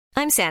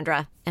I'm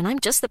Sandra, and I'm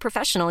just the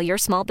professional your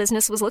small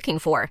business was looking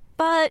for.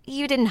 But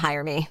you didn't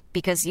hire me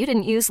because you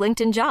didn't use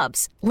LinkedIn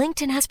Jobs.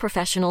 LinkedIn has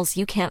professionals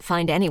you can't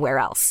find anywhere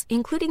else,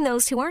 including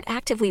those who aren't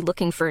actively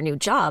looking for a new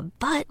job,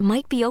 but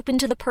might be open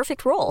to the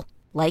perfect role,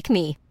 like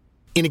me.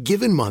 In a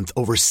given month,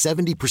 over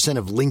 70%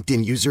 of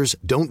LinkedIn users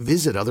don't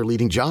visit other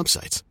leading job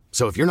sites.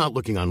 So if you're not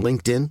looking on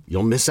LinkedIn,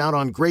 you'll miss out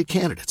on great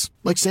candidates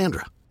like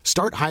Sandra.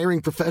 Start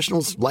hiring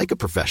professionals like a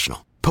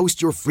professional.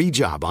 Post your free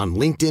job on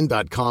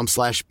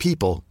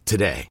linkedin.com/people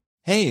today.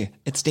 Hey,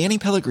 it's Danny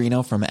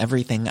Pellegrino from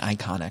Everything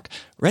Iconic.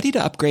 Ready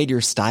to upgrade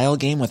your style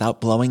game without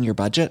blowing your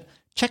budget?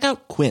 Check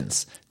out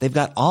Quince. They've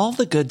got all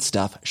the good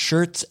stuff,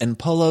 shirts and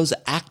polos,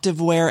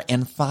 activewear,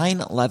 and fine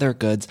leather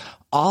goods,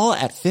 all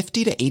at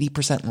 50 to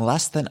 80%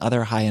 less than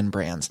other high-end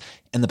brands.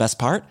 And the best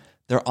part?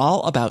 They're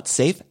all about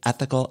safe,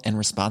 ethical, and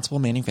responsible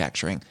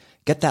manufacturing.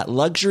 Get that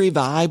luxury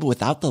vibe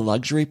without the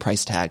luxury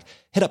price tag.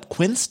 Hit up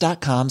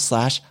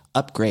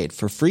quince.com/upgrade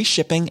for free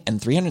shipping and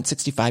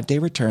 365-day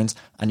returns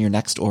on your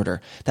next order.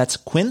 That's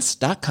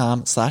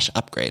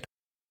quince.com/upgrade.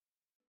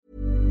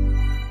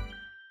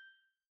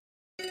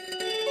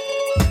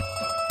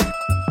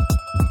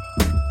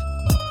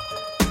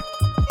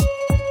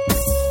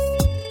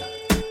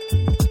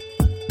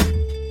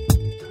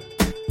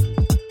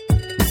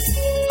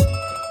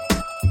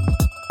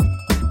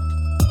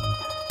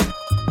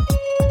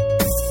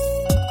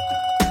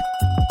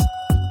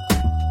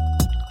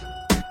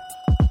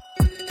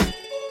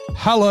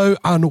 Hello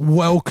and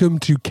welcome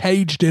to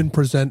Caged In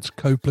Presents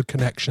Coppola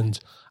Connections,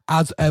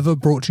 as ever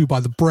brought to you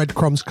by the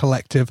Breadcrumbs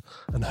Collective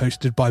and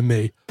hosted by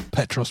me,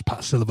 Petros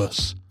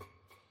Patsilivas.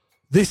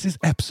 This is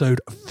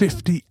episode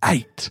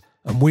 58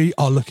 and we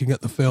are looking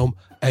at the film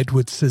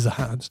Edward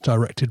Scissorhands,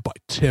 directed by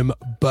Tim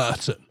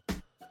Burton.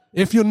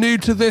 If you're new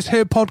to this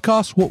here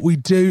podcast, what we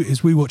do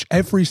is we watch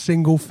every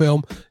single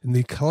film in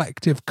the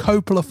collective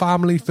Coppola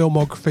family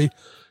filmography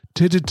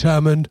to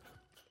determine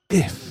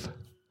if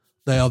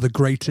they are the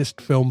greatest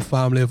film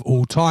family of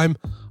all time.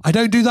 I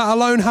don't do that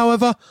alone,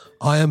 however.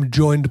 I am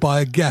joined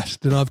by a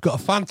guest, and I've got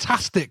a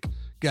fantastic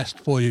guest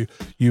for you.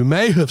 You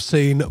may have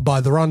seen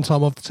by the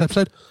runtime of this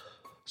episode,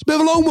 it's a bit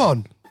of a long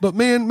one, but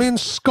me and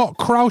Scott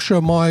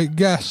Krauscher, my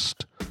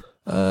guest,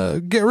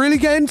 get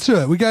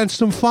into it. We get into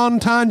some fun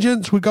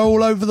tangents. We go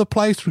all over the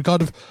place. We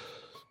kind of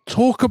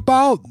talk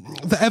about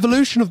the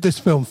evolution of this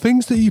film,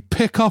 things that you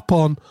pick up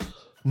on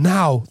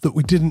now that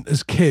we didn't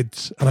as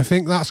kids. And I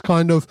think that's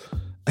kind of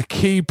a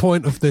key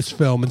point of this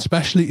film, and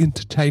especially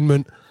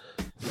entertainment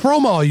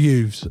from our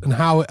youths and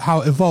how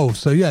it evolves.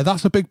 So yeah,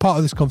 that's a big part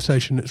of this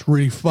conversation. It's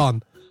really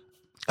fun.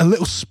 A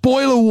little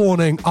spoiler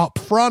warning up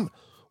front.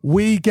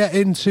 We get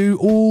into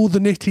all the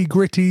nitty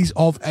gritties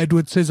of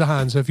Edward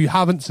Scissorhands. So if you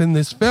haven't seen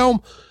this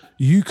film,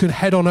 you can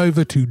head on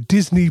over to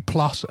Disney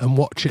Plus and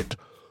watch it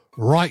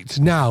right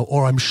now.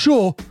 Or I'm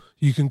sure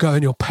you can go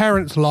in your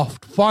parents'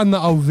 loft, find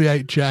that old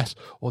VHS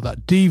or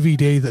that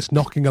DVD that's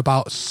knocking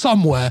about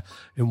somewhere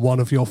in one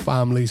of your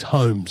family's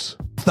homes.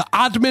 The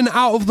admin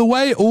out of the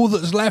way, all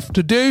that's left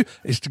to do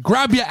is to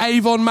grab your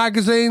Avon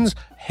magazines,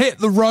 hit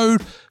the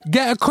road,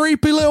 get a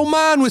creepy little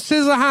man with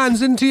scissor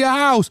hands into your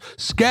house,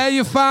 scare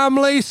your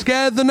family,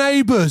 scare the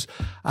neighbours,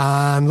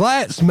 and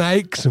let's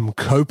make some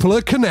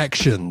Coppola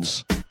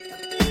connections.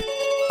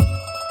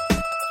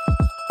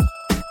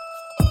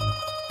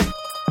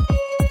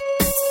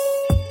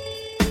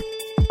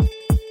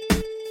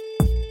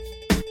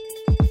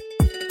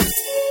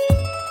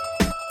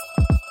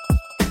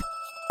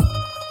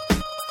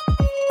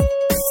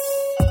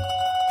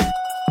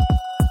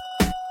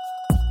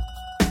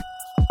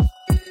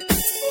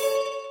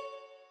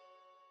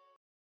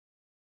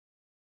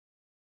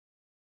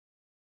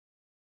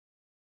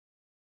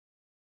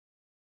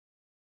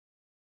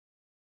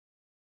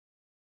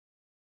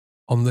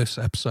 On this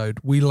episode,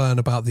 we learn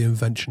about the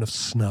invention of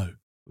snow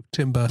with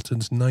Tim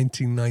Burton's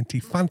 1990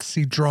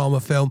 fantasy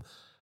drama film,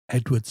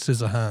 Edward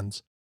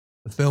Scissorhands.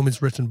 The film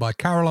is written by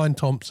Caroline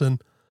Thompson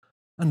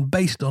and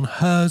based on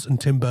hers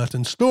and Tim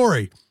Burton's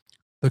story.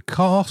 The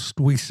cast,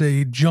 we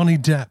see Johnny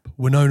Depp,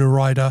 Winona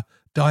Ryder,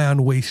 Diane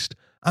Wiest,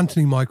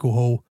 Anthony Michael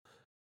Hall,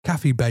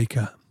 Kathy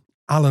Baker,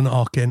 Alan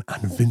Arkin,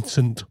 and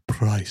Vincent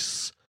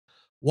Price.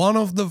 One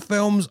of the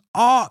film's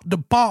art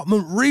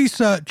department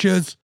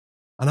researchers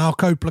and our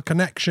Coppola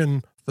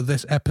connection for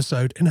this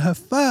episode in her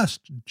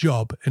first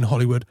job in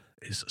Hollywood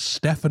is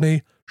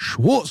Stephanie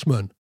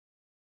Schwartzman.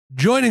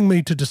 Joining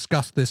me to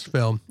discuss this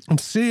film and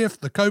see if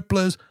the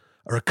Coppolas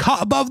are a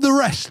cut above the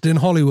rest in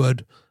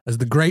Hollywood as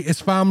the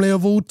greatest family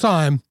of all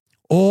time,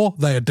 or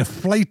they are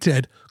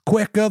deflated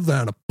quicker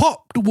than a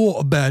popped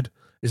waterbed,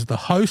 is the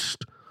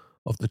host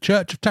of the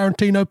Church of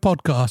Tarantino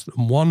podcast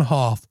and one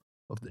half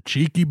of the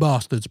Cheeky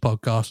Bastards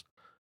podcast.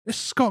 It's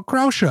Scott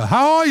Krauscher.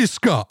 How are you,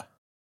 Scott?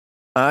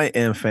 I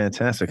am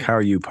fantastic. How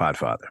are you,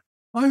 Podfather?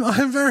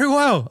 I'm very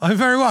well. I've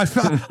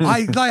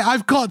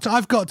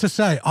got to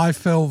say, I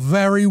feel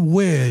very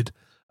weird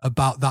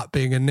about that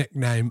being a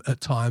nickname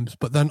at times,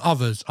 but then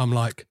others, I'm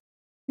like,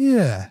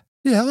 yeah,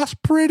 that's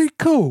pretty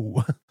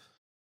cool.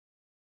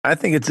 I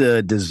think it's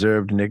a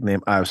deserved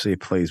nickname. Obviously, it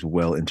plays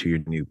well into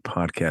your new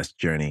podcast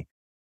journey.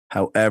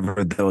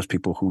 However, those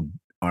people who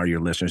are your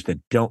listeners that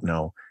don't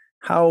know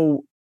how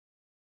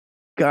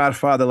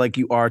godfather like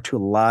you are to a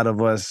lot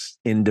of us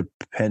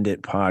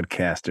independent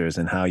podcasters,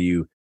 and how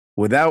you,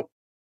 without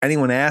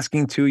anyone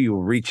asking to, you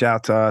will reach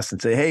out to us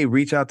and say, hey,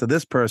 reach out to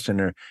this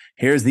person, or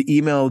here's the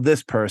email of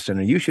this person,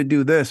 or you should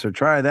do this or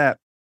try that.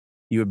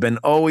 You have been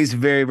always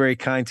very, very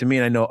kind to me,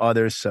 and I know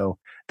others. So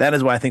that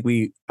is why I think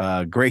we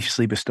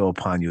graciously bestow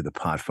upon you the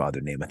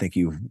Podfather name. I think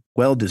you've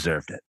well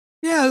deserved it.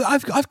 Yeah,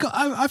 I've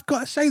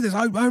got to say this.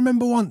 I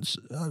remember once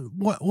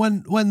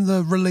when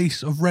the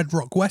release of Red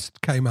Rock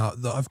West came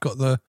out, that I've got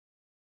the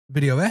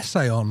video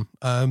essay on.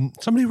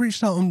 Somebody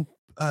reached out on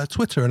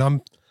Twitter,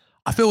 and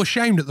I feel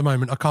ashamed at the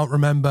moment. I can't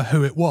remember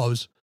who it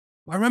was.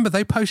 I remember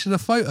they posted a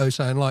photo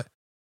saying like,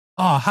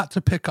 "Oh, I had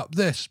to pick up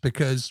this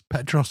because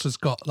Petros has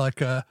got like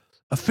a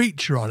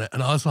feature on it,"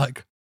 and I was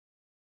like,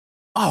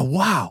 "Oh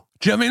wow."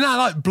 Do you know what I mean? That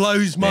like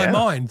blows my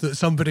mind that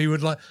somebody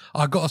would like,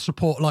 I got to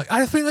support, like,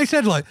 I think they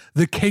said like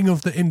the king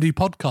of the indie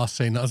podcast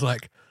scene. I was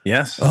like,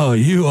 yes. Oh,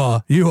 you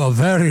are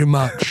very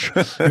much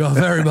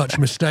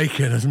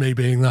mistaken as me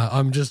being that.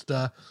 I'm just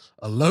a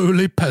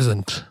lowly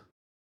peasant.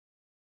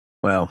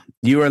 Well,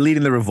 you are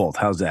leading the revolt.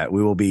 How's that?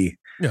 We will be,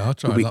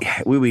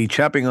 we'll be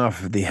chopping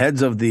off the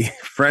heads of the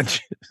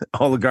French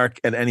oligarch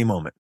at any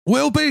moment.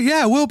 We'll be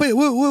heading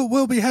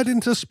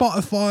to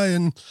Spotify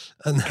and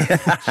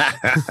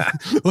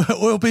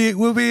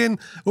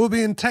we'll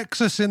be in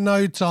Texas in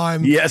no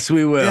time. Yes,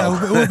 we will.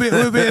 Yeah,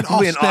 we'll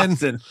be in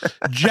Austin.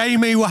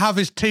 Jamie will have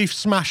his teeth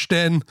smashed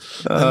in.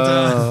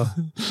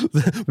 And,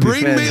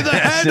 bring me the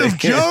head of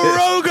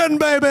Joe Rogan,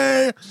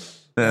 baby.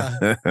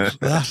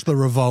 That's the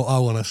revolt I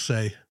want to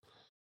see.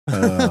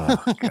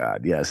 Oh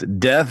God, yes.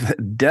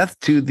 Death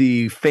to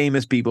the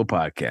famous people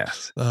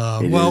podcast.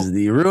 It is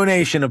the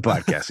ruination of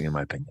podcasting, in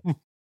my opinion.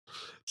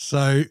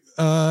 So,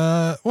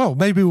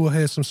 maybe we'll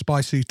hear some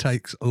spicy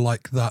takes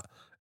like that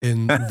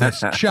in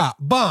this chat.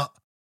 But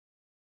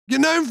you're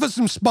known for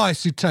some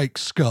spicy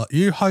takes, Scott.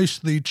 You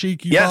host the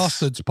Cheeky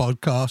Bastards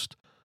podcast,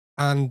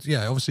 and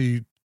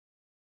obviously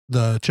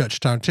the Church of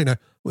Tarantino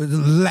with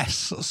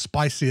less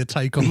spicy a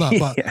take on that.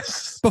 But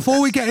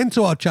before we get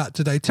into our chat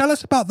today, tell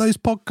us about those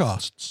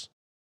podcasts.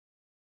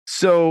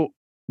 So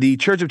the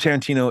Church of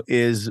Tarantino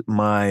is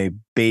my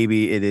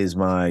baby. It is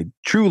my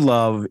true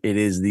love. It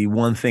is the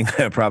one thing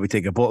I probably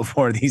take a bullet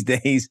for these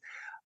days.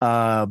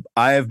 I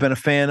have been a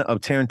fan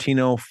of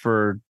Tarantino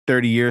for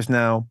 30 years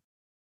now.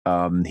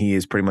 He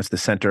is pretty much the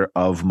center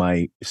of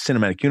my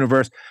cinematic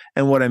universe.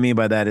 And what I mean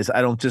by that is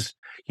I don't just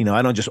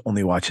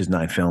only watch his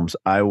 9 films.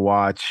 I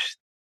watch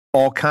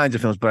all kinds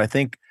of films, but I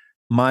think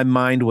my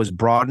mind was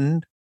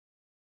broadened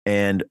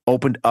and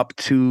opened up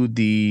to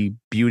the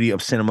beauty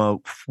of cinema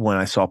when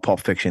I saw Pulp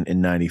Fiction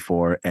in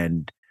 94,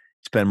 and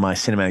it's been my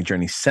cinematic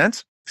journey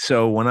since.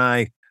 So when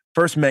I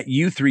first met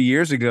you 3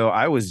 years ago,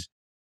 I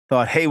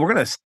thought, hey, we're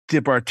going to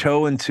dip our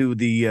toe into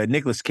the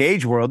Nicolas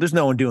Cage world. There's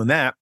no one doing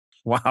that.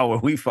 Wow, are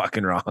we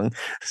fucking wrong?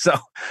 So,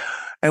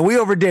 and we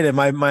overdid it.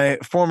 My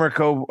former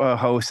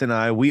co-host and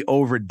I, we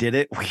overdid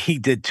it. We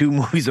did 2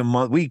 movies a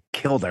month. We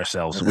killed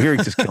ourselves. We were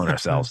just killing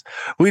ourselves.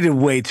 We did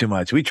way too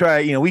much. We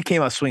tried, we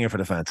came out swinging for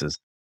the fences.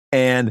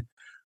 But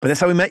that's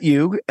how we met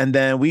you. And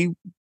then we,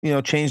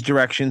 changed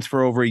directions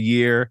for over a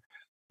year,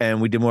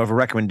 and we did more of a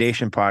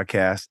recommendation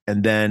podcast.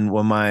 And then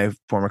when my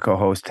former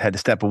co-host had to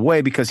step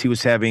away because he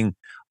was having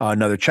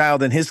another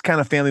child, and his kind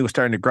of family was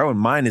starting to grow, and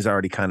mine is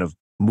already kind of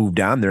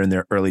moved on. They're in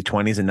their early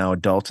 20s and now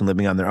adults and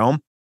living on their own.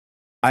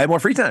 I had more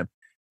free time.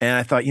 And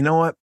I thought, you know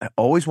what? I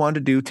always wanted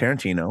to do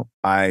Tarantino.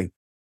 I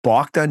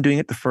balked on doing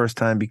it the first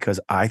time because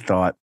I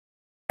thought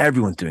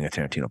everyone's doing a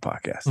Tarantino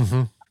podcast.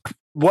 Mm-hmm.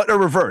 What a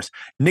reverse.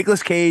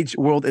 Nicolas Cage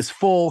world is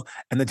full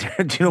and the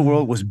Tarantino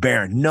world was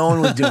barren. No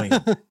one was doing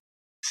it.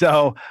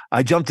 So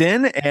I jumped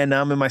in, and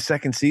now I'm in my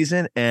 2nd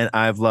season, and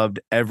I've loved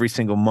every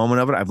single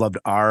moment of it. I've loved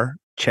our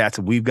chats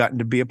that we've gotten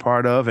to be a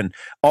part of, and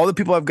all the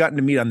people I've gotten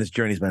to meet on this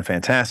journey has been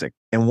fantastic.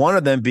 And one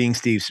of them being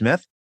Steve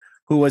Smith,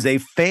 who was a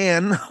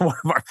fan, one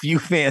of our few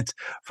fans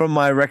from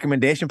my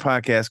recommendation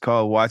podcast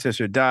called Watch Us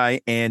or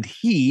Die. And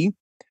he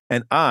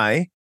and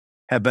I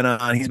have been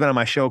he's been on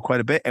my show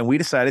quite a bit, and we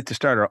decided to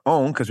start our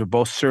own because we're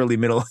both surly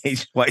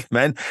middle-aged white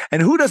men.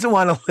 And who doesn't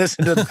want to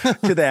listen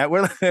to that?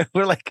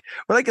 We're like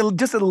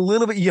just a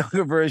little bit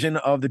younger version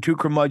of the 2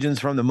 curmudgeons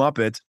from the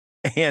Muppets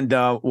and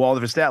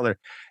Waldorf Statler.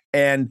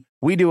 And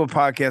we do a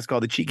podcast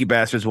called The Cheeky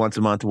Bastards once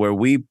a month, where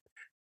we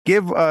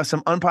give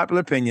some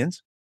unpopular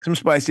opinions, some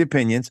spicy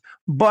opinions,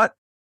 but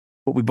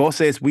what we both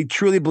say is we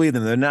truly believe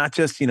them. They're not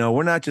just,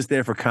 we're not just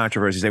there for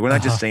controversies. We're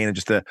not just saying it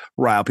just to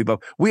rile people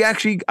up. We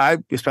actually,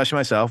 especially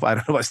myself, I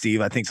don't know about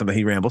Steve, I think sometimes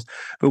he rambles,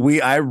 but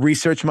I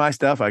research my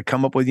stuff. I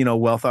come up with,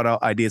 well thought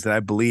out ideas that I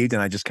believed,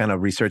 and I just kind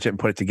of research it and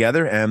put it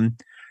together. And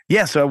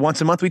so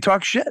once a month we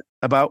talk shit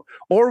about,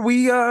 or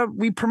we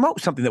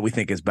promote something that we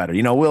think is better.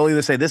 We'll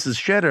either say this is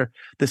shit or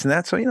this and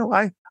that. So,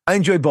 I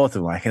enjoy both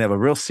of them. I can have a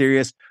real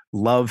serious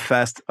love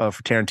fest for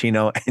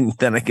Tarantino, and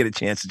then I get a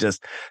chance to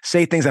just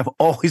say things I've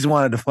always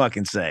wanted to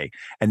fucking say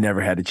and never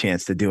had a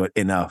chance to do it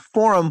in a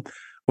forum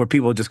where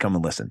people just come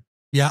and listen.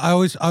 Yeah, I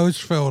always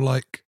feel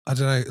like, I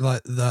don't know,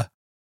 like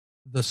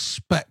the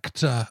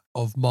spectre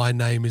of my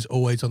name is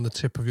always on the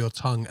tip of your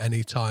tongue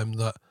anytime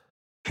that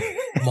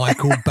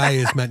Michael Bay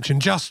is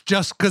mentioned, just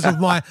because of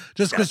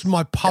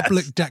my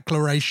public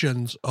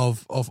declarations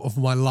of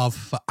my love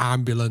for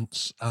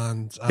Ambulance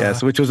and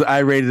yes, which was I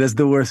rated as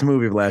the worst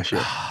movie of last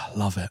year.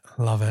 love it,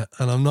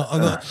 and I'm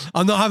not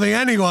having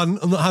anyone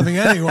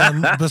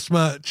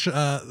besmirch.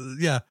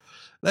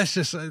 Let's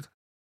just say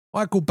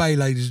Michael Bay,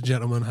 ladies and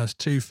gentlemen, has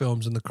 2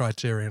 films in the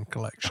Criterion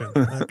Collection.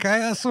 Okay,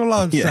 that's all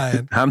I'm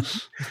saying.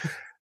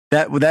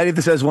 That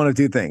either says one of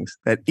 2 things: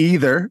 that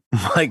either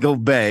Michael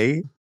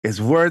Bay is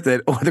worth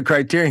it, or the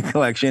Criterion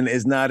Collection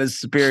is not as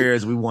superior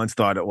as we once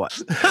thought it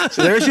was.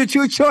 So there's your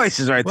 2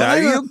 choices right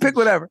there. You pick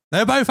whatever.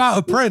 They're both out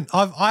of print.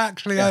 I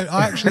actually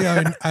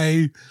own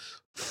a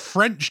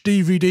French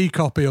DVD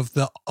copy of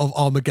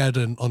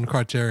Armageddon on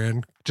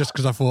Criterion, just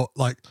because I thought,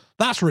 like,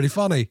 that's really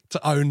funny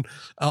to own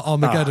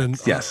Armageddon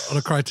on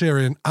a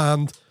Criterion.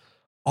 And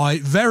I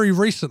very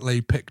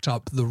recently picked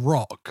up The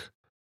Rock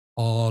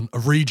on a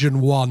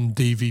Region 1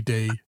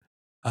 DVD,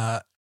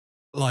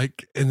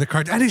 like in the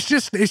crowd, and it's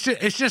just crazy.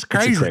 It's just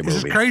crazy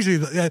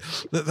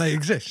that they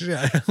exist.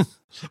 Yeah.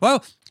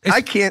 Well,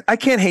 I can't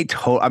hate.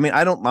 I'm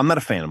not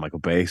a fan of Michael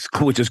Bay,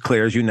 which is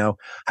clear, as you know.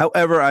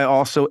 However, I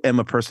also am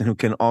a person who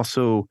can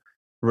also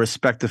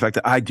respect the fact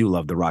that I do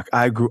love The Rock.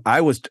 I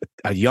was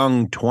a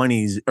young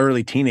 20s,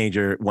 early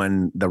teenager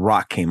when The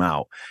Rock came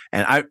out,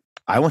 and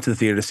I went to the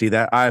theater to see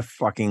that. I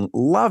fucking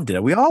loved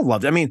it. We all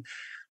loved it.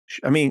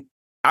 I mean.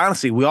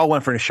 Honestly, we all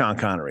went for Sean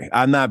Connery.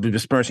 I'm not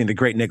besmirching the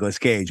great Nicolas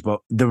Cage,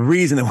 but the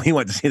reason that we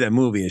went to see that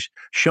movie is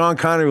Sean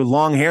Connery with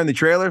long hair in the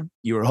trailer.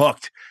 You were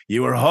hooked.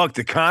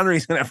 The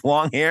Connery's gonna have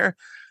long hair,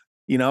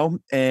 you know.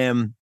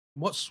 And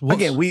what's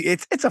again?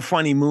 It's a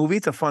funny movie.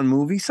 It's a fun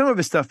movie. Some of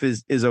his stuff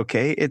is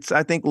okay.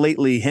 I think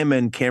lately him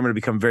and Cameron have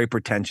become very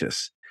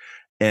pretentious,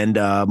 and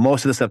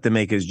most of the stuff they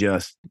make is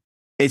just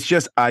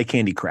eye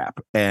candy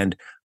crap. And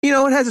it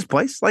has its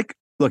place. Like,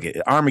 look,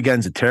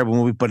 Armageddon's a terrible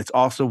movie, but it's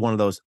also one of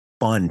those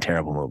fun,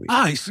 terrible movie.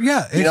 Nice,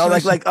 yeah.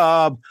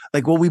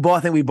 Like what we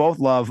both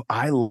love.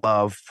 I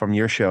love from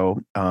your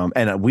show,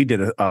 and we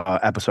did a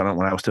episode on it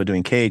when I was still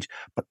doing Cage.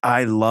 But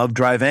I love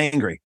Drive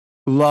Angry.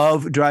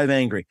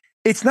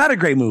 It's not a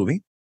great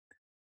movie,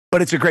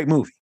 but it's a great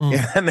movie.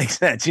 If that makes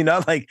sense.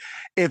 Like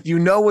if you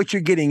know what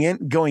you're going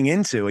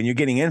into, and you're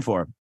getting in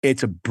for,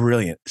 it's a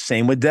brilliant.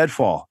 Same with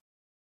Deadfall.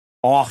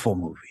 Awful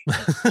movie,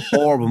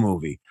 horrible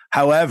movie.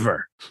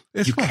 However,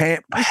 you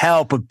can't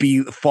help but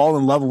fall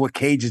in love with what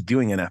Cage is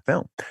doing in that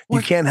film.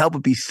 You can't help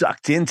but be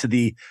sucked into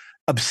the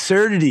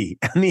absurdity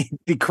and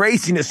the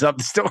craziness of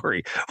the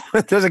story.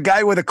 There's a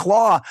guy with a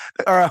claw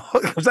or a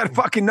hook comes out of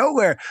fucking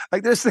nowhere.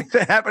 Like there's things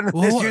that happen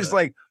in this. You're just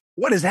like,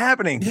 what is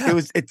happening?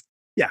 Yeah.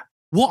 Yeah.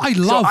 What I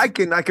love, so I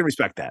can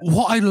respect that.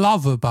 What I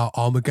love about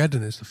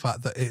Armageddon is the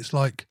fact that it's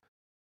like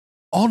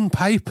on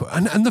paper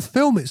and the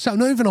film itself,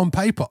 not even on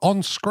paper,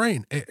 on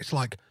screen, it's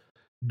like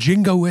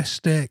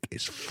jingoistic,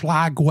 it's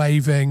flag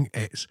waving,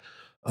 it's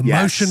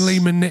emotionally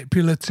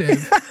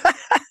manipulative.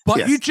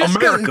 But you just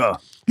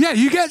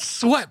you get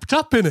swept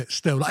up in it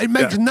still. Like it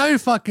makes no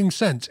fucking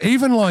sense.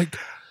 Even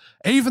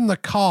the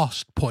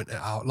cast point it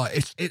out. Like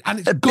it's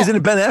isn't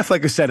it Ben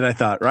Affleck who said it? I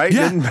thought, right?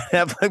 Yeah. Didn't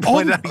Ben Affleck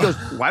point it out? He goes,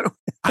 "Why don't?"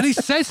 And he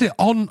says it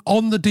on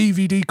the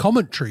DVD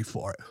commentary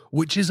for it,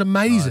 which is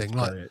amazing.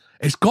 Like brilliant.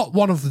 It's got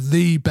one of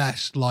the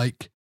best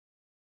DVD.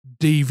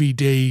 Do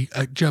you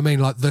know what I mean?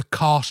 Like the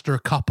cast are a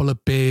couple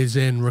of beers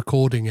in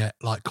recording it,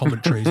 like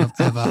commentaries I've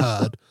ever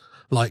heard.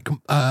 Like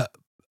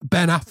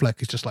Ben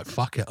Affleck is just like,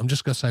 fuck it, I'm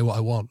just gonna say what I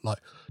want. Like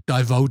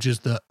divulges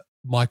that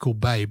Michael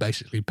Bay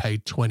basically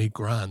paid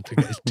 $20,000 to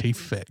get his teeth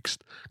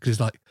fixed because he's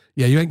like,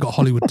 yeah, you ain't got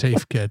Hollywood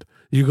teeth, kid.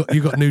 You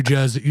got New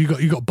Jersey. You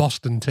got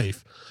Boston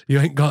teeth. You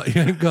ain't got.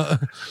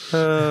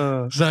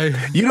 So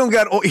you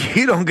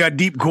don't got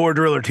deep core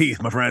driller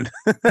teeth, my friend.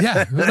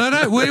 Yeah, no.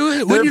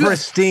 They're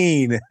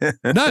pristine.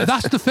 No,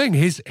 that's the thing.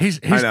 His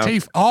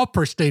teeth are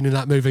pristine in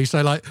that movie.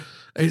 So like,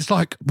 it's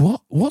like,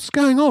 what's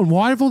going on?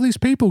 Why have all these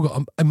people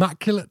got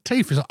immaculate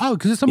teeth? It's like, oh,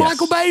 because it's a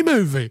Michael Bay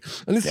movie,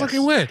 and it's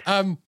fucking weird.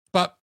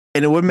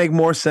 And it would make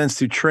more sense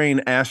to train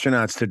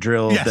astronauts to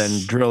drill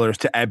than drillers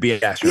to be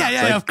astronauts.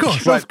 Yeah, of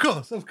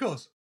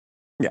course.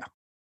 Yeah.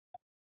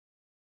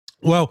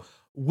 Well,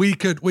 we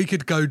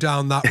could go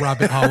down that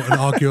rabbit hole and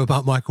argue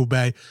about Michael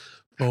Bay.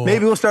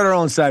 Maybe we'll start our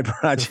own side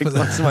project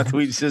once a month.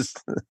 We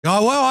just.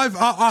 Oh well,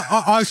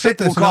 I've said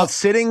this. We'll call it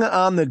Sitting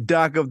on the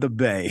Dock of the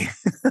Bay.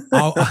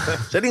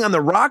 Sitting on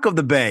the Rock of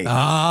the Bay.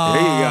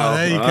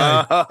 There you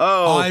go.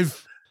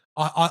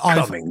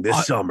 Coming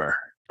this summer.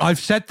 I've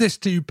said this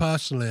to you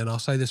personally, and I'll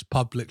say this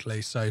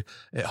publicly, so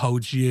it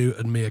holds you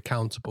and me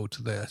accountable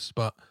to this.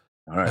 But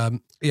all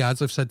right.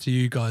 As I've said to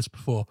you guys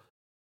before,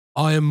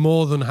 I am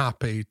more than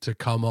happy to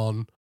come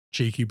on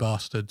Cheeky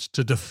Bastards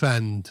to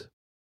defend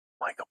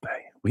Michael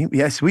Bay.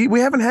 We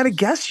haven't had a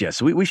guest yet,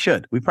 so we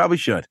should. We probably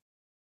should.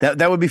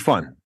 That would be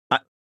fun.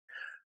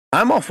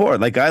 I'm all for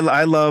it. Like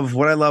I love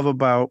what I love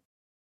about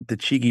the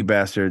Cheeky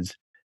Bastards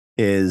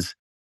is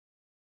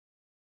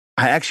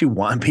I actually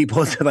want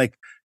people to like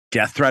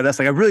death threat us.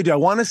 Like, I really do. I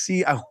want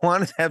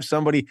to have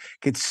somebody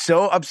get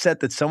so upset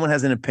that someone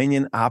has an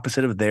opinion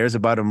opposite of theirs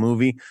about a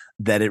movie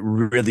that it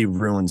really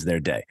ruins their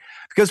day.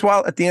 Because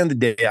while at the end of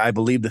the day, I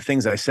believe the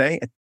things I say,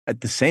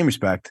 at the same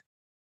respect,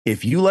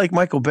 if you like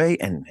Michael Bay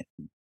and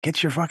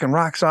get your fucking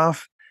rocks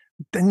off,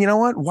 then you know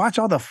what? Watch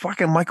all the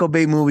fucking Michael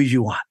Bay movies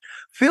you want.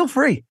 Feel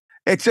free.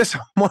 It's just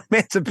one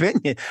man's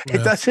opinion. Yeah.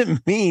 It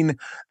doesn't mean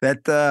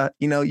that,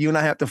 you and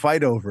I have to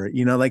fight over it.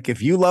 Like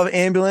if you love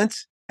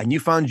Ambulance and you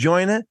found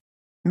joy in it,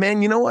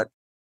 man, you know what?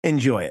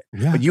 Enjoy it.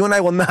 Yeah. But you and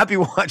I will not be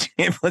watching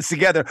Ambulance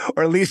together,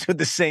 or at least with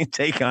the same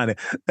take on it.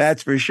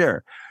 That's for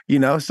sure.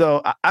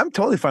 So I'm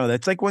totally fine with that.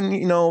 It's like when,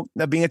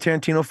 being a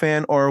Tarantino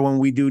fan, or when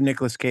we do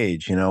Nicolas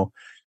Cage,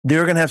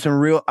 they're going to have some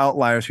real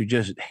outliers who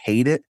just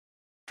hate it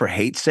for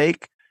hate's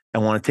sake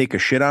and want to take a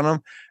shit on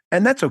them.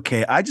 And that's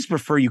okay. I just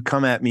prefer you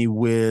come at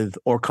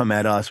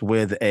us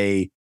with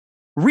a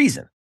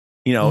reason.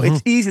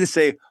 It's easy to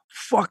say,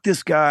 fuck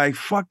this guy,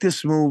 fuck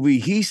this movie,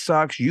 he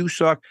sucks, you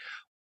suck.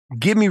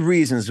 Give me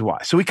reasons why.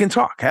 So we can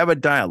talk, have a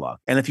dialogue.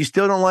 And if you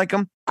still don't like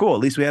him, cool.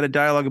 At least we had a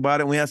dialogue about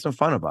it and we had some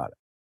fun about it.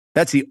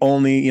 That's the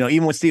only,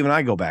 even when Steve and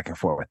I go back and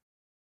forth,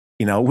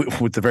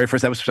 with the very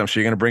first episode, I'm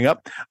sure you're going to bring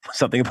up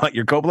something about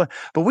your Coppola,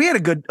 but we had a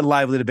good,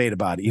 lively debate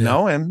about it,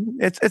 and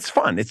it's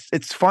fun.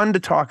 It's fun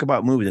to talk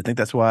about movies. I think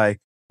that's why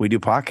we do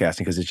podcasting,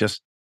 because it's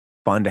just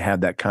fun to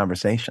have that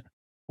conversation.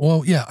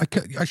 Well, yeah,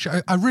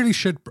 I really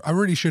should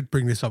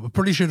bring this up. I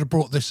probably should have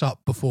brought this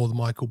up before the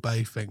Michael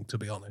Bay thing, to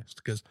be honest,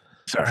 because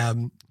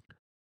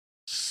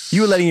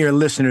you were letting your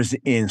listeners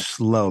in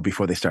slow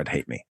before they start to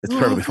hate me. It's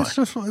perfectly fine.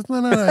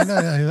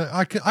 No.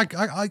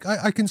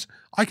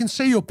 I can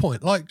see your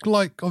point.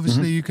 Like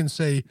obviously you can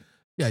see,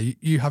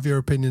 you have your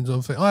opinions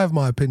on things. I have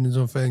my opinions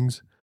on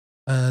things,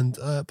 and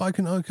but I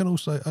can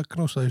also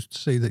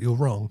see that you're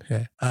wrong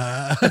here.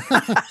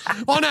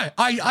 Oh no,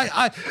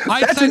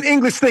 that's an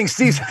English thing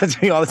Steve says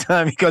to me all the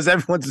time, because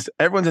everyone's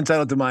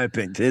entitled to my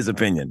opinion, to his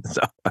opinion.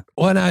 So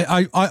well, no,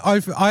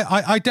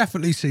 I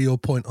definitely see your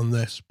point on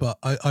this, but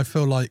I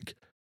feel like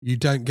you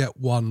don't get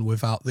one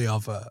without the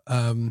other.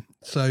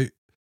 So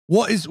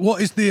what is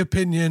the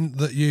opinion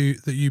that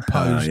you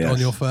posed on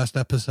your first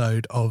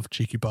episode of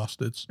Cheeky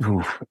Bastards?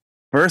 Oof.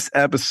 First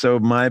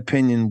episode, my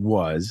opinion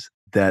was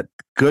that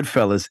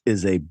Goodfellas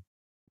is a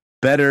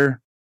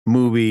better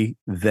movie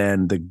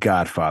than The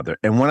Godfather.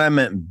 And when I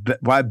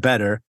meant by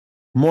better,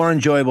 more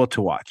enjoyable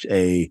to watch,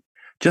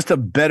 just a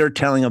better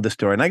telling of the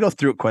story. And I go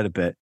through it quite a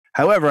bit.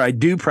 However, I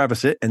do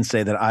preface it and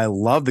say that I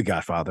love The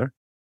Godfather.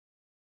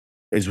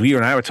 As you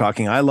and I were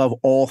talking, I love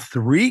all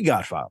three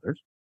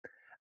Godfathers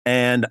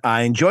and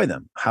I enjoy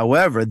them.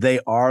 However,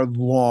 they are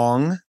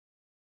long,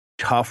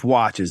 tough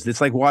watches. It's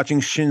like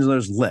watching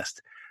Schindler's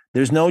List.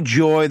 There's no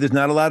joy. There's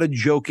not a lot of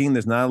joking.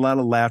 There's not a lot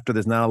of laughter.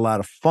 There's not a lot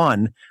of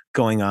fun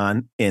going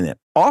on in it.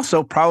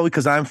 Also, probably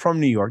because I'm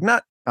from New York.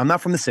 I'm not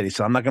from the city,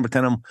 so I'm not going to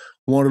pretend I'm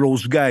one of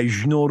those guys.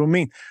 You know what I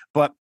mean?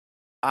 But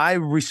I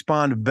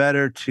respond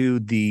better to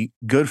the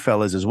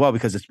Goodfellas as well,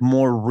 because it's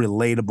more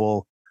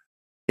relatable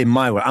in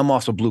my way. I'm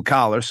also blue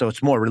collar, so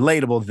it's more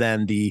relatable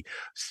than the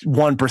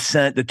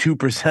 1%, the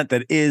 2%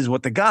 that is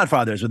what The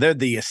Godfather is. They're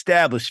the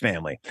established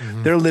family.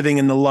 Mm-hmm. They're living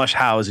in the lush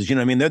houses. You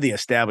know what I mean? They're the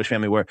established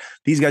family, where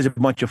these guys are a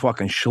bunch of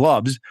fucking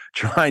schlubs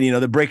trying,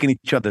 they're breaking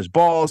each other's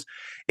balls.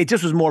 It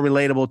just was more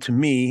relatable to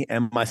me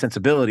and my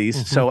sensibilities.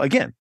 Mm-hmm. So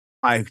again,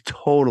 I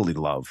totally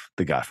love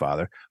The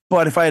Godfather.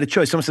 But if I had a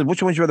choice, someone said,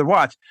 which one would you rather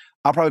watch?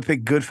 I'll probably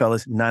pick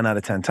Goodfellas 9 out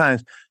of 10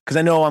 times, because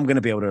I know I'm going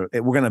to be able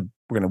to. We're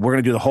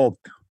gonna do the whole.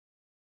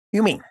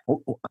 You mean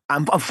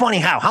I'm funny?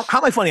 How am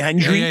I funny?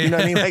 You know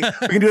what I mean?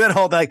 Like, we can do that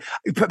whole like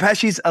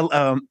Pesci's.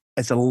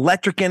 It's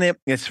electric in it.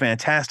 It's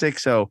fantastic.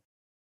 So,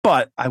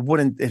 but I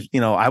wouldn't.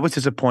 I was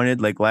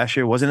disappointed. Like last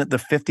year, wasn't it the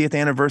 50th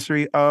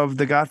anniversary of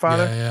The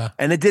Godfather? Yeah.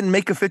 And it didn't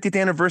make a 50th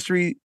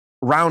anniversary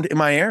round in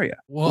my area,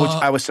 which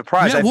I was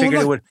surprised. I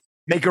figured it would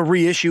make a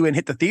reissue and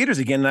hit the theaters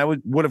again, and I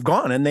would have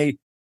gone. And they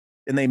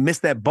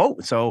missed that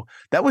boat. So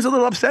that was a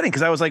little upsetting,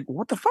 because I was like,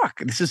 what the fuck?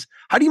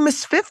 How do you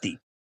miss 50?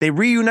 They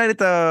reunited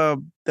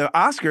the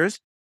Oscars.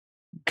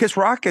 Kiss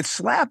Rock gets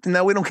slapped, and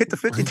now we don't get the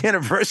 50th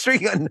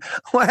anniversary. And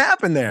what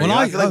happened there? Well,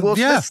 I feel like Will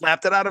Smith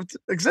slapped it out of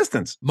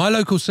existence. My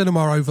local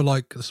cinema, over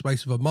like the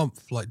space of a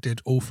month, did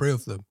all three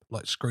of them,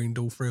 screened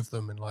all three of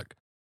them, and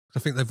I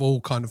think they've all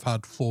kind of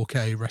had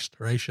 4K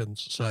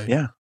restorations. So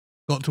yeah,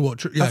 got to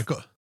watch. Yeah,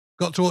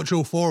 got to watch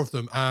all four of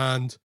them,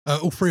 and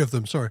all three of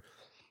them. Sorry.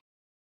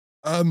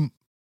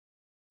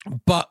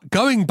 But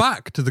going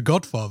back to The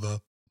Godfather,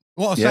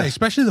 what I'll say,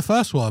 especially the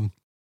first one,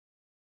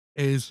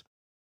 is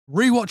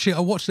rewatch it. I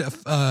watched it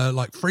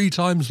 3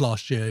 times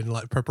last year in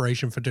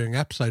preparation for doing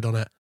an episode on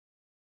it.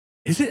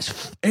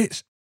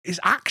 It's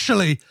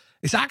actually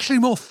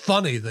more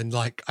funny than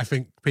I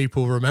think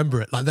people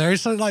remember it. There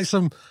is some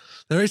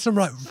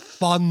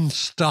fun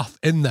stuff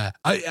in there.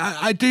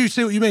 I do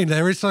see what you mean.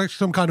 There is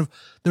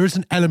there is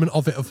an element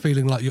of it of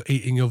feeling like you're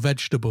eating your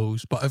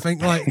vegetables, but I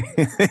think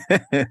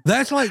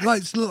there's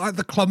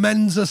the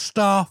Clemenza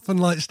stuff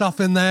and stuff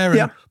in there,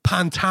 and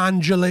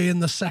Pantangeli in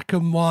the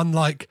second one.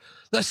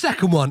 The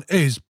second one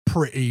is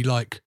pretty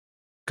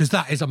because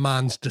that is a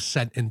man's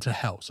descent into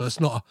hell. So it's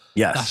not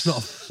Yes. that's not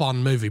a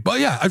fun movie. But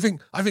yeah, I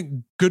think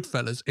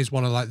Goodfellas is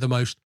one of like the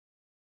most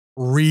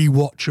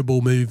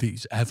rewatchable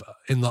movies ever.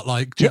 In that,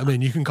 like, do you know what I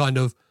mean? You can kind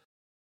of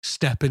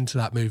step into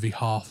that movie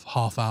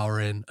half hour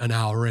in, an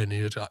hour in,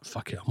 and you're like,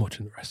 fuck it, I'm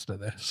watching the rest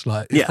of this.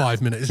 Like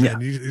 5 minutes in,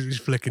 he's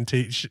flicking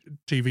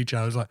TV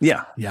channels. Like,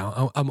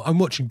 I'm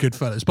watching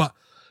Goodfellas. But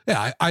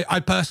yeah, I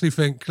personally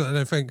think,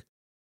 I think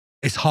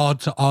it's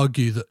hard to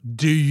argue that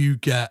do you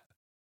get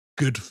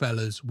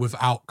Goodfellas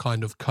without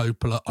kind of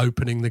Coppola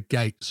opening the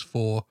gates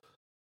for,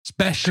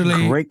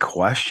 especially. Great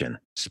question.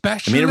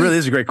 Especially, I mean, it really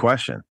is a great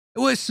question.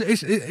 Well, it's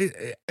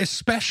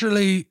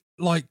especially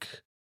like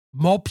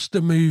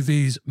mobster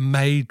movies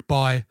made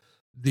by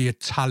the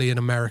Italian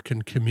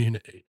American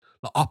community.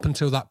 Like up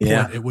until that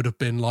point, it would have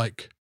been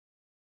like,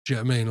 do you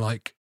know what I mean?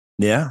 Like,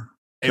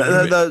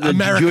 the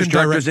American Jewish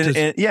directors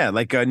directors,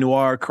 like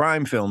noir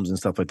crime films and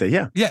stuff like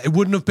that. It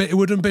wouldn't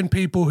have been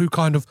people who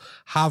kind of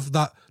have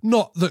that.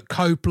 Not that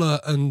Coppola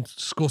and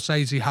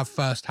Scorsese have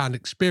first-hand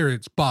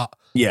experience, but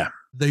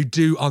they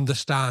do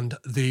understand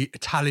the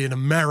Italian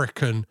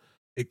American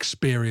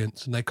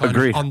experience, and they kind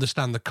of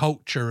understand the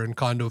culture, and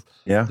kind of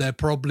they're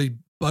probably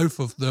both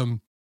of them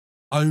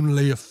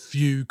only a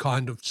few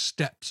kind of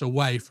steps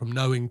away from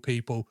knowing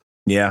people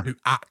who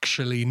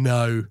actually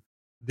know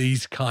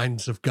these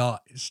kinds of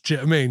guys. Do you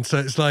know what I mean? So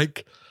it's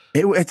like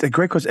it's a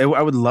great question.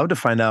 I would love to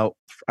find out.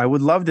 I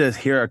would love to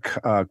hear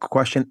a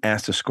question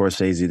asked to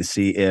Scorsese to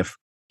see if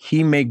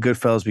he made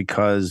Goodfellas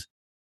because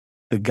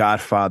The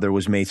Godfather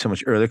was made so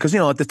much earlier. Because,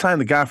 at the time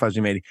The Godfather was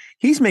made,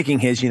 he's making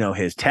his,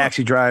 his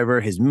Taxi Driver,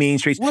 his Mean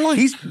Streets. Well,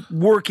 he's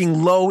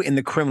working low in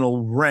the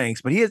criminal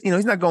ranks, but he is,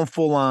 he's not going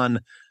full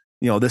on,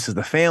 this is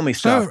the family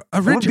stuff.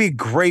 It would be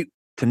great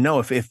to know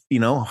if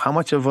how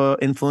much of a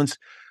influence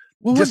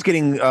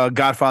getting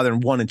Godfather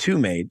 1 and 2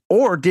 made,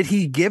 or did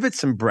he give it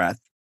some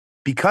breath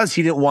because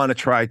he didn't want to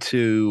try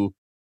to,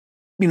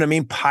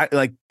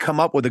 like come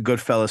up with a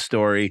Goodfellas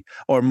story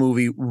or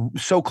movie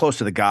so close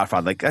to The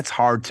Godfather. Like that's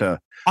hard to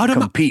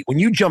compete. When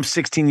you jump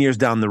 16 years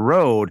down the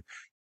road,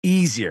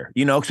 easier,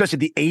 especially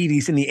the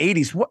 80s. In the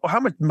 80s, how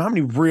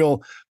many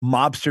real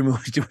mobster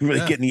movies did we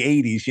really get in the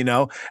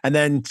 80s, And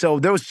then,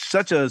 so there was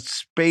such a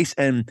space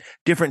and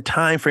different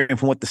time frame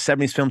from what the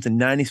 70s films and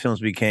 90s films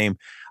became.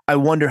 I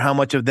wonder how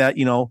much of that,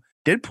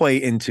 did play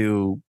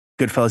into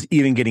Goodfellas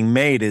even getting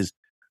made, is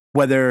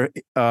whether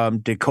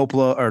did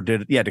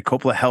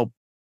Coppola help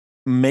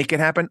make it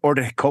happen, or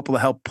did Coppola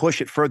help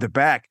push it further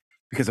back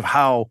because of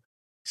how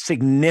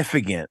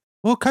significant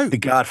the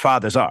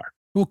Godfathers are?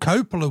 Well,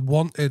 Coppola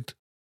wanted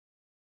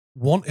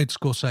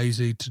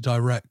Scorsese to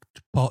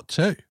direct part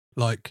 2.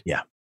 Like,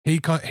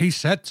 he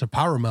said to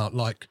Paramount,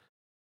 like,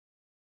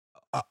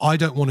 I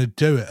don't want to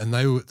do it, and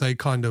they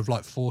kind of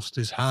like forced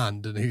his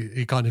hand, and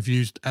he kind of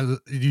used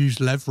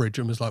leverage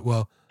and was like,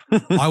 well,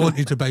 I want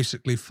you to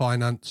basically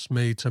finance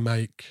me to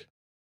make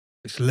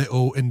this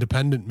little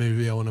independent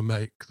movie I want to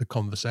make, The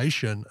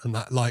Conversation, and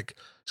that, like,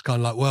 it's kind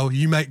of like, well,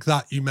 you make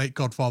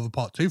Godfather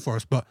Part 2 for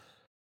us, but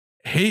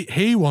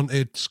he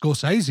wanted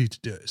Scorsese to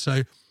do it.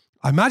 So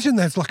I imagine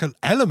there's like an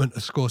element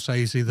of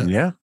Scorsese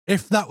that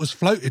if that was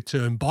floated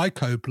to him by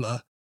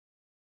Coppola,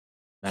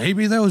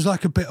 maybe there was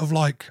like a bit of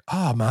like,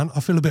 man,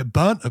 I feel a bit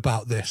burnt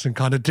about this, and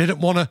kind of didn't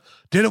want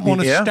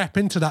to step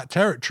into that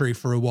territory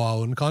for a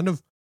while, and kind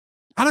of.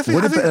 And I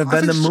think would have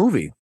been the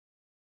movie.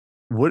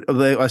 Would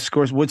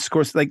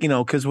Scorsese, like,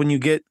 because when you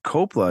get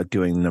Coppola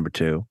doing number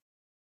 2,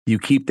 you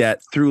keep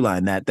that through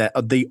line, that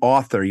the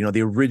author,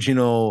 the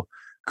original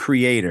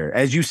creator,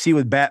 as you see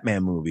with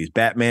Batman movies,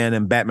 Batman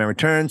and Batman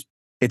Returns,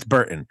 it's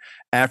Burton.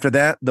 After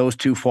that, those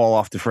two fall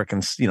off the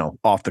frickin',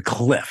 off the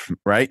cliff,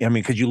 right? I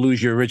mean, because you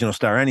lose your original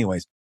star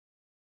anyways.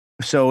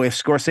 So if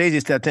Scorsese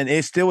stepped in,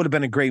 it still would have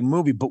been a great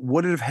movie, but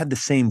would it have had the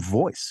same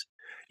voice?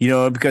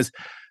 Because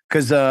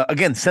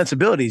again,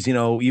 sensibilities,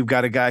 you've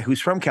got a guy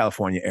who's from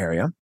California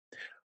area,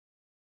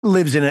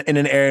 lives in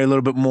an area a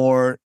little bit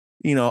more,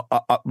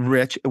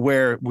 rich,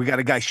 where we got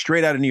a guy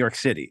straight out of New York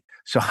City.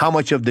 So how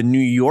much of the New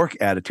York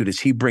attitude is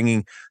he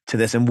bringing to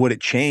this, and would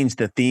it change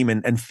the theme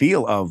and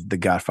feel of The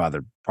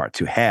Godfather Part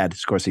 2 had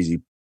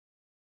Scorsese,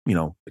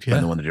 been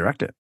the one to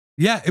direct it?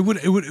 Yeah, it would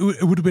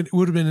have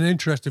been an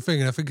interesting thing,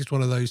 and I think it's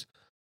one of those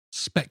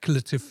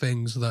speculative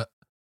things that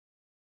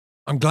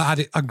I'm glad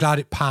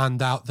it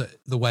panned out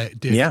the way it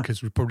did. Yeah,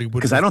 because we probably would.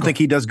 Because I don't think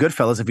he does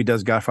Goodfellas if he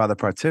does Godfather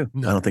Part 2.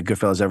 No. I don't think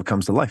Goodfellas ever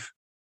comes to life.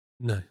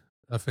 No,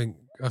 I think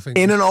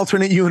in an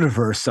alternate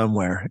universe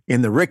somewhere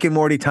in the Rick and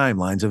Morty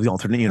timelines of the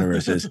alternate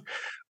universes,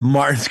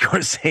 Martin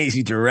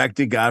Scorsese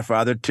directed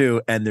Godfather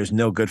 2, and there's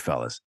no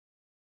Goodfellas.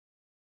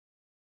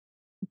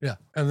 Yeah,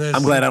 and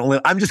I'm glad I don't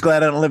live. I'm just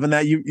glad I don't live in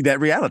that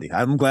reality.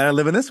 I'm glad I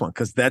live in this one,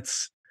 because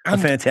that's a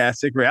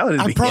fantastic reality.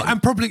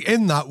 And probably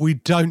in that we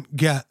don't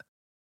get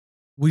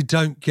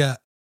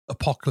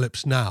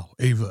Apocalypse Now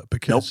either,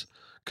 because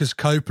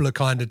Coppola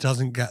kind of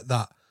doesn't get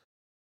that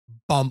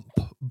bump,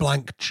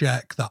 blank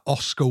check, that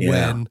Oscar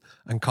win,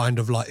 and kind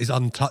of like is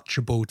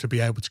untouchable to be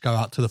able to go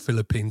out to the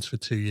Philippines for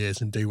 2 years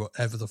and do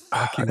whatever the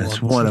fuck he wants.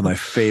 It's one of my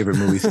favorite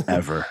movies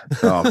ever.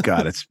 Oh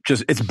God, it's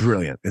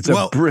brilliant. It's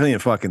a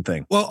brilliant fucking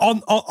thing. Well,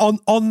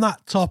 on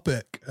that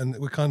topic, and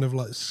we're kind of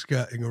like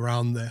skirting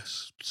around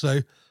this. So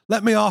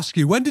let me ask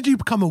you, when did you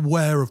become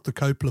aware of the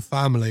Coppola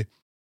family?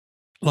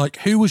 Like,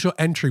 who was your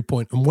entry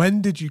point, and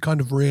when did you kind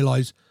of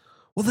realize,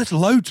 well, there's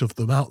loads of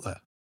them out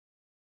there?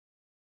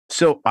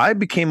 So I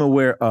became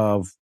aware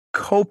of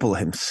Coppola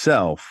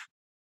himself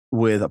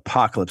with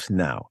Apocalypse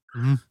Now.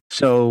 Mm-hmm.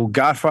 So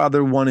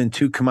Godfather 1 and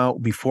 2 come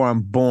out before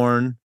I'm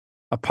born.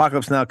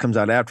 Apocalypse Now comes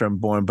out after I'm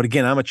born. But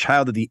again, I'm a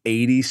child of the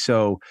 80s,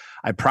 so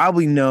I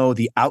probably know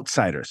The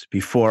Outsiders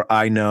before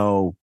I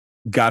know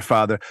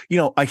Godfather. You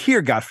know, I hear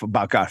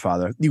about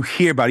Godfather. You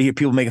hear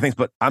people making things,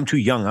 but I'm too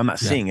young. I'm not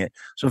seeing it.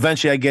 So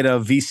eventually I get a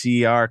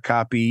VCR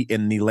copy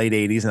in the late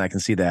 80s, and I can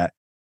see that.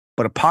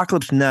 But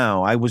Apocalypse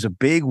Now, I was a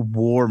big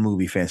war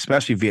movie fan,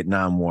 especially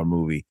Vietnam War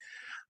movie.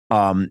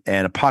 And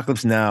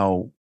Apocalypse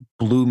Now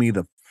blew me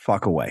the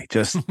fuck away.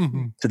 Just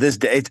to this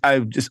day,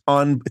 it's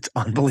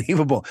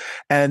unbelievable.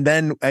 And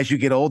then as you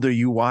get older,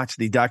 you watch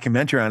the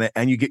documentary on it,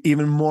 and you get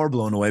even more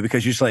blown away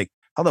because you're just like,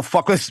 how the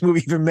fuck was this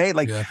movie even made?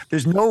 Like,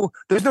 there's no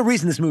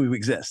reason this movie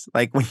exists.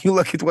 Like, when you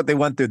look at what they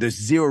went through, there's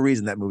zero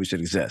reason that movie should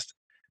exist.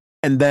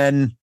 And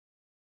then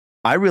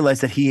I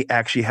realized that he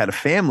actually had a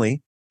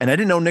family, and I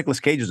didn't know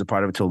Nicolas Cage was a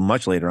part of it until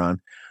much later on.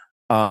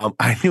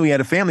 I knew he had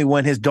a family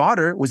when his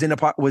daughter was in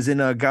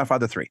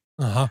Godfather 3.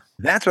 Uh-huh.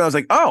 That's when I was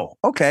like, oh,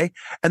 okay.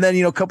 And then,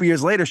 a couple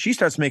years later, she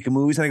starts making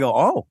movies, and I go,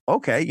 oh,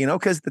 okay.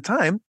 Because at the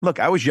time, look,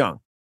 I was young.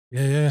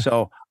 Yeah.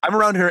 So I'm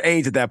around her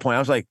age at that point. I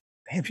was like,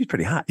 damn, she's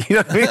pretty hot. You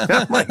know what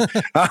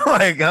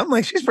I mean? I'm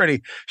like, she's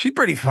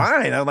pretty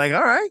fine. I'm like,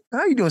 all right,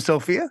 how you doing,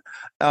 Sophia?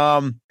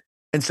 And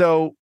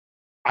so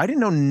I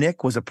didn't know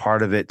Nick was a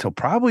part of it till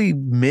probably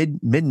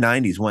mid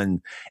 90s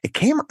when it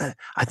came.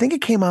 I think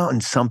it came out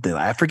in something.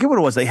 I forget what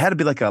it was. They had to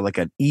be like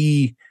an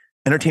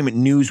Entertainment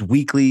News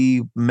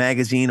Weekly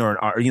magazine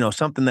or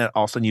something that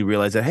all of a sudden you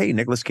realize that, hey,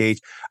 Nicolas Cage,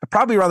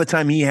 probably around the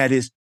time he had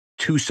his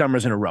 2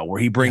 summers in a row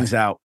where he brings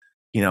out,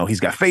 he's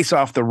got Face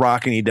Off, The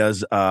Rock, and he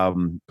does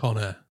Con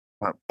Air.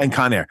 And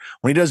Con Air.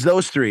 When he does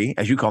those 3,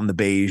 as you call them, the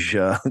beige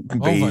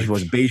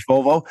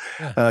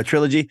Volvo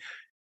trilogy,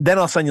 then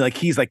all of a sudden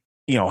he's like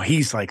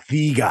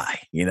the guy.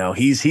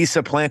 He's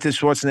supplanted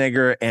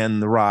Schwarzenegger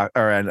and The Rock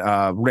and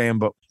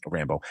Rambo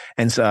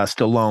and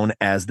Stallone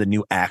as the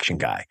new action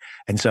guy.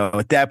 And so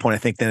at that point, I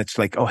think then it's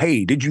like, oh,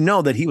 hey, did you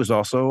know that he was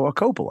also a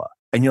Coppola?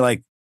 And you're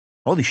like,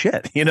 holy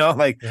shit,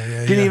 didn't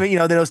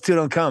even those two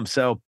don't come.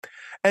 So,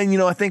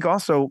 and I think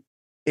also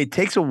it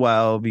takes a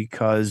while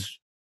because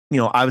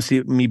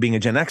obviously me being a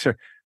Gen Xer,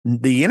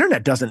 the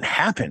internet doesn't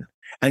happen.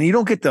 And you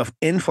don't get the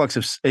influx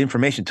of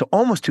information till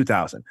almost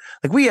 2000.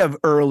 Like, we have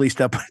early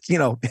stuff, but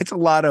it's a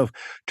lot of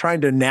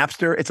trying to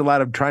Napster. It's a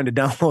lot of trying to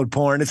download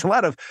porn. It's a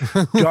lot of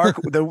dark.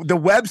 The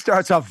web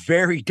starts off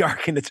very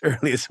dark in its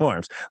earliest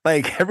forms.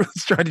 Like,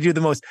 everyone's trying to do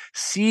the most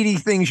seedy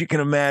things you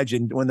can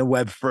imagine when the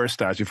web first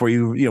starts, before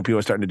people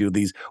are starting to do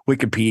these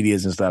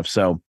Wikipedias and stuff.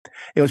 So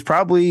it was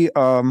probably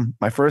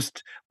my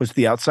first was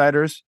The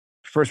Outsiders.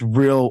 First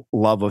real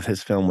love of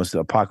his film was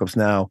Apocalypse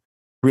Now.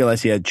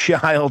 Realized he had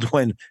child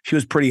when she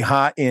was pretty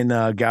hot in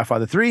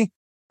Godfather 3,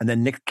 and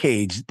then Nick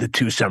Cage, the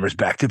 2 summers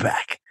back to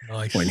back.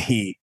 Nice. When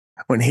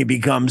he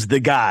becomes the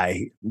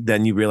guy,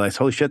 then you realize,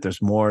 holy shit,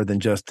 there's more than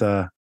just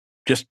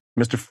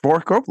Mr.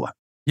 Ford Coppola.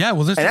 Yeah,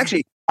 well,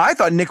 actually, I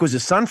thought Nick was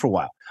his son for a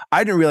while.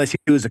 I didn't realize he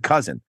was a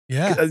cousin.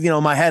 Yeah,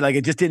 in my head, like,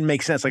 it just didn't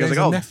make sense. Like, I was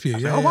like, oh,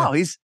 nephew. Wow,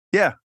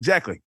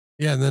 exactly.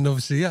 Yeah, and then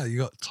obviously, you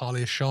got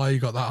Talia Shire, you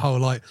got that whole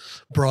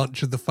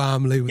branch of the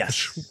family. With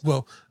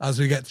as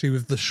we get to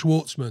with the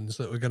Schwartzmans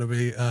that we're going to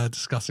be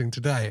discussing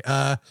today.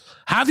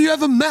 Have you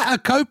ever met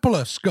a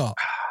Coppola, Scott?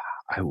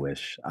 I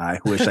wish I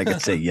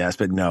could say yes,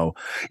 but no.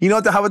 You know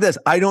what? How about this?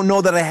 I don't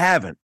know that I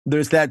haven't.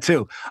 There's that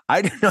too.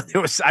 I didn't know there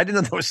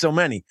was so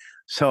many.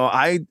 So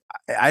I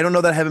don't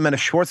know that I haven't met a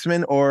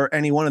Schwartzman or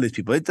any one of these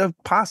people. It's a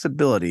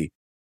possibility,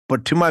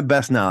 but to my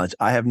best knowledge,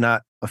 I have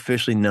not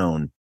officially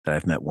known that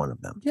I've met one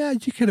of them. Yeah,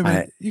 you could have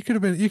been. You could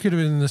have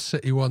been in the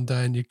city one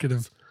day, and you could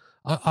have.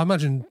 I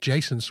imagine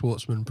Jason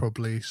Schwartzman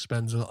probably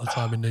spends a lot of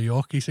time in New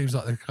York. He seems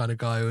like the kind of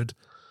guy who would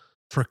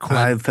frequent.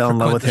 I fell in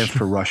love with him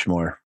for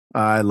Rushmore.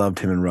 I loved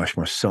him in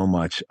Rushmore so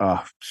much.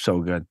 Oh, so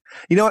good.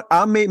 You know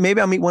what?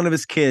 Maybe I'll meet one of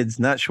his kids,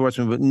 not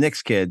Schwartzman, but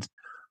Nick's kids.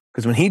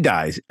 Because when he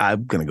dies,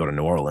 I'm gonna go to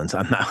New Orleans.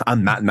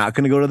 I'm not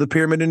gonna go to the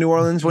pyramid in New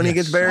Orleans when he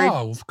gets buried.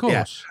 Oh, of course.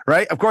 Yeah,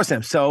 right? Of course I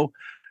am. So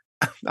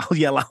I'll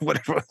yell out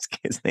whatever his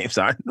kids' names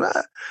are.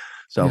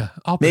 So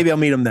maybe I'll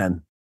meet him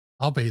then.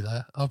 I'll be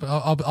there. I'll be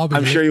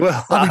I'm sure you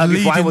will. I'll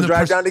be fine. We'll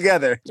drive down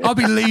together. I'll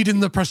be leading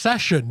the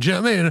procession. Do you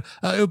know what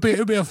I mean?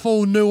 It'll be a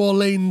full New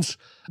Orleans.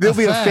 There'll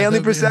be a family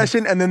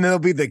procession, and then there'll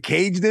be the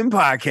Caged In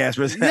podcast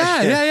procession.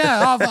 Yeah.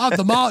 I'll have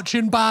the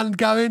marching band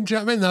going. Do you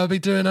know what I mean? They'll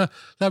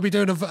be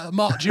doing a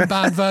marching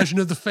band version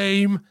of the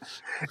theme.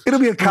 It'll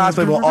be a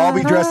cosplay. We'll all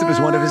be dressed up as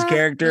one of his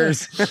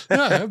characters.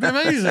 Yeah, it'll be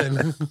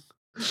amazing.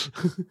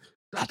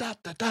 Da, da,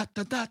 da, da,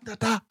 da, da, da,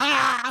 da,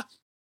 ah!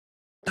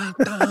 Dun,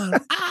 dun,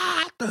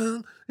 ah,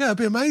 dun. Yeah, it'd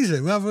be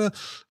amazing. We have a.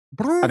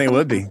 I think it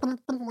would be.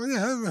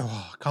 Yeah,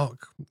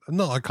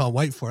 I can't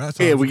wait for it. That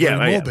Yeah, sounds yeah,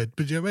 really yeah. morbid,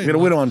 but you know what I We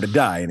mean? don't want him to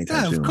die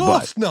anytime Yeah, soon. of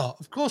course not.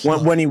 Of course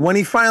not. When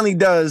he finally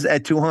does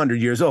at 200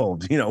 years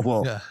old,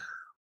 well, Yeah.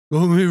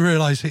 When we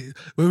realize he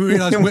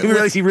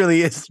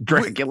really is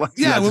Dracula.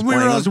 Yeah, when we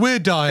realize we're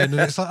dying,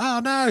 and it's like, oh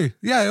no.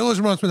 Yeah, it always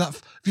reminds me of that.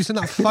 Have you seen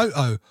that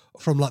photo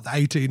from like the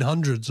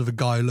 1800s of a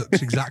guy who looks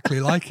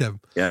exactly like him?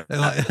 Yeah.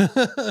 Like,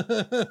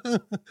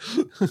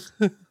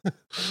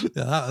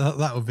 yeah,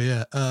 that would be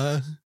it.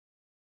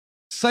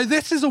 So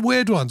this is a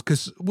weird one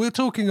because we're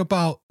talking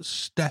about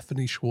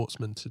Stephanie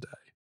Schwartzman today.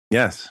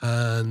 Yes.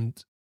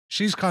 And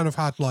she's kind of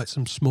had like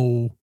some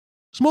small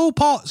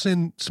parts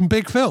in some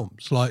big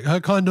films. Like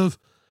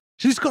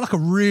she's got like a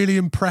really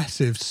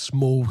impressive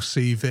small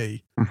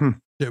CV. Mm-hmm.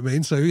 You know what I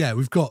mean? So yeah,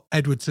 we've got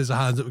Edward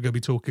Scissorhands that we're going to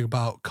be talking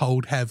about,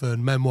 Cold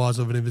Heaven, Memoirs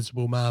of an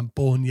Invisible Man,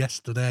 Born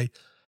Yesterday,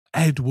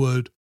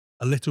 Edward,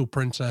 A Little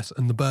Princess,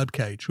 and The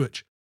Birdcage,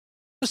 which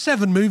for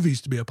 7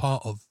 movies to be a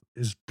part of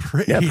is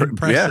pretty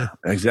impressive. Yeah,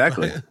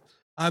 exactly.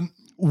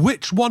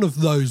 Which one of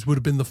those would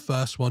have been the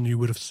first one you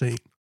would have seen?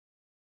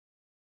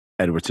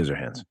 Edward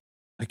Scissorhands.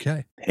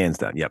 Okay. Hands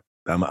down. Yep.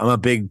 I'm a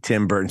big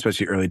Tim Burton,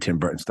 especially early Tim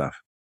Burton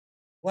stuff.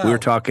 Wow. We were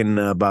talking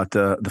about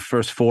the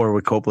first 4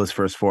 with Coppola's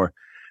first 4.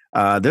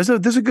 There's a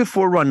good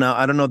 4 run now.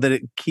 I don't know that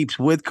it keeps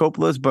with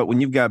Coppola's, but when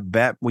you've got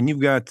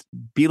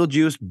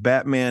Beetlejuice,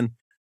 Batman,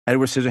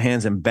 Edward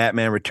Scissorhands, and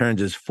Batman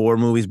Returns as 4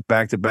 movies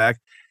back to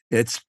back,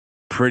 it's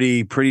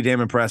pretty damn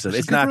impressive.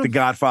 It's not The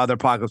Godfather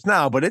Apocalypse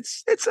Now, but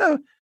it's a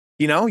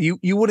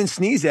you wouldn't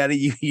sneeze at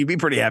it. You'd be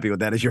pretty happy with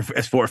that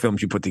as 4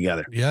 films you put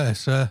together. Yeah,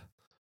 it's a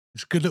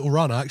good little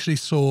run. I actually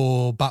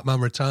saw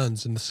Batman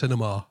Returns in the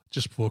cinema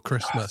just before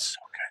Christmas.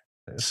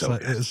 It's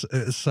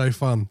so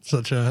fun.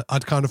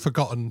 I'd kind of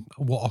forgotten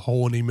what a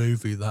horny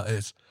movie that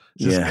is.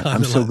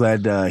 I'm so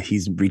glad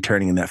he's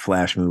returning in that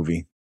Flash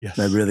movie. Yes,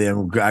 I really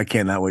am. I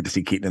cannot wait to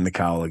see Keaton in the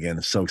cowl again.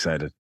 I'm so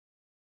excited.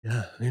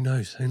 Yeah, who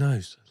knows?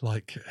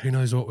 Like, who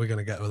knows what we're going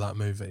to get with that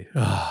movie?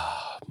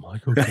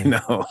 Michael I Keaton.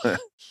 know.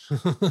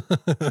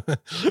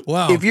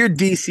 Wow. If you're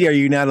DC, are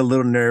you not a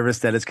little nervous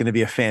that it's going to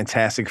be a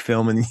fantastic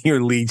film and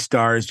your lead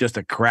star is just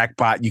a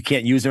crackpot? You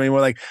can't use him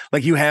anymore. Like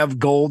you have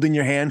gold in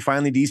your hand.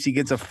 Finally, DC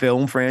gets a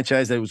film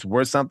franchise that was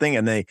worth something,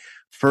 and they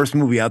first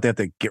movie out, they have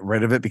to get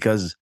rid of it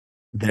because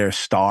their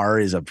star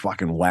is a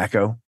fucking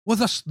wacko. Well,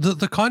 that's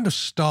the kind of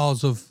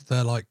stars of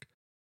their like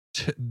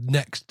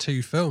next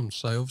 2 films.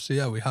 So obviously,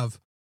 yeah, we have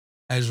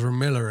Ezra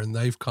Miller, and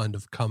they've kind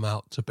of come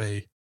out to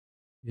be,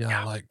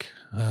 like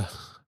an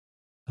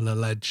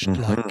alleged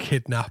like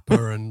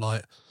kidnapper and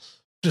like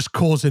just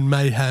causing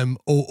mayhem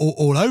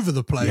all over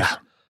the place. Yeah.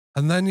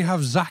 And then you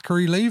have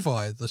Zachary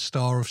Levi, the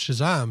star of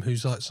Shazam,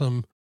 who's like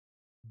some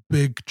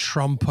big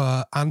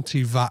Trumper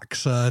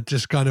anti-vaxxer,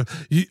 just kind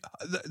of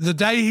the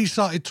day he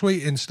started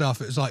tweeting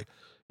stuff, it was like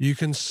you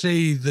can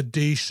see the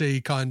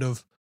DC kind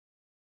of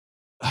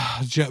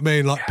do you know what I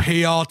mean? Like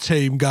PR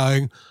team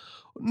going,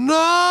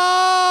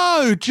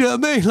 no, do you know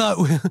what I mean? Like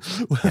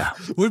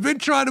we've been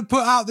trying to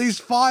put out these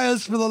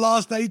fires for the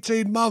last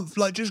 18 months.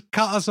 Like, just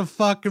cut us a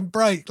fucking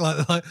break.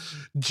 Like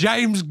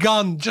James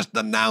Gunn just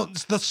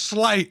announced the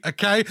slate.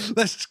 Okay,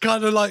 let's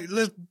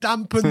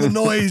dampen the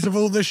noise of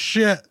all this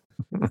shit.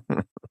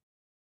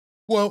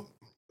 Well,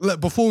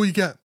 before we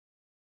get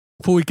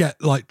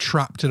like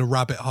trapped in a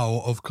rabbit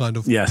hole of kind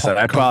of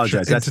I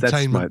apologize. That's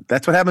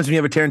what happens when you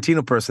have a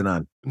Tarantino person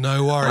on.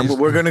 No worries.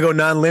 We're gonna go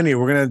non-linear.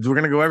 We're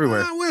gonna go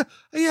everywhere.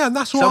 And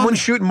that's why someone's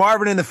shooting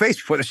Marvin in the face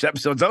before this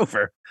episode's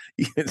over.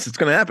 It's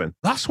gonna happen.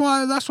 That's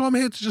why I'm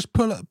here to just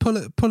pull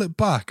it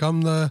back.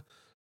 I'm the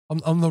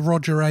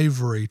Roger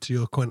Avery to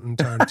your Quentin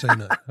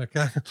Tarantino.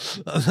 Okay,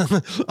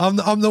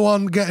 I'm the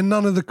one getting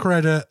none of the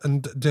credit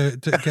and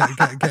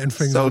getting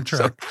things on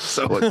track.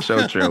 So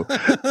true.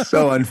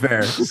 So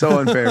unfair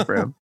for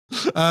him.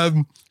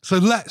 So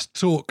let's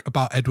talk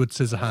about Edward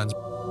Scissorhands.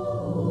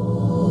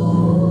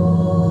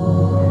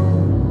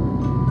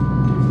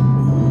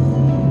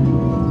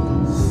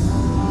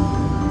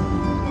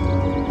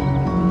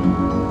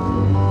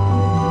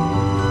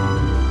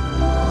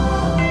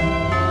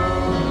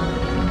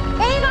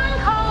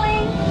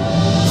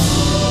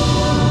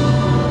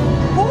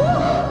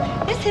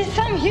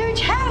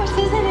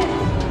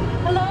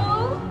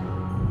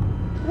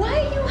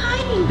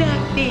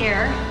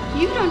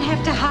 You don't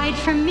have to hide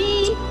from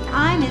me.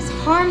 I'm as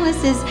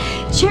harmless as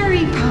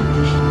cherry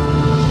pump.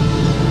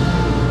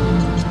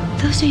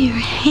 Those are your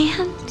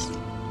hands.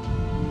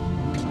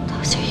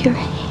 Those are your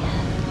hands.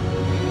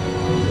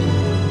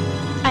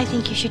 I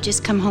think you should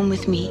just come home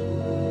with me.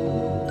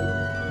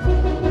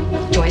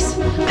 Joyce,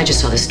 I just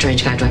saw this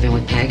strange guy driving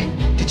with Peg.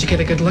 Did you get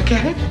a good look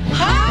at it?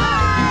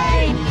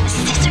 Hi!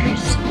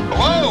 Scissors.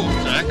 Whoa!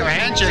 Heck of a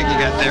handshake you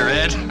got there,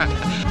 Ed.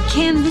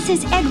 Kim, this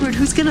is Edward,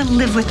 who's gonna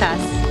live with us.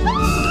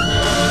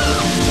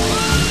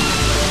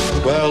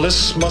 Well,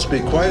 this must be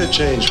quite a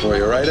change for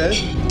you, right, Ed?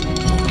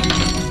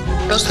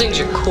 Those things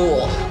are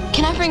cool.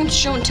 Can I bring him to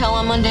show and tell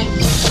on Monday?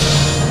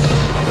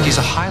 He's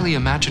a highly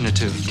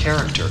imaginative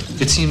character.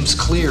 It seems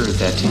clear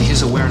that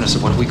his awareness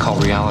of what we call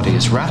reality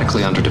is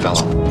radically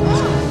underdeveloped.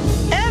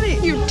 Eddie,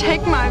 you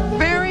take my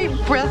very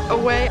breath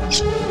away.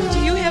 Do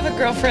you have a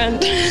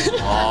girlfriend?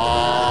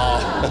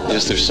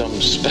 Is there some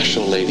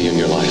special lady in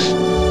your life?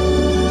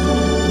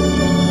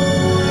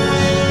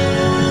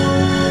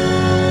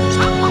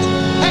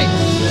 Hey!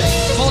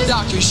 Call a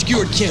doctor, he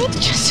skewered Kim.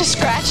 Just a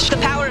scratch. The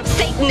power of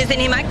Satan is in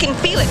him. I can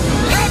feel it.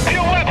 Drop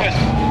your weapon!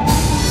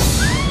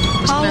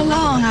 All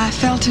along, I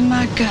felt in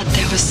my gut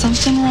there was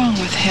something wrong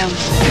with him.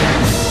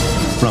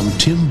 From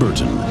Tim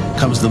Burton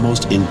comes the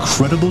most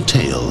incredible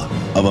tale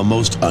of a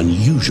most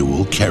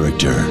unusual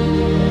character.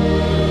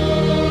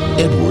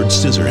 Edward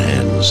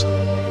Scissorhands.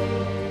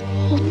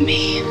 Hold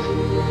me.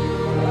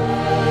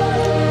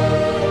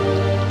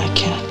 I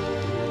can't.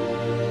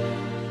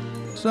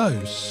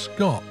 So,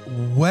 Scott,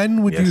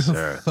 when would you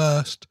have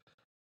first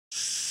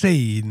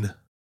seen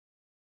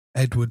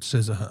Edward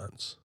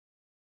Scissorhands?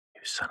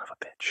 You son of a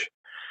bitch.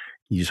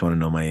 You just want to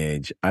know my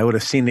age. I would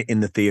have seen it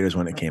in the theaters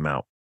when it came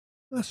out.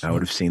 I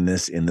would have seen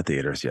this in the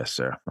theaters. Yes,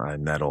 sir.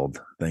 I'm that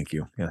old. Thank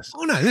you. Yes.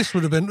 Oh no, this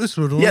would have been. Yes,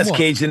 what?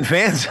 Cajun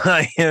fans.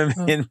 I am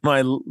in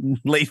my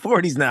late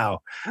 40s now,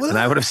 and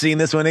I would have seen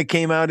this when it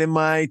came out in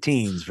my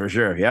teens for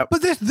sure. Yep.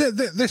 But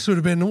this would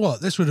have been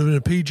what? This would have been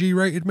a PG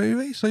rated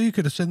movie, so you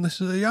could have seen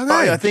this at a young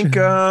age. I think.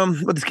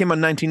 But this came out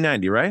in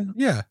 1990, right?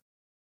 Yeah.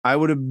 I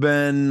would have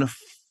been.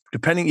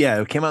 Depending,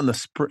 it came out in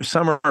the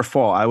summer or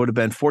fall. I would have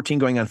been 14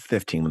 going on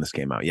 15 when this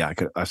came out. Yeah,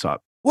 I saw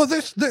it. Well,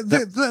 let's talk about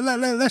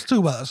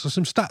that. So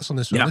some stats on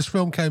this one. Yeah. This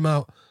film came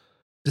out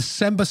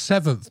December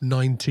 7th,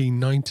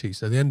 1990.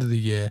 So the end of the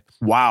year.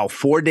 Wow.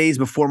 4 days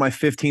before my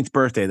 15th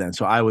birthday then.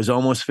 So I was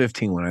almost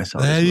 15 when I saw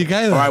this. There you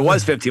go. Or I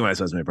was 15 when I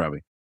saw this movie,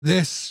 probably.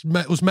 This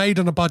was made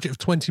on a budget of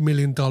 $20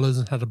 million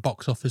and had a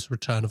box office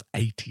return of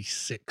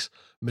 $86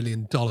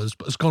 million, but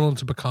has gone on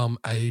to become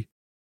a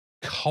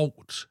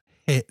cult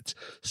hit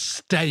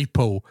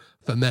staple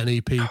for many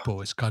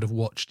people. It's kind of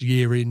watched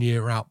year in,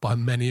 year out by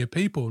many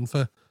people. And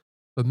for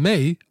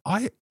me,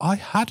 I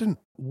hadn't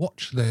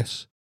watched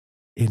this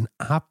in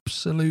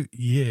absolute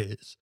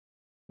years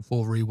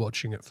before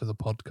rewatching it for the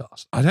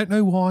podcast. I don't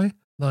know why.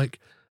 Like,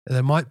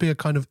 there might be a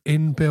kind of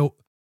inbuilt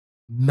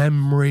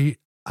memory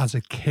as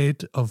a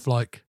kid of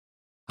like,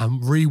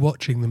 I'm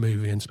rewatching the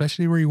movie, and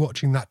especially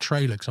rewatching that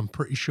trailer, because I'm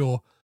pretty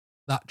sure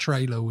that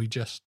trailer we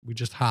just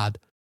had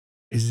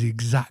is the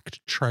exact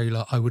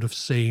trailer I would have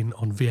seen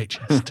on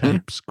VHS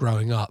tapes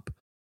growing up.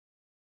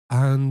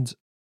 And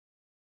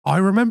I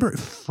remember it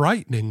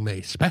frightening me,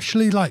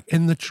 especially like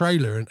in the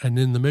trailer and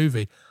in the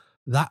movie,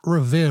 that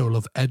reveal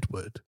of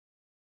Edward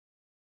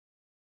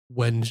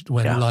when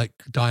like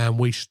Diane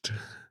Wiest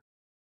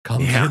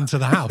comes into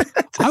the house.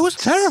 I was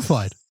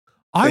terrified.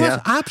 I was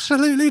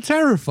absolutely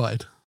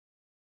terrified.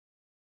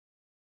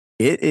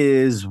 It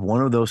is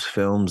one of those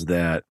films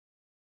that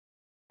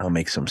I'll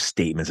make some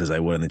statements as I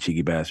would in The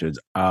Cheeky Bastards.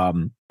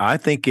 I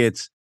think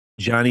it's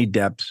Johnny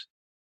Depp's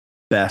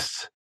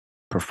best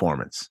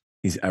performance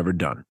he's ever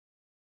done.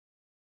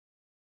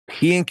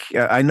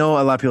 I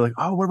know a lot of people are like,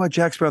 oh, what about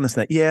Jack Sparrow on this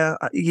night? Yeah.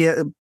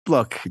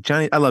 Look,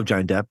 I love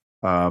Johnny Depp.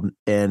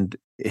 And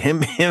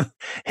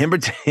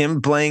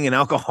him playing an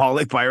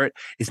alcoholic pirate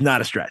is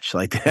not a stretch.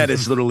 Like, that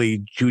is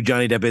literally who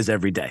Johnny Depp is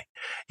every day.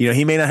 You know,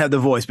 he may not have the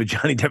voice, but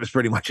Johnny Depp is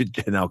pretty much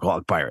an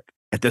alcoholic pirate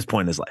at this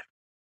point in his life.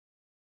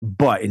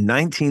 But in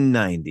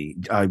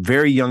 1990, a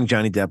very young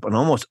Johnny Depp, an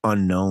almost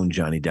unknown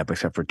Johnny Depp,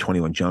 except for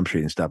 21 Jump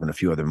Street and stuff and a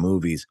few other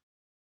movies,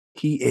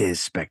 he is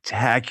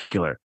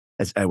spectacular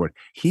as Edward.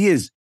 He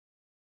is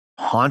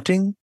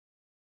haunting.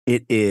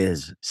 It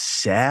is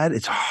sad.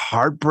 It's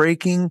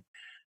heartbreaking.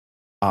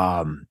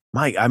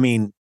 Mike, I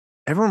mean,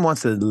 everyone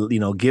wants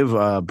to,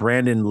 give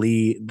Brandon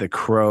Lee the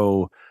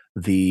Crow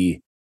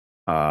the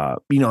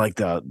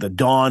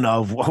dawn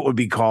of what would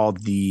be called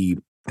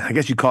I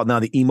guess you call it now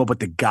the emo,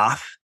 but the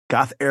goth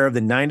era of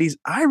the 90s.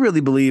 I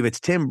really believe it's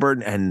Tim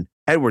Burton and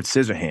Edward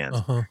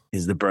Scissorhands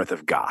is the birth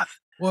of goth.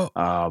 Well,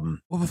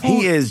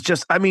 he is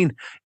just, I mean,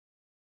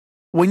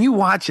 when you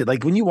watch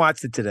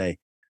it today,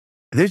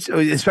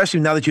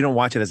 especially now that you don't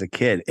watch it as a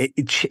kid,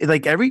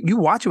 you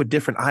watch it with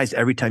different eyes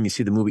every time you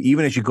see the movie,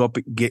 even as you go up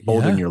and get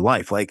older in your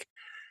life.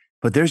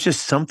 But there's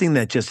just something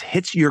that just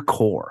hits your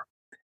core.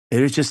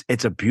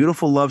 It's a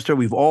beautiful love story.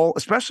 We've all,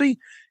 especially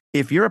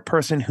if you're a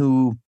person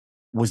who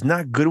was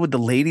not good with the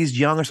ladies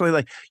young or something,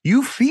 like,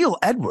 you feel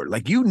Edward,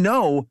 like,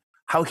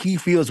 how he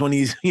feels when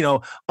he's,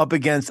 up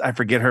against, I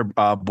forget her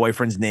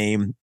boyfriend's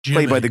name, Jimmy,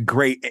 played by the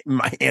great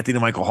Anthony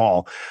Michael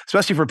Hall,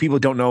 especially for people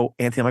who don't know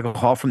Anthony Michael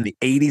Hall from the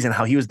 80s and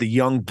how he was the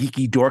young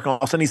geeky dork. All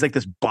of a sudden he's like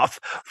this buff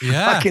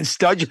fucking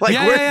stud. You're like,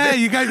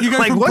 You go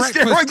like, from what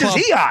steroids is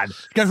he on?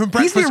 Go from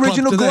he's the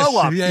original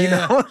glow up,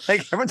 know?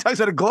 Like, everyone talks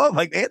about a glow up.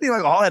 Like, Anthony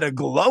Michael Hall had a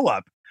glow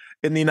up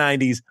in the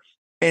 90s.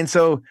 And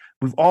so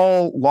we've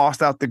all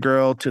lost out the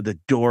girl to the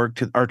dork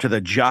or to the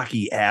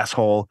jockey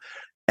asshole.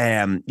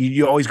 And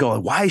you always go,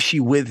 why is she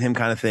with him,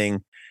 kind of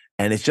thing.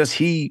 And it's just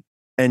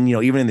and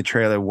even in the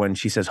trailer when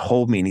she says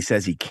hold me and he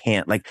says he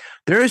can't, like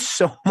there is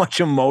so much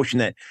emotion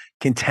that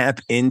can tap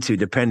into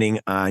depending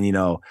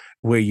on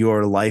where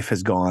your life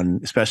has gone,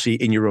 especially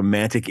in your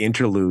romantic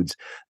interludes,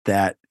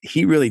 that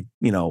he really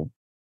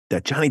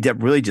that Johnny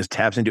Depp really just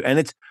taps into. And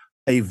it's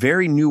a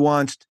very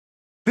nuanced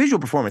visual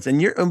performance. And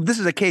this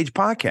is a Cage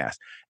podcast,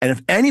 and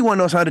if anyone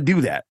knows how to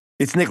do that,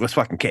 it's Nicolas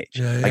fucking Cage.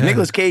 Like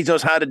Nicolas Cage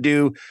knows how to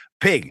do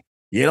Pig.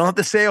 You don't have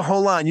to say a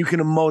whole lot. You can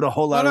emote a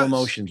whole lot of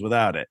emotions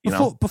without it.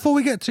 Before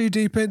we get too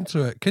deep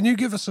into it, can you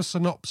give us a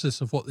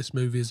synopsis of what this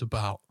movie is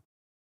about?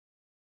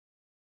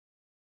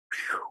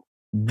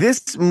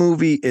 This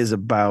movie is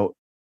about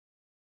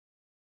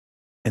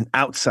an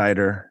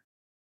outsider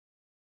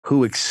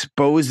who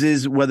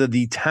exposes, whether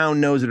the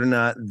town knows it or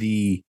not,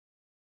 the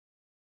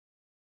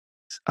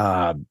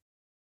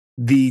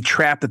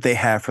trap that they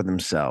have for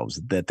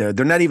themselves, that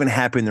they're not even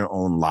happy in their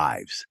own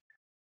lives.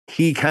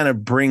 He kind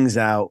of brings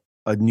out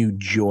a new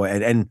joy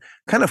and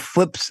kind of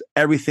flips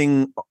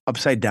everything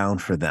upside down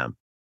for them.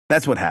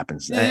 That's what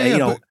happens.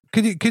 Can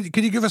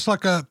you give us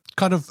like a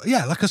kind of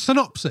like a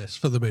synopsis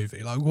for the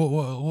movie? Like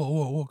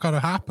what kind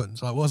of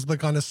happens? Like what's the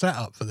kind of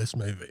setup for this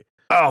movie?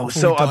 Oh,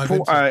 so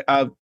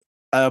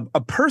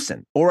a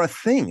person or a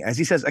thing, as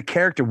he says, a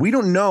character. We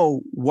don't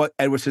know what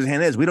Edward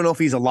Scissorhands is. We don't know if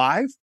he's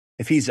alive,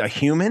 if he's a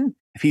human,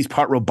 if he's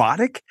part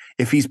robotic,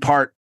 if he's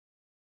part.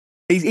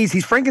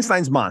 He's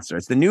Frankenstein's monster.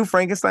 It's the new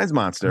Frankenstein's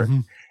monster.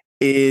 Mm-hmm.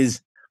 Is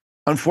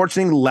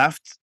unfortunately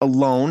left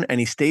alone, and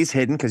he stays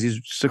hidden because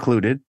he's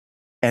secluded.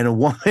 And a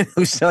woman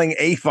who's selling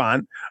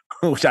Avon,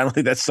 which I don't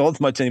think that's sold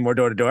much anymore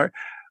door to door,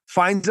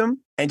 finds him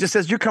and just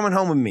says, "You're coming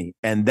home with me."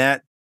 And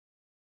that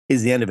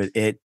is the end of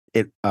it.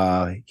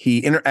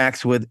 He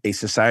interacts with a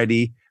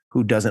society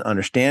who doesn't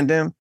understand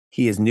him.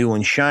 He is new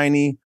and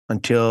shiny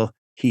until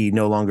he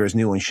no longer is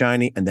new and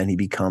shiny, and then he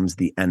becomes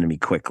the enemy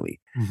quickly.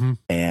 Mm-hmm.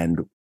 And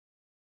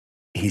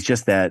he's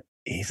just that.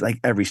 He's like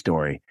every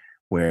story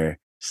where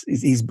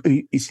he's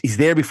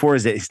there before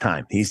his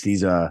time.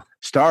 He's a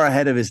star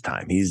ahead of his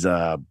time. He's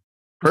a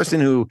person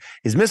who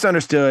is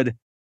misunderstood,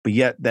 but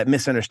yet that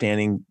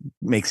misunderstanding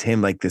makes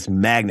him like this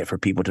magnet for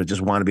people to just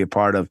want to be a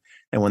part of.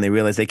 And when they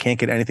realize they can't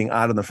get anything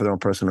out of them for their own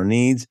personal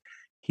needs,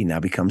 he now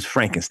becomes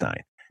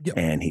Frankenstein. Yep.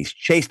 And he's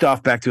chased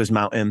off back to his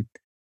mountain,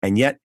 and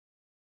yet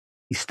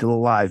he's still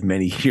alive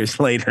many years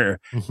later.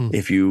 Mm-hmm.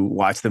 If you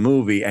watch the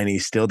movie, and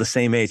he's still the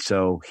same age,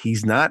 so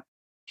he's not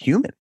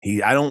human.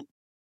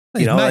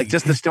 Like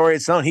just the story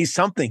itself. He's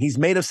something. He's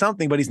made of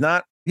something, but he's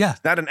not. Yeah,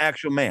 not an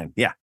actual man.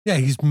 Yeah,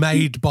 he's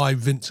made by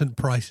Vincent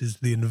Price's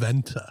The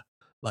Inventor,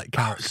 like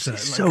character.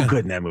 He's so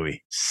good in that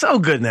movie. So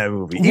good in that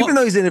movie, even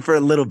though he's in it for a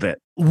little bit.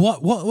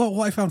 What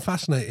I found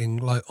fascinating,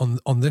 like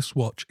on this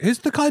watch, is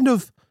the kind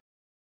of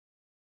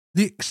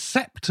the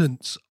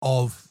acceptance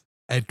of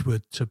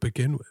Edward to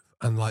begin with,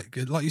 and like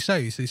you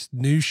say, it's this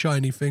new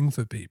shiny thing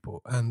for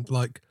people, and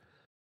like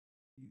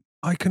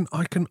I can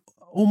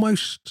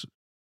almost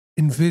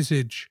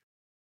envisage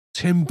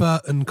Tim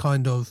Burton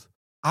kind of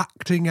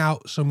acting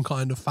out some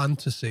kind of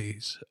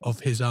fantasies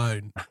of his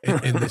own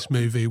in this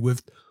movie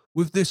with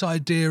this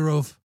idea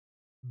of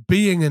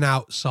being an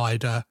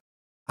outsider,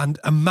 and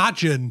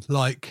imagine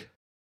like,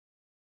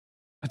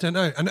 I don't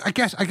know. And I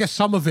guess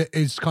some of it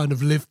is kind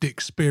of lived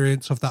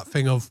experience of that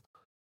thing of,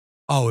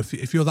 oh,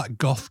 if you're that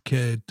goth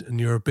kid and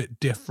you're a bit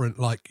different,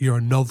 like you're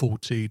a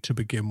novelty to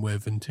begin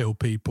with until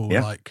people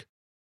like,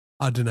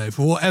 I don't know,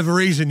 for whatever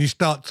reason, you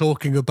start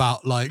talking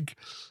about like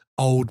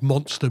old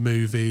monster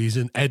movies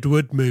and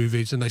Edward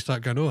movies, and they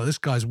start going, oh, this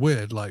guy's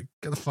weird, like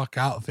get the fuck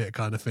out of it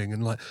kind of thing.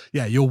 And like,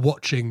 yeah, you're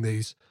watching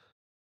these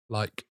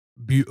like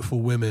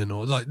beautiful women,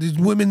 or like these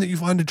women that you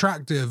find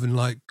attractive and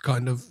like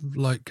kind of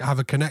like have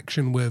a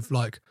connection with,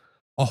 like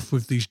off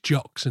with these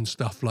jocks and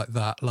stuff like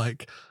that.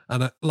 Like,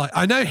 and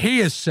I know he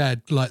has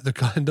said like the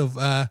kind of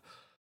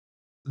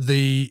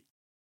the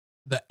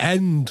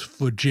end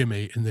for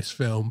Jimmy in this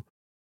film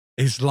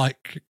is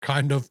like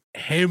kind of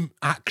him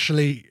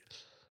actually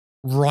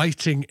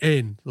writing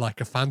in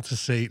like a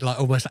fantasy, like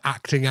almost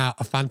acting out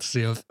a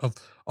fantasy of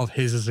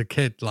his as a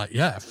kid. Like,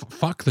 yeah,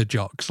 fuck the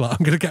jocks. Like,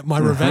 I'm going to get my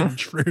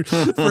revenge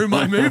through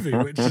my movie,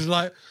 which is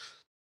like,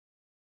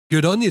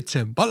 good on you,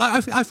 Tim. But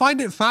like, I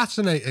find it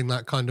fascinating,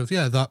 that kind of,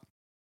 that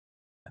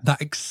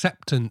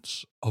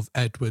acceptance of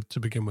Edward to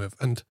begin with.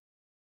 And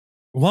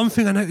one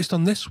thing I noticed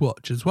on this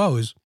watch as well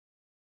is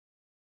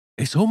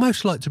it's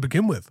almost like, to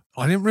begin with,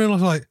 I didn't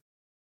realize, like,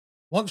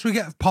 once we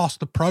get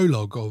past the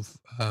prologue of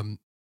an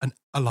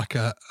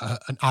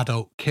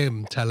adult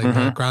Kim telling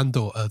her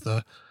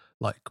granddaughter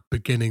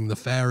beginning the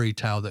fairy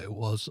tale that it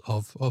was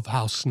of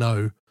how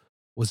snow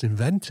was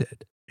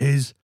invented,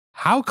 is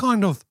how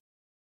kind of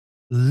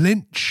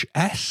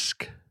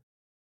Lynch-esque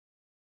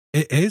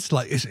it is.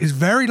 Like it's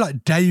very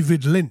like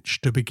David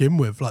Lynch to begin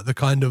with, like the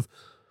kind of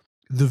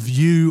the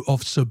view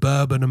of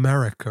suburban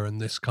America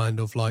and this kind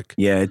of like.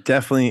 Yeah, it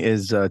definitely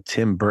is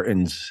Tim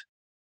Burton's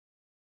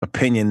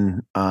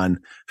opinion on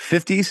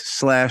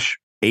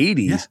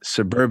 50s/80s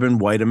suburban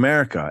white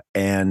America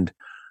and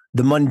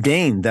the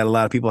mundane that a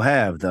lot of people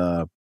have,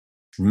 the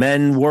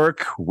Men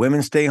work,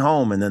 women stay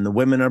home, and then the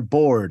women are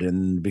bored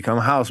and become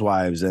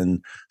housewives,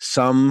 and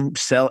some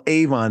sell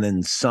Avon,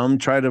 and some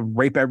try to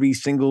rape every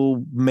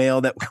single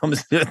male that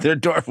comes to their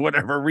door for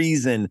whatever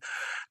reason.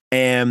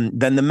 And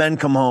then the men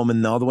come home,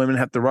 and all the women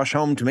have to rush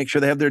home to make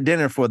sure they have their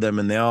dinner for them,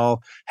 and they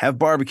all have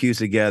barbecues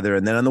together.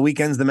 And then on the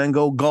weekends, the men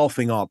go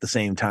golfing all at the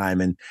same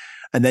time. And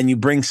then you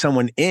bring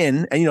someone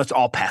in, and it's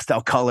all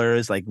pastel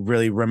colors, like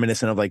really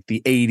reminiscent of like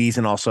the 80s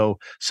and also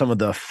some of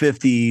the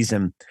 50s.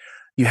 And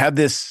you have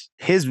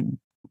his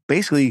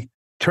basically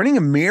turning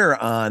a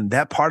mirror on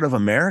that part of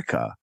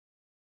America,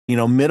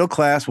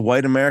 middle-class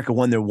white America,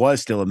 when there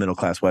was still a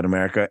middle-class white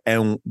America,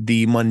 and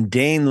the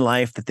mundane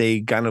life that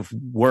they kind of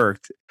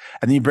worked.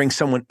 And then you bring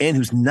someone in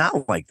who's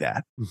not like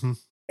that. Mm-hmm.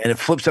 And it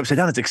flips upside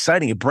down. It's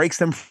exciting. It breaks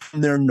them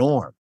from their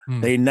norm.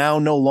 Mm. They now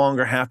no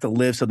longer have to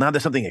live. So now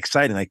there's something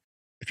exciting. Like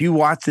if you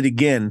watch it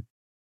again,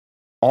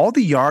 all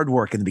the yard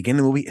work in the beginning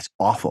of the movie is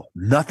awful.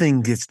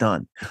 Nothing gets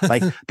done.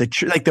 Like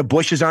the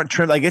bushes aren't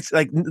trimmed. Like it's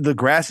like the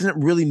grass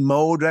isn't really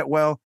mowed that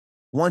well.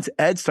 Once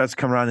Ed starts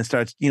coming around and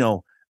starts,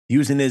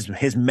 using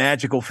his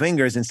magical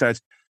fingers and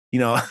starts,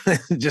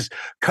 just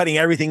cutting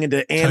everything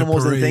into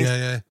animals and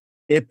things,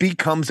 it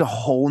becomes a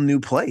whole new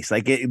place.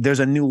 Like there's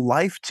a new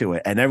life to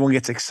it, and everyone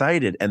gets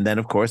excited. And then,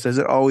 of course, as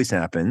it always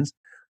happens,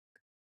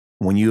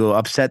 when you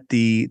upset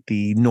the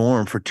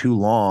norm for too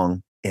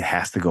long, it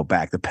has to go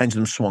back. The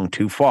pendulum swung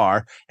too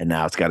far, and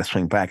now it's got to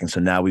swing back. And so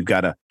now we've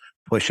got to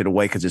push it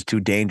away because it's too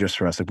dangerous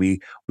for us. Like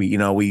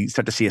we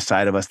start to see a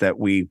side of us that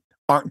we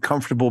aren't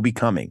comfortable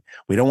becoming.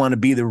 We don't want to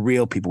be the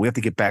real people. We have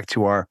to get back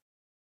to our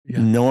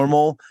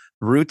normal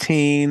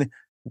routine.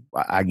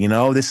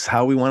 This is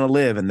how we want to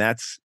live. And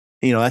that's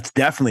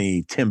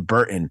definitely Tim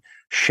Burton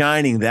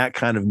shining that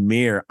kind of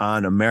mirror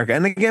on America.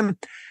 And again,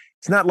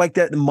 it's not like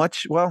that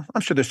much. Well,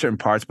 I'm sure there's certain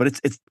parts, but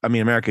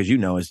America, as you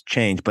know, has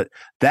changed. But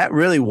that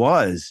really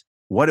was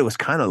what it was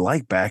kind of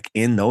like back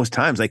in those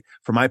times. Like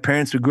for my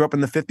parents who grew up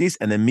in the 50s,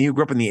 and then me who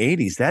grew up in the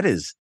 80s,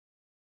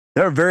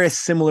 they're a very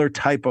similar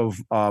type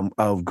of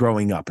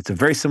growing up. It's a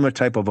very similar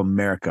type of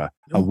America,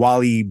 a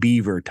Wally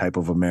Beaver type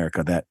of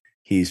America that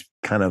he's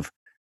kind of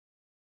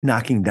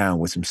knocking down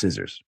with some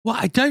scissors. Well,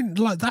 I don't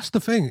like, that's the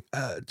thing.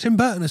 Tim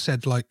Burton has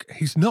said, like,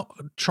 he's not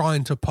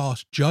trying to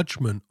pass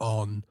judgment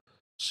on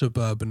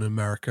suburban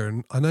America.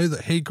 And I know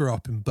that he grew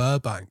up in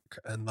Burbank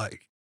and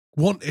like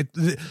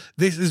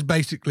this is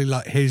basically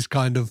like his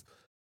kind of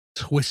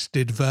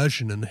twisted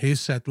version. And he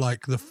said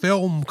like the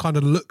film kind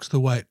of looks the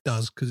way it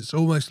does because it's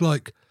almost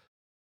like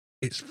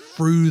it's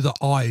through the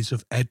eyes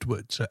of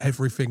Edward. So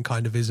everything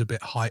kind of is a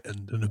bit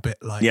heightened and a bit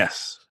like,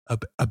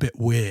 a bit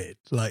weird.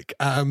 Like,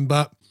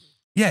 but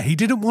yeah, he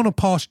didn't want to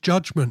pass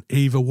judgment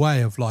either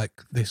way of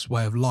like this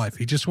way of life.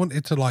 He just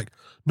wanted to like,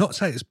 not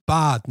say it's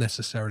bad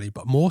necessarily,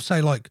 but more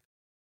say like,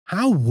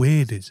 how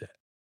weird is it?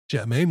 Do you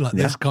know what I mean? Like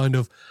this kind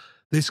of.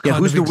 Who's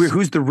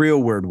the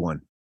real weird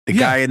one? The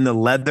guy in the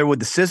leather with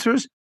the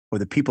scissors, or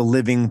the people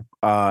living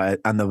on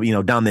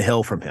the down the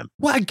hill from him?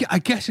 Well, I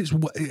guess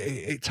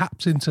it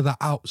taps into that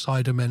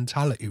outsider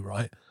mentality,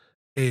 right?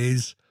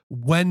 Is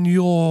when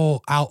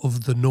you're out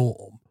of the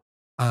norm,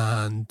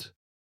 and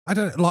I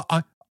don't like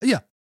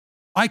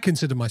I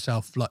consider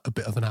myself like a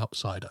bit of an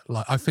outsider.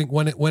 Like I think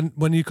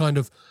when you kind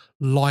of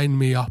line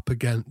me up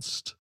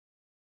against.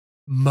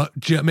 Do you know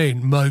what I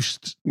mean?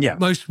 Most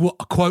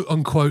quote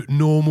unquote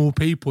normal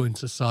people in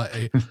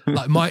society,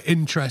 like my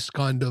interests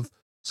kind of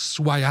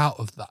sway out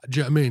of that. Do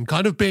you know what I mean?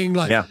 Kind of being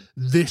like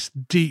this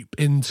deep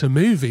into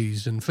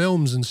movies and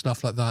films and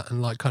stuff like that,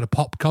 and like kind of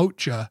pop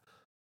culture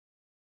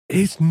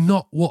is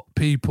not what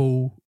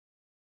people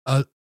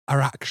are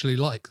actually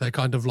like. They're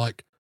kind of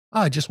like,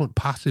 I just want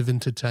passive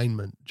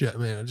entertainment. Do you know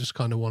what I mean? I just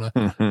kind of want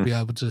to be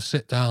able to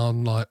sit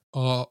down, like,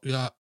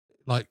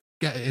 like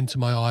get it into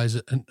my eyes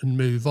and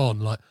move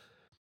on. Like,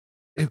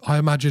 I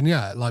imagine,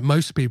 like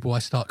most people, I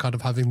start kind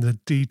of having the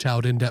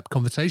detailed, in-depth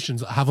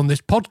conversations that I have on this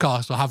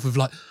podcast or have with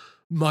like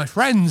my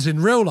friends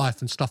in real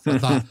life and stuff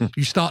like that.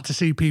 You start to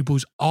see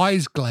people's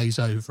eyes glaze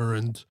over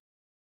and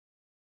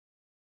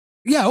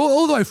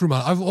all the way through my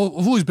life, I've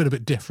always been a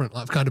bit different.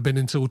 Like, I've kind of been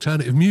into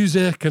alternative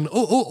music and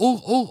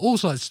all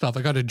sorts of stuff.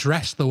 I kind of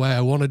dress the way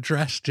I want to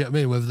dress. Do you know what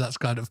I mean? Whether that's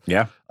kind of,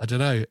 I don't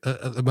know.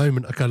 At the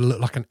moment, I kind of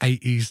look like an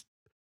 80s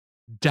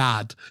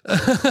dad,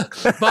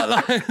 but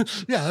like,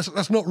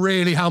 that's not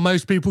really how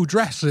most people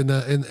dress in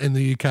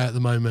the UK at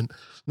the moment,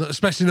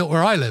 especially not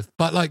where I live.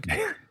 But like,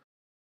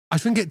 I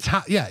think it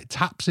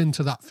taps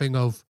into that thing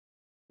of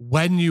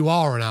when you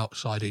are an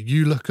outsider,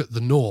 you look at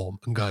the norm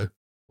and go,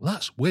 well,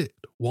 that's weird.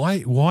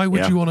 Why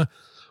would you want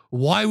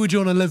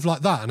to live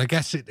like that? And I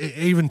guess it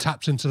even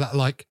taps into that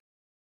like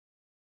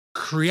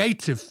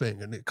creative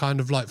thing, and it kind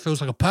of like feels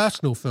like a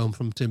personal film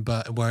from Tim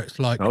Burton where it's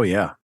like,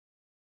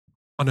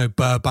 I know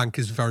Burbank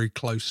is very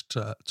close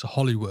to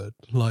Hollywood,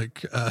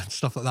 like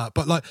stuff like that.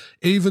 But like,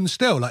 even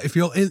still, like if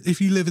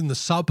you live in the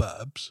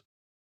suburbs,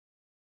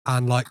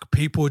 and like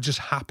people are just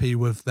happy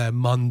with their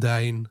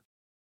mundane,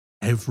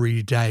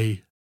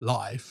 everyday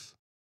life,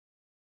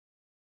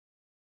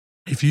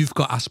 if you've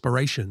got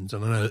aspirations,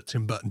 and I know that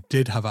Tim Burton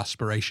did have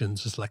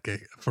aspirations as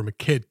from a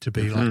kid to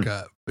be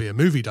be a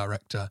movie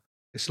director,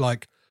 it's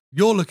like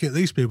you're looking at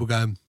these people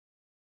going,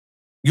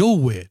 you're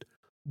weird.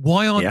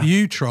 Why aren't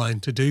you trying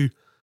to do,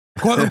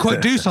 quote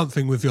unquote, do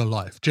something with your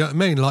life? Do you know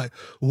what I mean? Like,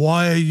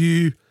 why are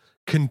you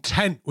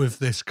content with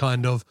this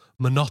kind of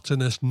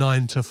monotonous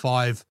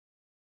 9-to-5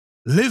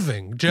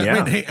 living? Do you know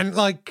what I mean? And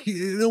like,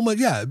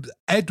 almost,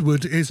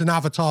 Edward is an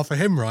avatar for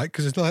him, right?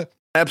 Because it's like,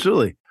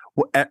 absolutely.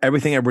 Well,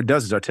 everything Edward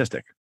does is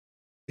artistic.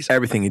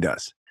 Everything he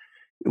does,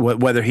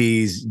 whether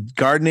he's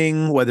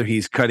gardening, whether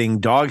he's cutting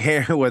dog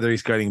hair, whether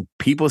he's cutting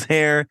people's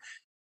hair,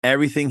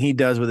 everything he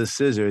does with his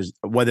scissors,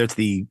 whether it's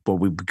what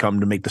we become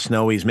to make the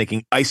snow, he's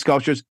making ice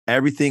sculptures.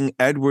 Everything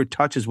Edward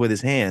touches with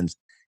his hands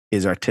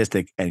is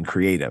artistic and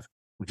creative,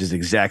 which is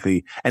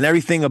exactly, and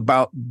everything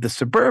about the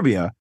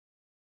Suburbia.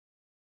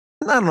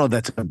 I don't know if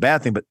that's a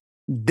bad thing, but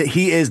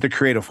he is the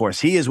creative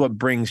force. He is what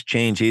brings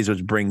change. He is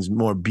what brings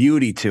more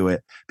beauty to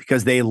it,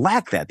 because they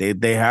lack that.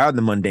 They are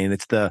the mundane.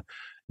 It's the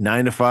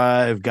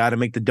 9-to-5, got to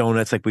make the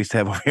donuts like we used to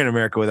have over here in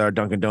America with our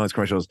Dunkin' Donuts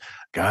commercials.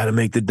 Got to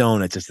make the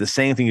donuts. It's the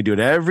same thing. You do it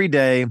every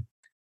day.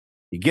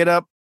 You get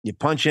up, you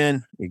punch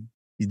in, you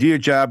do your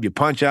job, you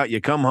punch out, you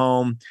come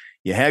home,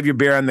 you have your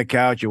beer on the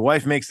couch, your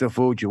wife makes the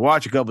food, you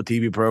watch a couple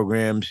TV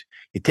programs,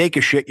 you take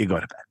a shit, you go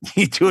to bed.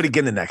 You do it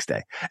again the next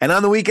day. And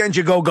on the weekends,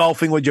 you go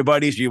golfing with your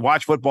buddies, you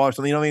watch football or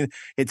something. You know what I mean?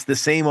 It's the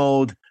same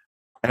old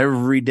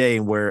every day,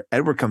 where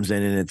Edward comes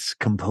in and it's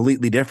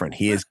completely different.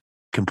 He is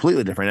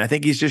completely different. And I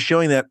think he's just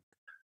showing that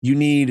you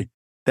need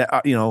that,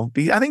 I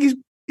think it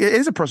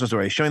is a personal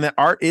story showing that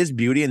art is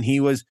beauty. And he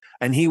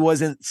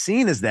wasn't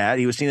seen as that.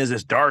 He was seen as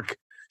this dark,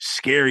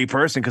 scary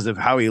person because of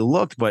how he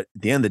looked. But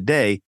at the end of the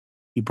day,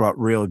 he brought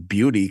real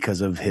beauty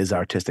because of his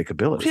artistic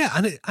ability. Yeah,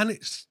 and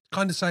it's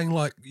kind of saying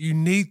like you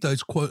need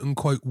those quote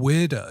unquote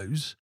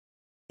weirdos,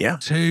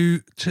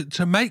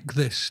 to make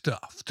this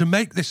stuff,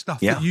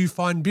 that you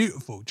find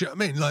beautiful. Do you know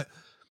what I mean? Like,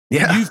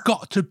 you've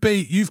got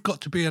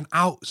to be an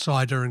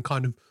outsider and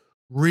kind of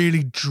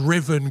really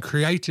driven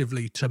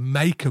creatively to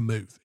make a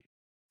movie.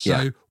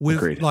 So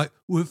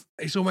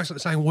it's almost like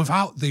saying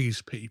without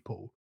these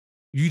people,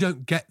 you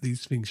don't get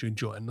these things you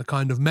enjoy. And the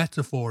kind of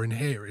metaphor in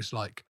here is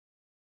like,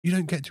 you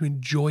don't get to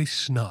enjoy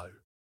snow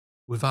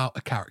without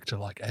a character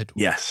like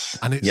Edward. Yes.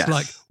 And it's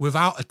like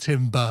without a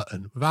Tim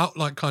Burton, without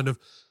like kind of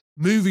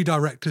movie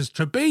directors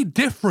to be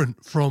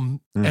different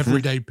from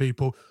everyday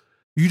people,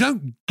 you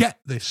don't get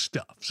this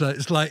stuff. So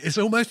it's like, it's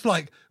almost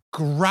like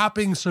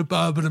grabbing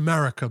suburban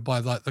America by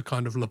like the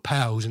kind of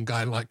lapels and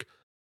going like,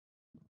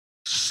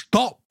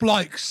 stop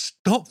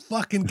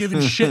fucking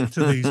giving shit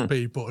to these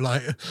people.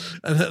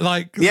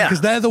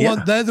 Because they're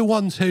the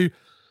ones who,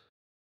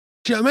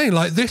 do you know what I mean?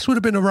 Like, this would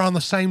have been around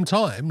the same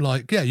time.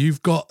 Like,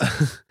 you've got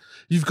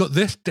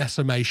this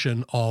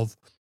decimation of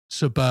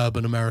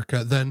suburban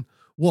America. Then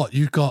what?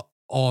 You've got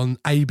on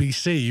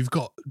ABC, you've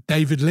got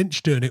David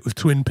Lynch doing it with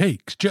Twin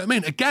Peaks. Do you know what I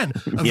mean? Again,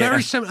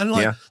 very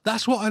similar. And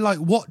that's what I like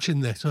watching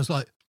this. I was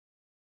like,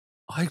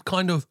 I've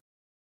kind of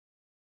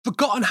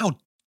forgotten how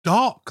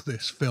dark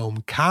this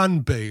film can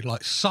be,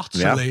 like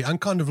subtly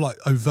and kind of like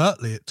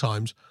overtly at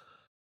times.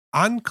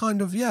 And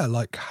kind of,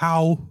 like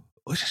how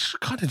it's just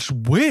kind of just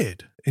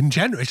weird. In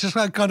general, it's just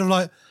like kind of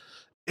like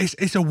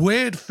it's a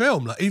weird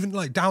film, like even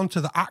like down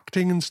to the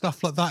acting and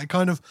stuff like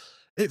that.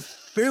 It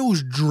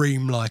feels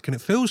dreamlike and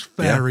it feels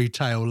fairy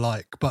tale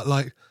like, but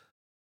like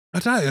I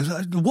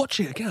don't know.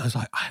 Watching it again, I was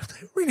like, I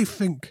really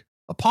think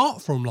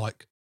apart from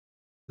like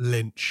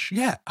Lynch,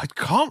 I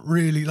can't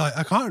really like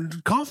I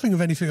can't think of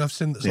anything I've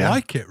seen that's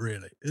like it.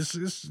 Really,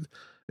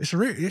 it's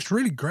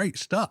really great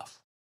stuff.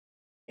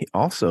 He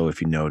also,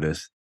 if you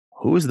notice,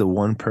 who is the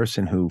one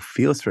person who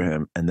feels for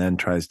him and then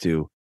tries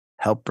to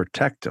help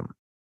protect him?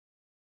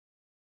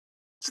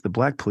 It's the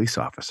black police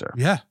officer.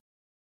 Yeah.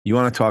 You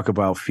want to talk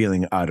about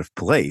feeling out of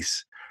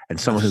place and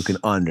someone who can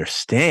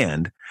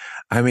understand.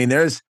 I mean,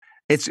 it's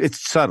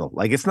subtle.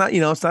 Like, it's not,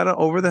 it's not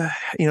over the,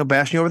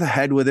 bashing over the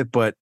head with it,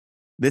 but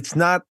it's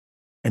not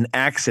an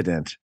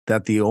accident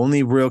that the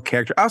only real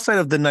character outside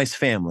of the nice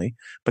family,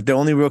 but the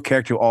only real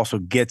character who also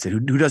gets it, who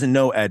doesn't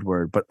know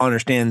Edward, but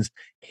understands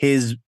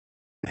his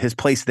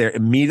place there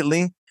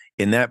immediately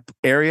in that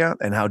area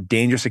and how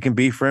dangerous it can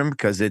be for him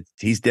because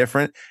he's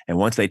different. And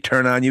once they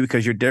turn on you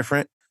because you're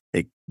different,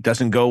 it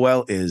doesn't go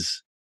well,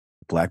 is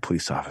a black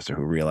police officer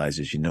who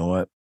realizes, you know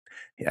what?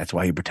 That's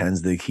why he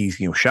pretends that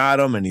he's, shot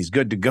him and he's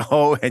good to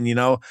go. And,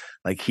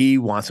 like he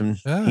wants him.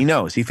 Yeah. He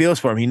knows, he feels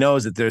for him. He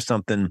knows that there's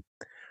something,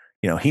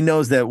 he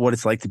knows that what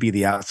it's like to be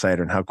the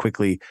outsider and how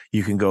quickly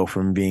you can go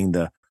from being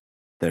the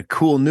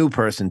cool new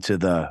person to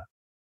the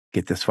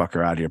get this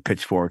fucker out of here,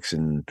 pitchforks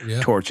and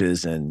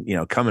torches and,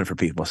 coming for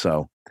people.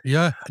 So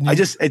yeah, when I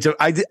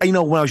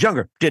was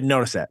younger, didn't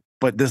notice that,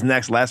 but this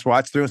last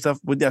watch through and stuff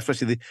with that,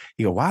 especially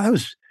you go, wow, that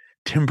was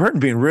Tim Burton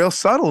being real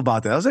subtle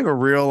about that. That was like a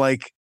real,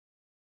 like,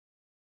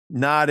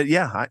 nod at,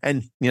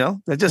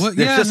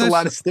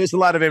 there's a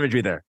lot of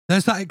imagery there.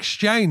 There's that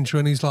exchange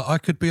when he's like, I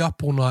could be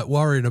up all night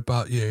worrying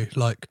about you.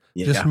 Like,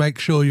 just make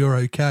sure you're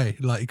okay.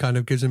 Like, he kind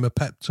of gives him a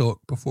pep talk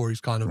before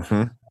he's kind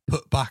of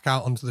put back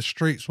out onto the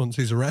streets once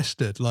he's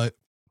arrested. Like,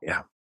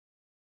 yeah.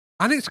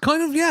 And it's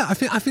kind of,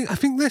 I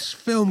think this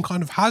film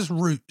kind of has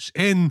roots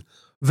in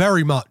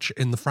very much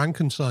in the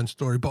Frankenstein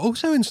story, but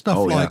also in stuff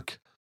like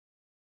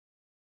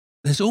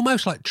there's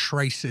almost like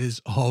traces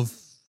of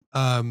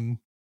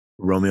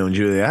Romeo and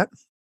Juliet.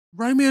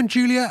 And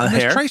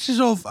there's traces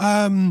of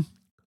To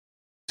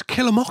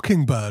Kill a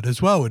Mockingbird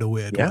as well in a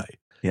weird way.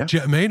 Yeah. Do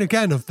you know what I mean?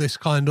 Again, of this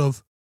kind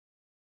of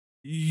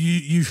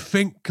you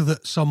think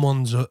that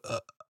someone's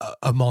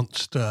a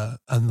monster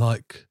and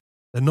like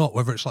they're not,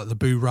 whether it's like the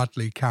Boo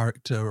Radley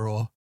character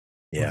or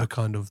the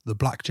kind of the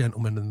black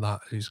gentleman in that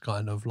who's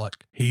kind of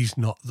like he's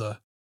not like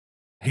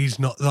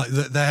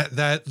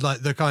they're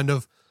like the kind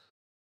of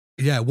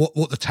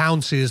what the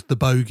town sees the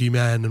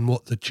bogeyman and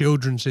what the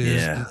children see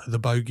as the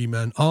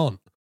bogeyman aren't.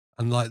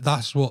 And like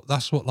that's what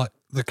like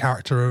the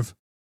character of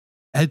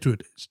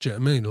Edward is. Do you know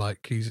what I mean?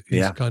 Like he's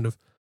kind of,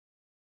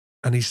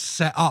 and he's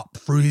set up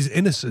through his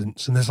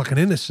innocence, and there's like an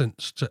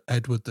innocence to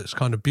Edward that's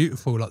kind of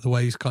beautiful, like the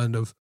way he's kind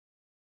of,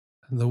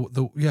 and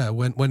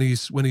when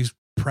he's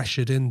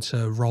pressured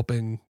into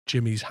robbing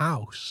Jimmy's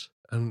house,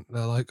 and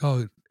they're like,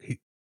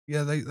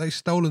 they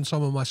stolen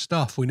some of my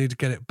stuff, we need to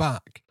get it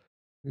back.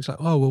 He's like,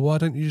 oh, well, why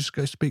don't you just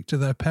go speak to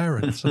their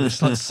parents? And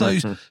it's like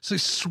so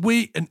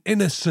sweet and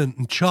innocent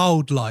and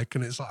childlike.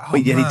 And it's like,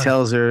 but yet he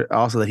tells her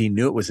also that he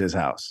knew it was his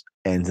house.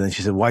 And then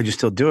she said, why'd you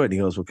still do it? And he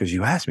goes, well, because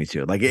you asked me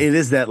to. Like, it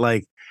is that,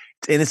 like,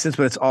 it's innocence,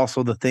 but it's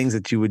also the things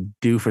that you would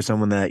do for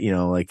someone that,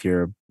 like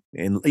you're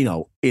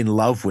in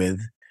love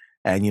with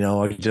and,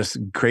 are just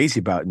crazy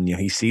about. And,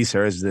 he sees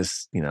her as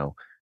this,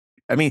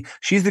 I mean,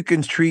 she's the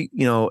complete,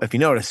 if you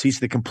notice, she's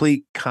the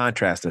complete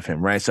contrast of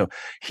him, right? So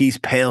he's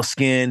pale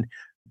skinned,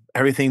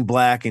 everything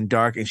black and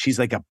dark, and she's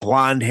like a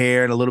blonde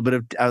hair and a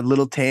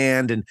little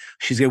tanned, and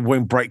she's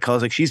wearing bright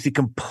colors. Like she's the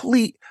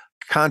complete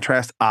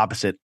contrast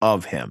opposite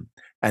of him,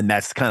 and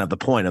that's kind of the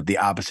point of the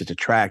opposite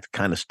attract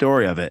kind of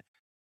story of it.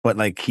 But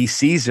like he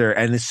sees her,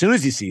 and as soon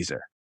as he sees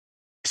her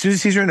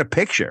in a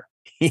picture,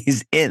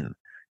 he's in.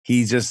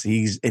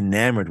 He's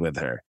enamored with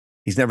her.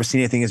 He's never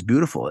seen anything as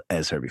beautiful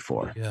as her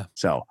before. Yeah.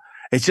 So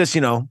it's just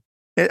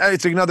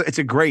it's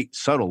a great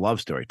subtle love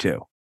story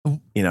too.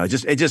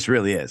 It just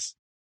really is.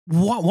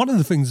 One of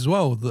the things as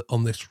well that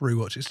on this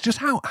rewatch is just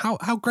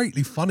how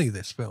greatly funny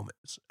this film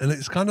is, and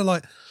it's kind of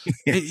like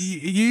it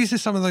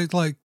uses some of those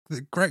like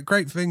the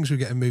great things we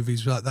get in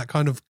movies, like that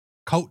kind of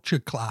culture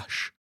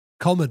clash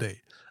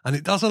comedy, and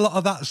it does a lot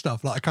of that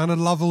stuff. Like I kind of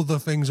love all the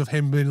things of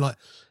him being like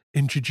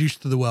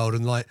introduced to the world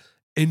and like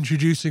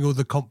introducing all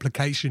the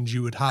complications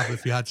you would have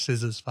if you had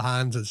scissors for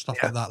hands and stuff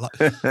like that. Like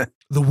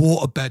the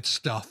waterbed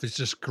stuff is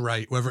just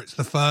great, whether it's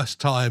the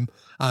first time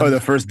the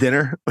first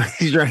dinner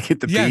he's trying to get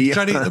the pea.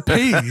 Trying to eat the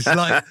peas,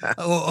 like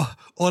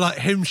or like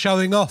him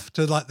showing off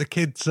to like the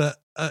kids at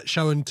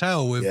show and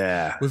tell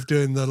with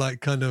doing the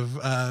like kind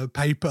of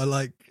paper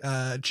like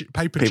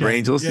paper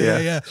angels.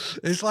 Yeah.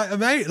 It's like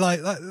mate,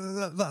 like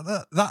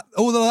that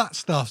all of that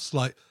stuff's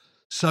like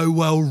so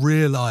well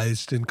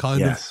realized and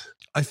kind of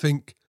I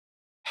think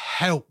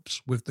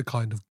helps with the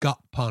kind of gut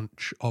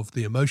punch of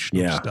the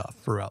emotional stuff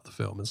throughout the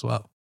film as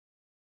well.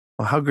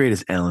 Well, how great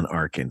is Alan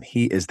Arkin?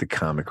 He is the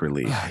comic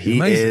relief.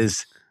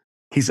 He's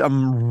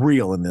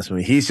unreal in this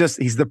movie. He's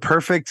the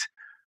perfect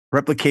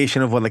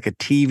replication of what like a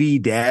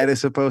TV dad is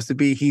supposed to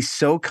be. He's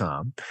so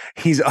calm.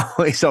 He's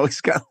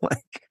always got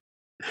like,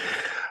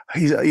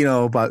 he's,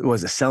 about,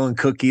 was it selling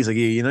cookies? Like,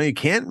 you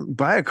can't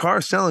buy a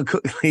car selling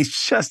cookies.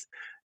 He's just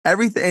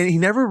everything. And he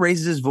never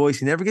raises his voice.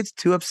 He never gets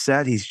too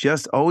upset. He's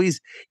just always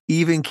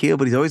even keel,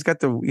 but he's always got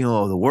the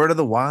word of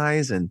the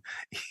wise. And,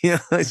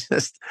 it's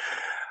just,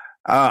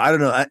 I don't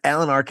know.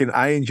 Alan Arkin,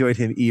 I enjoyed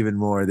him even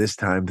more this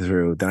time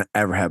through than I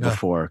ever had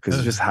before because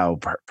it's just how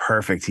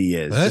perfect he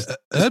is.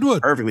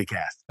 Edward, perfectly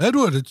cast.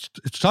 Edward,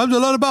 it's time to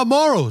learn about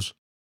morals.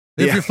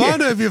 If you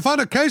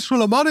find a case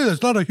full of money,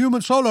 there's not a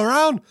human soul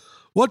around.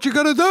 What you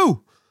gonna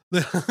do?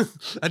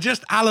 And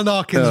just Alan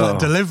Arkin's like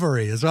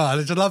delivery as well.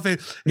 And I love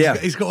it.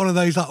 He's got one of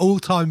those like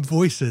all-time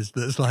voices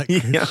that's like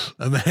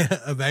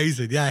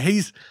amazing. Yeah,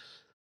 he's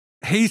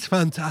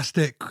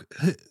fantastic.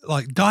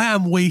 Like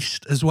Diane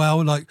Wiest as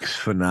well. Like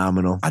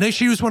phenomenal. I think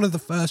she was one of the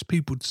first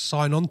people to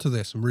sign on to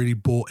this and really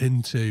bought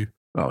into.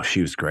 Oh,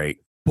 she was great.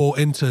 Bought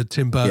into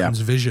Tim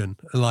Burton's vision,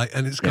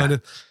 and it's kind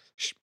of.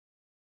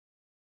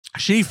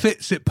 She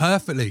fits it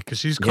perfectly because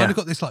she's kind of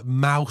got this like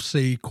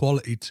mousy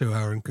quality to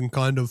her and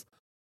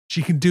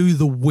she can do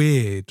the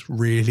weird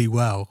really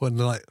well.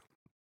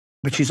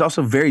 But she's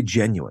also very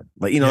genuine.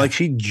 Like, like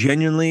she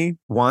genuinely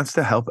wants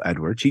to help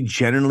Edward. She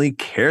genuinely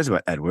cares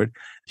about Edward.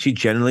 She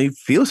genuinely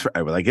feels for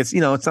Edward. Like it's,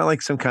 it's not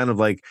like some kind of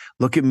like,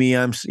 look at me.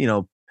 I'm,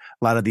 a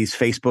lot of these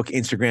Facebook,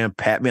 Instagram,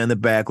 pat me on the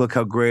back. Look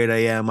how great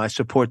I am. I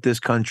support this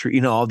country.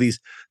 All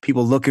these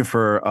people looking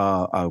for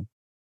a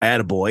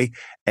attaboy.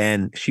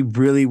 And she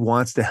really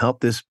wants to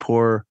help this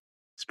poor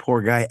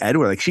guy,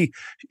 Edward. Like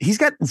he's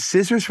got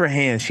scissors for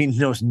hands. She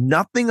knows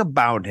nothing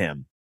about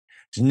him.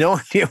 There's no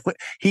idea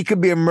he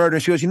could be a murderer.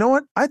 She goes, you know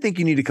what? I think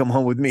you need to come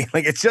home with me.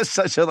 Like, it's just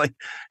such a, like,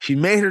 she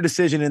made her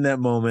decision in that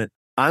moment.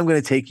 I'm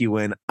going to take you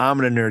in. I'm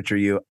going to nurture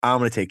you. I'm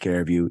going to take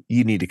care of you.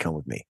 You need to come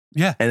with me.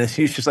 Yeah. And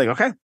she's just like,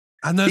 okay.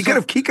 And he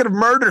could have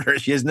murdered her.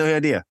 She has no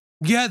idea.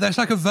 Yeah, there's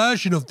like a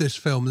version of this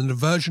film and a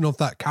version of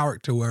that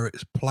character where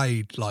it's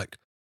played like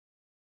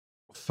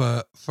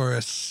for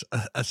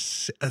a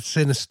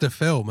sinister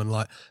film, and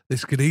like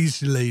this could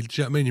easily,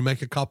 do you know what I mean? You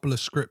make a couple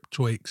of script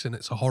tweaks and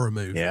it's a horror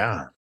movie.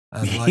 Yeah.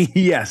 And like,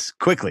 yes,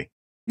 quickly.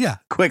 Yeah.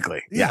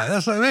 Quickly. Yeah,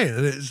 that's what I mean.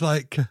 And it's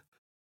like,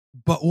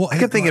 but what I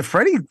kept thinking,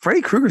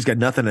 Freddy Krueger's got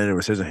nothing in it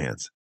with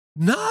Scissorhands.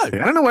 No. Like,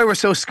 I don't know why we're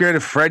so scared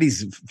of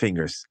Freddy's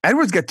fingers.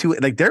 Edward's got two,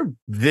 like they're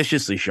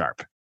viciously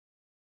sharp.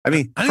 I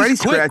mean, and Freddy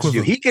scratches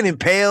you. He can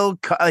impale.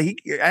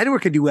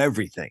 Edward can do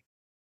everything.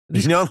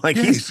 You know, like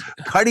he's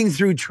cutting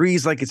through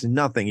trees like it's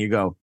nothing. You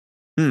go,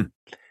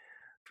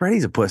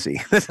 Freddy's a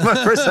pussy. That's my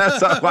first time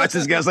I watched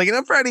this guy. I was like, you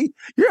know, Freddy,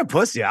 you're a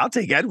pussy. I'll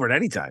take Edward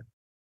anytime.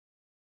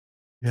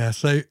 Yeah.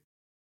 So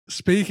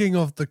speaking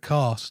of the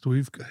cast,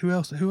 who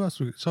else?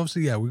 So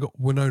obviously, yeah, we got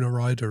Winona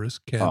Ryder as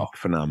Kim. Oh,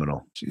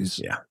 phenomenal. She's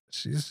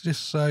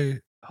just so.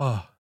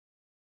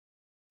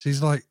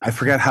 She's like, I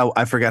forgot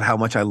how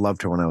much I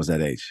loved her when I was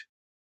that age.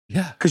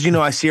 Yeah. Because, you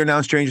know, I see her now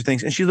in Stranger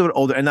Things, and she's a little bit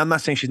older, and I'm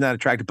not saying she's not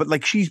attractive, but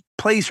like she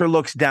plays her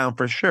looks down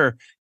for sure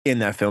in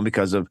that film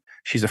because of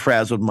she's a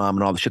frazzled mom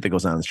and all the shit that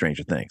goes on in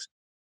Stranger Things.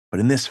 But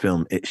in this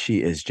film,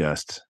 she is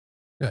just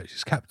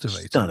she's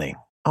captivating, stunning.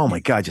 Oh my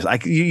God! Just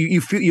like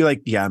you feel you're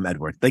like, yeah, I'm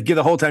Edward. Like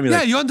the whole time you're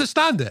like, you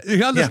understand it.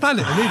 You understand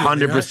it.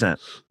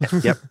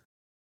 100%.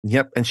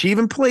 Yep. And she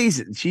even plays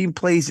it. She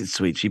plays it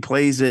sweet. She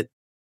plays it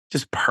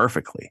just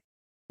perfectly,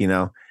 you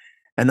know.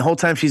 And the whole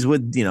time she's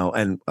with, you know,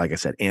 and like I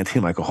said,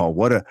 Anthony Michael Hall.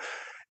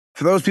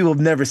 For those people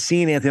who've never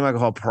seen Anthony Michael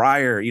Hall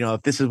prior, you know,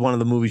 if this is one of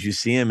the movies you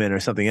see him in or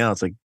something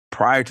else, like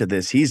prior to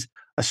this, he's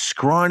a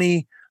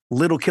scrawny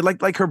little kid,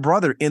 like her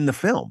brother in the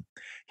film.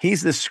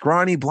 He's this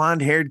scrawny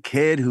blonde-haired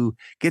kid who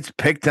gets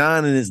picked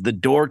on and is the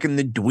dork and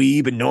the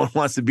dweeb and no one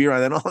wants to be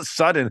around. Then all of a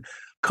sudden, a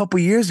couple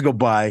years go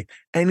by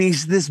and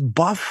he's this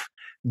buff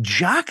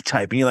jock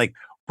type. And you're like,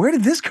 where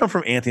did this come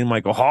from, Anthony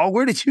Michael Hall?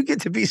 Where did you get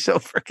to be so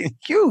freaking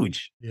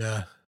huge?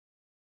 Yeah.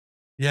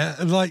 Yeah,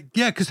 and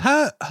because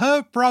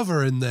her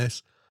brother in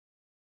this,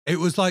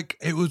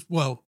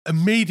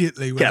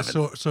 immediately when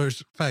Kevin. I saw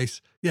his face,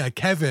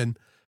 Kevin,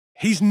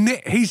 he's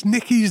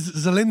Nicky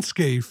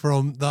Zielinski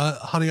from the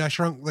Honey, I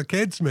Shrunk the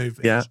Kids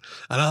movies. Yeah.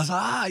 And I was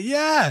like,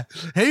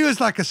 he was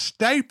like a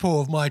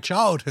staple of my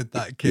childhood,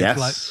 that kid. Yes.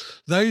 Like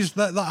those,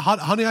 like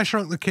Honey, I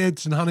Shrunk the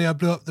Kids and Honey, I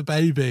Blew Up the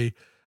Baby,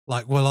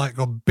 were like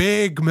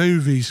big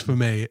movies for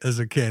me as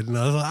a kid. And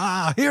I was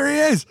like, here he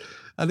is.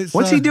 And it's,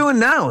 what's he doing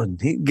now?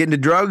 He getting to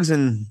drugs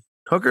and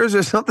hookers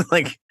or something?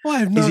 Like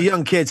he's a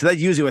young kid, so that's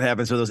usually what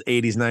happens with those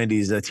 80s,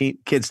 90s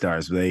kid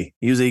stars. They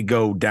usually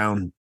go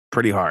down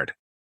pretty hard.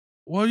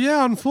 Well,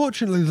 yeah,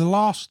 unfortunately, the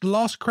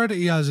last credit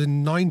he has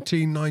in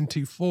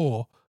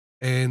 1994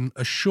 in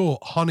a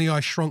short, Honey, I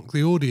Shrunk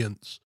the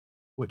Audience,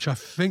 which I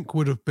think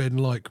would have been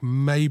like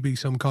maybe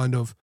some kind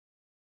of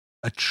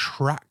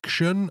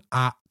attraction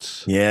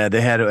at they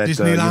had it at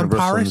Disneyland Universal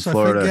Paris, in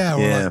Florida.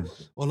 I think,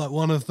 or like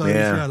one of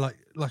those,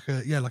 like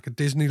a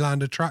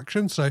Disneyland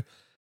attraction. So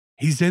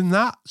he's in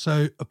that.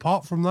 So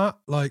apart from that,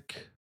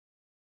 like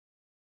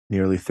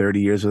nearly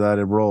 30 years without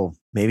a role.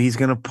 Maybe he's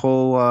gonna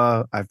pull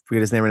I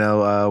forget his name right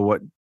now,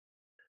 what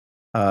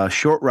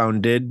Short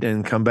Round did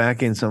and come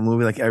back in some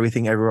movie like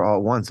Everything Everywhere All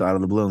at Once out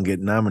of the blue and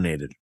get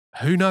nominated.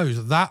 Who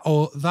knows? That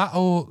or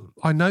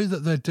I know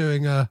that they're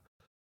doing a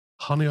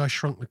Honey, I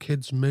Shrunk the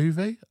Kids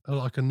movie,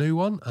 like a new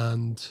one,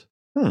 and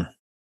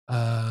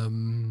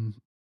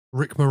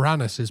Rick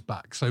Moranis is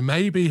back, so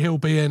maybe he'll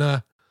be in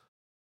a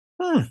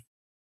a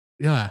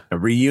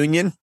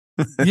reunion.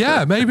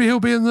 Yeah, maybe he'll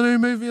be in the new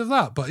movie of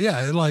that. But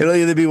yeah, like it'll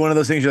either be one of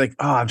those things you're like,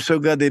 oh, I'm so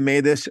glad they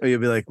made this, or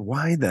you'll be like,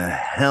 why the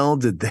hell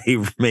did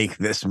they make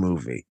this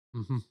movie?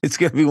 Mm-hmm. It's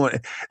gonna be one.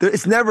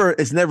 It's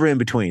never in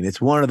between.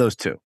 It's one of those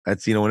two.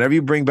 That's, you know, whenever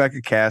you bring back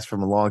a cast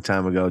from a long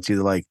time ago, it's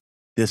either like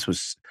this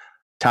was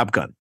Top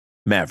Gun,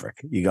 Maverick.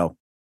 You go,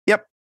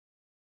 yep,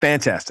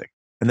 fantastic.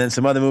 And then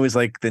some other movies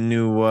like the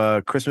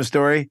new Christmas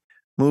Story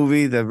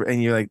movie,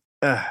 and you're like,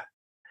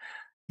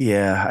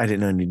 yeah, I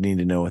didn't need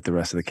to know what the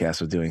rest of the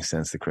cast was doing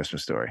since the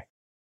Christmas Story.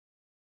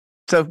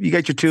 So you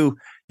got your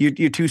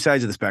two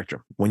sides of the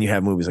spectrum when you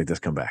have movies like this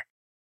come back.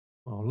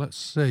 Well, let's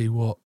see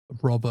what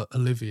Robert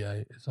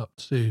Olivier is up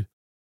to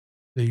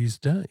these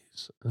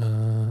days.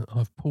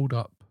 I've pulled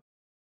up.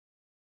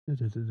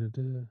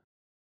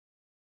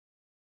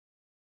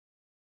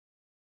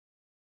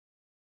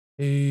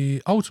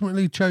 He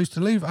ultimately chose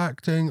to leave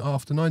acting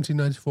after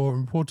 1994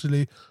 and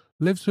reportedly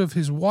lives with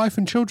his wife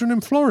and children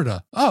in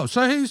Florida. Oh,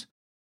 so he's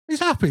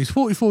happy. He's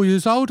 44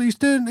 years old. He's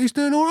doing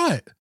all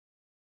right.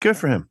 Good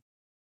for him.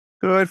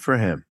 Good for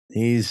him.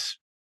 He's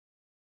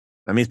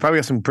probably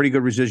got some pretty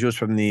good residuals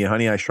from the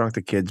Honey, I Shrunk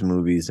the Kids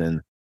movies,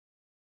 and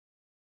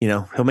you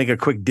know, he'll make a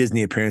quick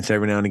Disney appearance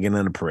every now and again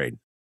on a parade.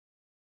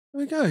 There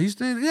we go. He's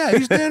doing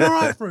all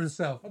right for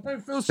himself. I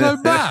don't feel so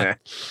bad.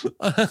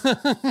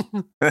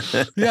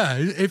 Yeah,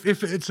 if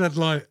it said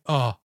like,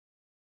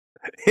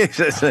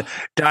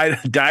 died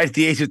at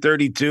the age of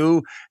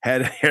 32,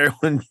 had a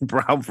heroin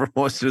problem for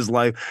most of his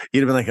life.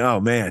 You'd have been like, oh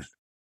man.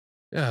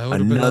 Yeah,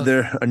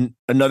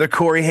 another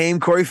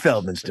Corey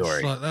Feldman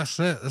story. Like, that's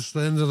it. That's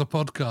the end of the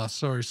podcast.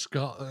 Sorry,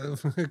 Scott,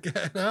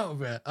 getting out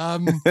of it.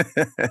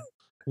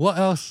 What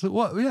else?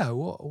 Well,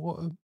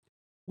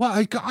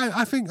 I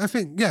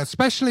think, yeah,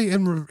 especially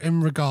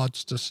in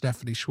regards to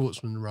Stephanie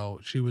Schwartzman's role,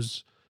 she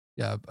was,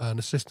 an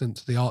assistant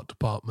to the art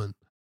department,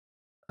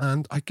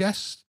 and I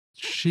guess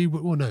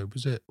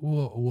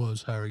what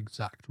was her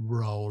exact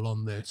role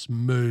on this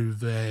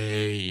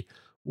movie?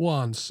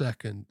 1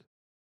 second.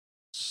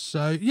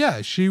 So,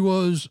 yeah, she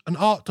was an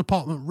art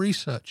department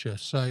researcher.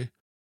 So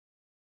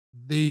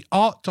the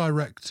art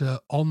director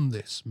on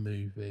this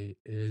movie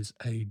is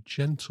a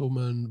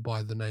gentleman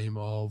by the name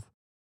of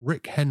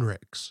Rick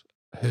Henricks,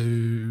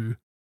 and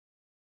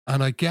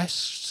I guess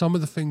some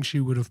of the things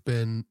she would have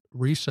been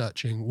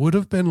researching would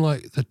have been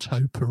like the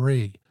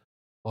Topiary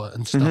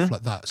and stuff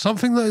like that.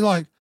 Something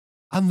that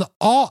and the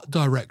art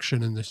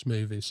direction in this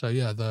movie. So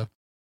yeah,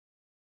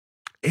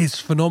 is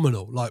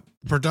phenomenal. Like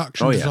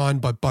production design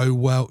by Bo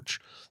Welch,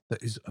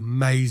 that is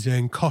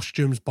amazing.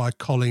 Costumes by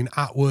Colleen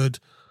Atwood,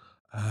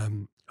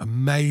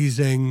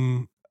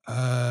 amazing.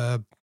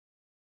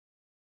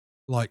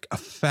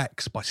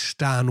 Effects by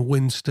Stan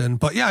Winston.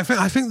 But yeah,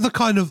 I think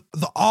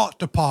the art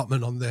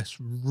department on this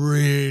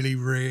really,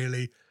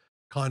 really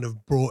kind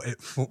of brought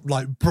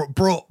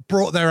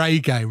their A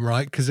game,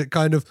 right? Because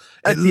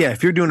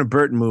if you're doing a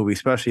Burton movie,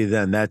 especially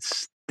then,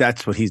 that's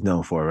what he's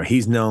known for. Right?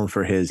 He's known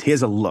for he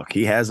has a look,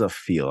 he has a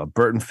feel. A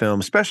Burton film,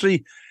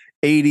 especially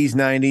 80s,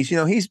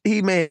 90s.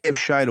 He may have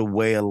shied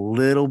away a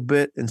little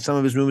bit in some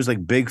of his movies,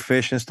 like Big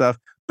Fish and stuff,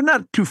 but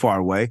not too far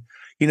away.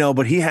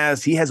 But he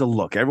has a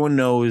look. Everyone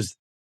knows.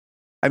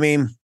 I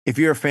mean, if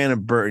you're a fan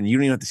of Burton, you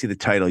don't even have to see the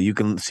title. You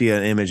can see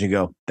an image and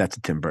go, that's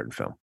a Tim Burton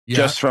film,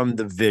 just from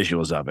the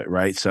visuals of it,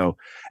 right? So,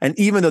 and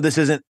even though this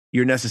isn't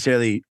your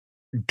necessarily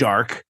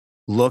dark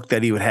look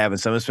that he would have in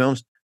some of his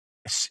films,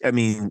 I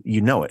mean,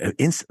 it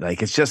instantly.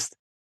 Like, it's just,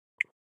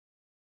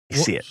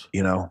 see it,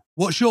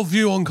 What's your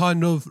view on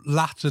kind of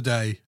latter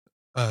day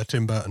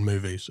Tim Burton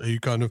movies? Are you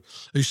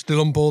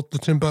still on board the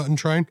Tim Burton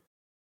train?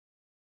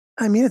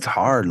 I mean, it's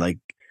hard. Like,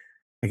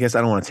 I guess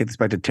I don't want to take this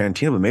back to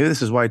Tarantino, but maybe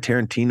this is why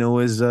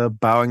Tarantino is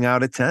bowing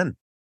out at 10.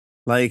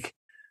 Like,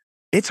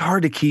 it's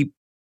hard to keep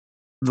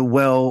the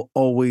well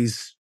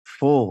always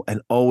full and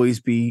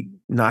always be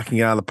knocking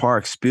it out of the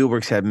park.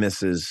 Spielberg's had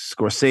misses.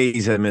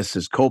 Scorsese's had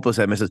misses. Coppola's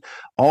had misses.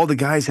 All the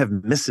guys have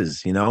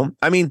misses,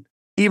 I mean,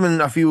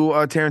 even a few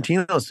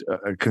Tarantino's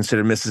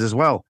considered misses as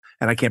well.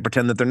 And I can't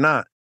pretend that they're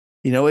not.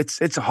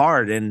 It's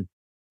hard. And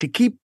to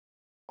keep,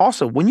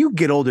 also, when you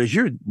get older, as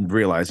you're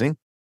realizing,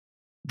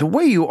 the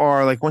way you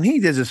are, like when he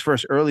does his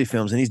first early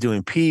films and he's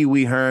doing Pee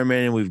Wee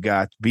Herman and we've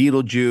got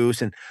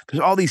Beetlejuice and there's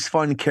all these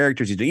fun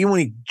characters he's doing. Even when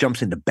he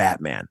jumps into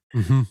Batman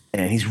and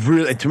he's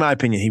really, to my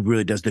opinion, he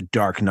really does the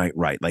Dark Knight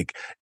right. Like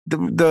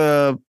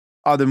the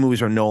other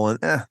movies are Nolan,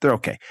 they're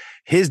okay.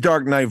 His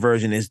Dark Knight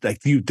version is like,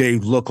 they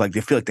look like,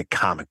 they feel like the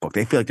comic book.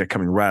 They feel like they're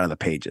coming right out of the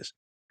pages.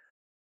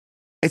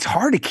 It's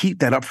hard to keep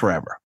that up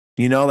forever.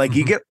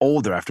 You get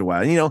older after a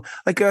while,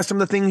 some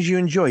of the things you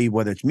enjoy,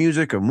 whether it's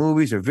music or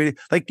movies or video,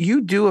 like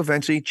you do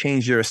eventually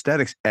change your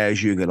aesthetics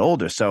as you get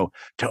older. So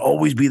to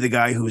always be the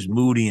guy who's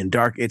moody and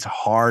dark, it's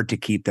hard to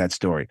keep that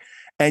story.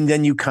 And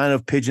then you kind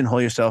of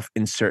pigeonhole yourself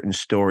in certain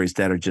stories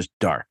that are just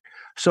dark.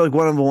 So like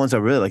one of the ones I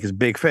really like is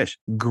Big Fish.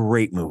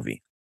 Great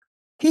movie.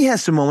 He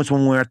has some moments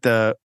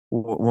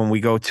when we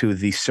go to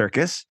the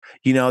circus,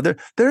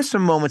 there's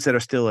some moments that are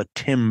still a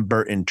Tim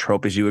Burton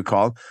trope, as you would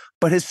call,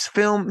 but his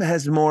film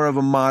has more of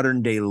a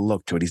modern day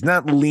look to it. He's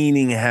not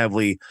leaning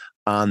heavily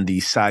on the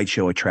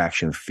sideshow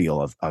attraction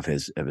feel of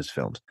his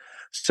films.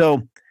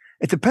 So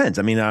it depends.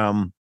 I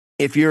mean,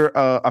 if you're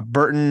a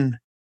Burton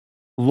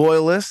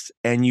loyalist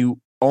and you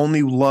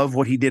only love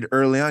what he did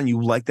early on, you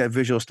like that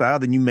visual style,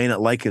 then you may not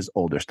like his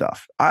older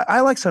stuff.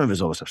 I like some of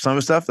his older stuff. Some of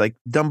his stuff, like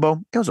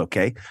Dumbo, it was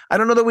okay. I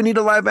don't know that we need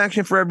a live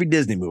action for every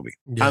Disney movie.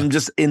 Yeah. I'm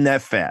just in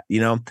that fat,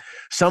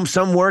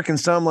 Some work and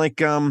some like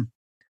The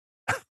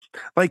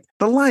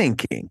Lion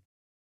King.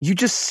 You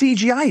just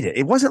CGI'd it.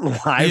 It wasn't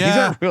live.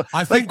 Yeah, real.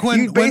 I think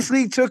you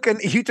basically took an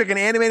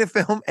animated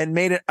film and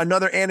made it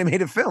another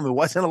animated film. It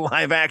wasn't a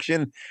live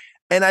action,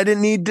 and I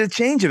didn't need to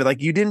change it.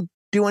 Like you didn't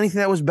do anything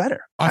that was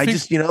better. I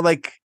just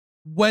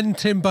when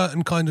Tim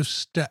Burton kind of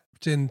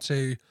stepped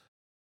into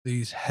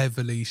these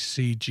heavily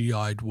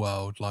CGI'd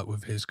world, like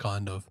with his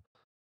kind of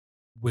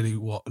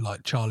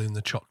Charlie and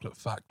the Chocolate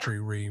Factory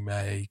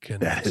remake,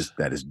 and that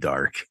is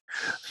dark.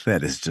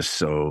 That is just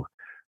so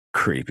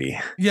creepy.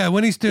 Yeah,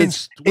 when he's doing,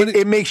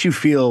 it makes you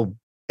feel.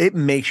 It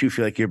makes you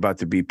feel like you're about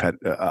to be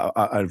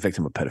a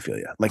victim of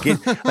pedophilia. Like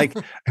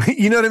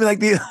you know what I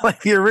mean?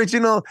 Like the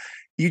original.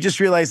 You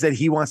just realize that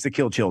he wants to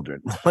kill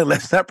children.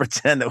 Let's not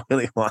pretend that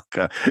Willy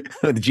Wonka,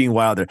 Gene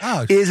Wilder,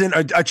 isn't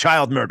a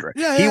child murderer.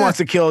 Yeah, he wants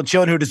to kill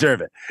children who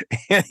deserve it.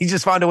 And he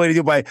just found a way to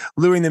do it by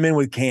luring them in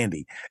with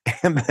candy.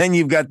 And then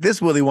you've got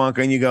this Willy Wonka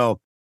and you go,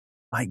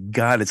 my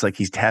God, it's like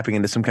he's tapping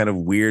into some kind of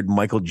weird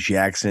Michael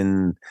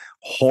Jackson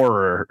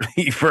horror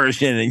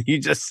version. And you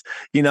just,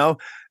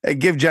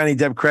 give Johnny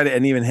Depp credit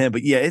and even him.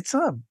 But yeah, it's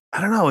I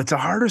don't know. It's a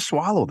harder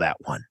swallow, that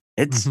one.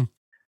 It's,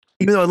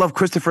 even though I love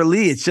Christopher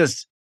Lee, it's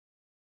just,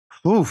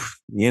 oof,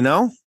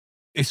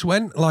 It's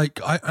when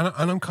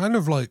I'm kind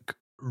of like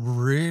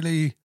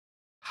really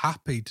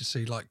happy to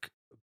see like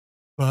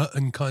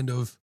Burton kind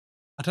of,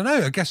 I don't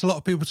know, I guess a lot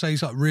of people say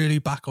he's like really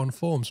back on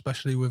form,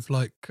 especially with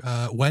like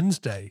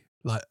Wednesday,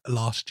 like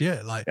last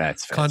year, like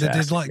kind of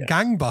did like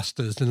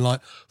gangbusters, and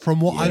like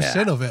from what I've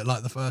seen of it,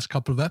 like the first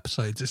couple of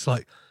episodes, it's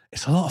like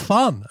it's a lot of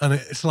fun, and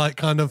it's like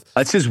kind of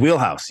it's his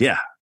wheelhouse,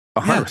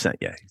 100%,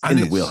 in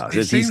the wheelhouse.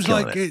 It seems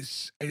like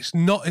it's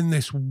not in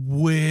this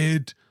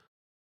weird,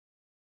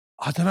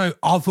 I don't know,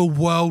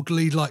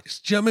 otherworldly, like, do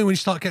you know what I mean? When you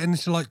start getting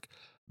into like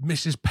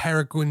Mrs.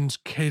 Peregrine's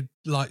Kid,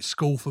 like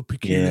School for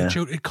Peculiar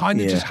Children, it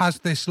kind of just has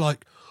this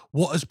like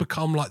what has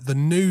become like the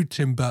new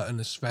Tim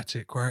Burton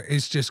aesthetic, where it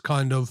is just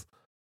kind of,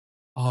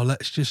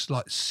 let's just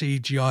like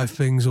CGI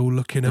things all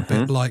looking a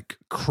bit like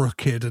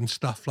crooked and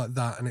stuff like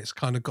that. And it's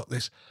kind of got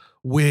this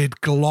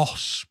weird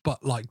gloss,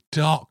 but like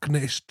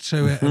darkness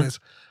to it. And it's,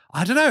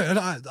 I don't know. And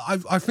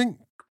I think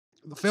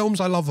the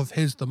films I love of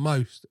his the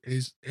most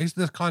is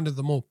the kind of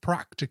the more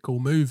practical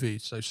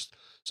movies. So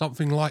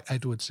something like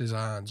Edward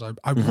Scissorhands.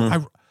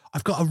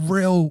 I've got a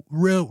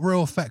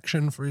real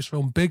affection for his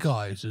film Big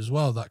Eyes as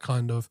well. That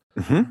kind of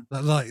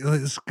that like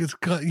it's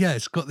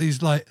got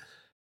these like,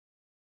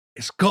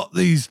 it's got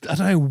these, I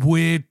don't know,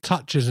 weird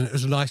touches, and it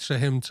was nice for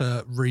him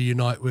to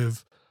reunite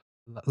with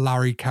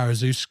Larry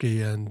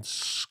Karaszewski and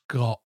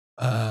Scott.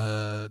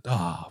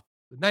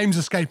 Names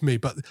escape me,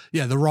 but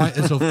yeah, the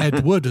writers of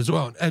Ed Wood as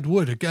well. And Ed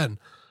Wood again,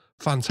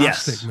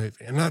 fantastic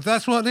movie, and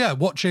that's what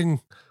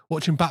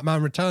watching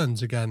Batman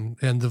Returns again,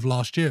 the end of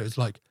last year. It's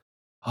like,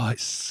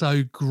 it's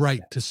so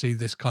great to see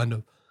this kind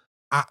of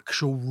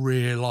actual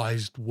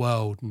realized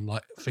world and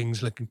like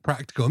things looking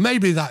practical. And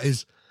maybe that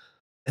is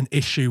an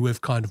issue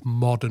with kind of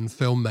modern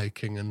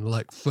filmmaking, and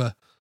like for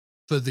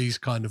these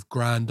kind of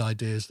grand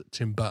ideas that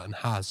Tim Burton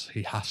has,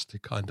 he has to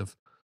kind of,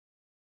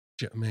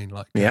 do you know what I mean?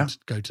 Like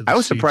go to the I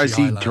was surprised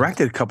he land.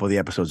 directed a couple of the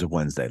episodes of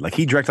Wednesday. Like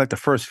he directed like the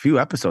first few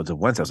episodes of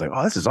Wednesday. I was like,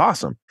 oh, this is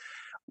awesome.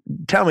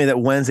 Tell me that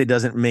Wednesday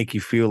doesn't make you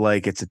feel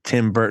like it's a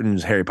Tim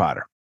Burton's Harry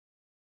Potter.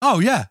 Oh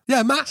yeah,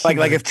 massively.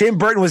 Like if Tim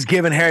Burton was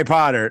given Harry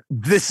Potter,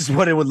 this is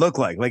what it would look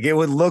like. Like it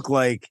would look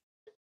like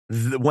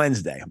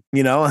Wednesday,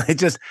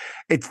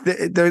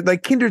 they're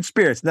like kindred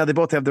spirits. Now they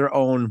both have their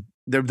own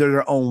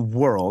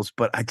worlds,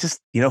 but I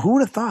just, who would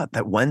have thought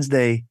that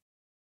Wednesday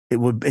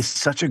it's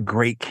such a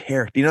great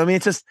character. You know what I mean?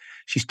 It's just,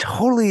 she's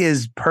totally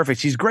is perfect.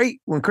 She's great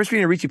when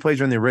Christina Ricci plays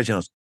her in the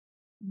originals.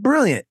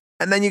 Brilliant.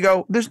 And then you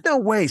go, there's no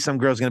way some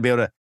girl's going to be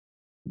able to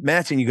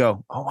match, and you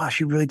go, oh wow,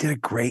 she really did a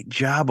great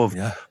job of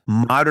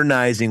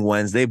modernizing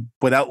Wednesday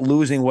without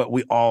losing what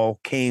we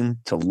all came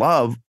to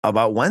love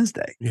about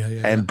Wednesday.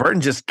 And Burton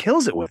just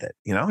kills it with it.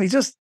 He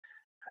just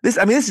this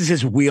is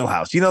his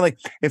wheelhouse. Like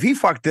if he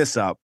fucked this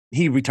up,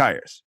 he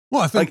retires.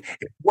 Well, I think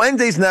like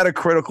Wednesday's not a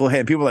critical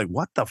hit. People are like,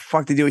 what the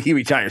fuck did he do? He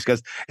retires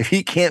because if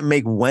he can't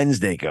make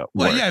Wednesday go,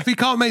 if he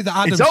can't make the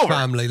Addams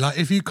Family, like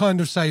if you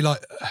kind of say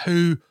like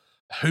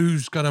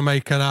who's gonna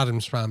make an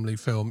Addams Family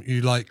film,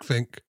 you like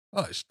think,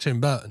 oh, it's Tim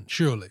Burton,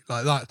 surely.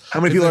 Like that. How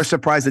many people are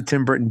surprised that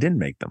Tim Burton didn't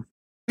make them?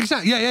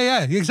 Exactly.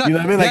 Yeah. Exactly. You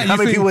know what I mean? Like how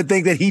many people would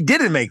think that he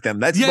didn't make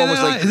them? That's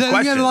almost like the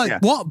question.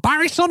 What?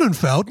 Barry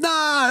Sonnenfeld?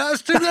 Nah,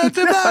 that's Tim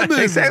Burton.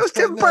 It was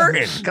Tim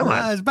Burton. Come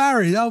on. It's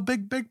Barry. Oh,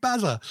 big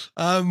bazzer.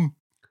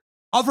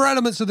 Other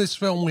elements of this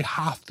film we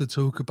have to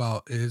talk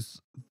about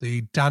is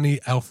the Danny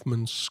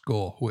Elfman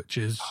score, which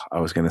is,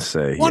 I was going to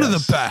say, one of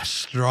the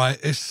best, right?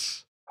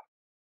 It's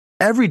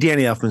every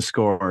Danny Elfman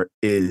score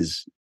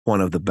is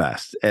one of the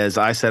best. As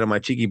I said on my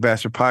Cheeky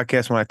Bastard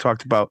podcast, when I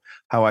talked about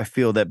how I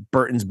feel that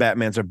Burton's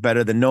Batmans are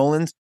better than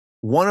Nolan's,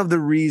 one of the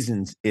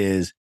reasons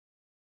is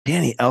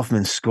Danny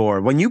Elfman's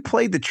score. When you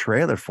played the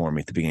trailer for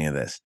me at the beginning of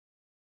this,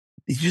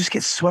 you just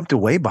get swept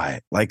away by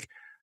it. Like,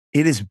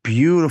 it is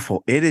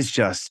beautiful. It is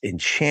just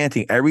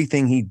enchanting.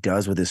 Everything he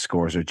does with his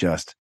scores are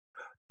just,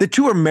 the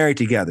two are married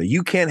together.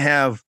 You can't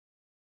have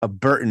a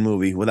Burton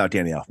movie without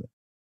Danny Elfman.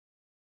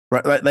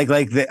 Right?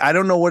 I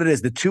don't know what it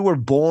is. The two were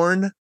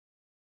born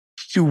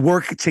to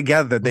work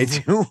together. They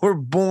two were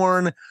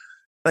born,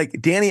 like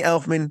Danny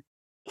Elfman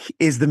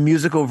is the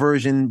musical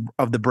version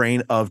of the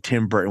brain of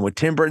Tim Burton. What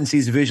Tim Burton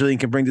sees visually and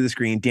can bring to the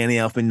screen, Danny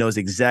Elfman knows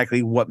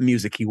exactly what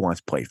music he wants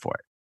played for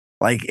it.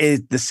 Like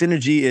the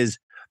synergy is,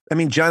 I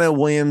mean, John L.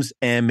 Williams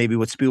and maybe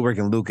with Spielberg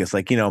and Lucas,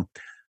 like,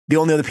 the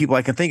only other people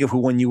I can think of who,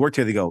 when you work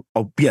together, they go,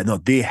 oh yeah, no,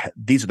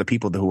 these are the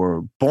people who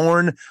were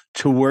born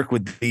to work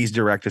with these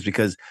directors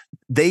because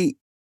they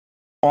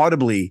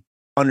audibly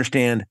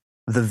understand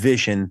the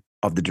vision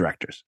of the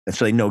directors. And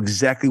so they know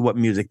exactly what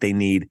music they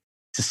need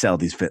to sell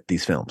these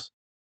films.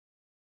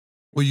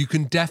 Well, you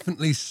could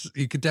definitely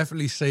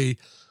see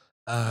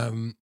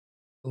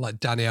like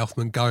Danny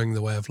Elfman going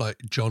the way of like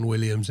John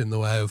Williams, in the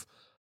way of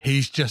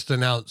he's just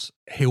announced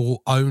he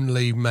will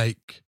only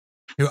make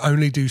He'll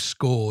only do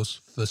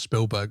scores for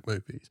Spielberg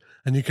movies.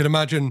 And you can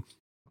imagine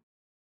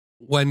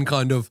when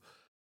kind of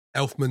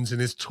Elfman's in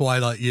his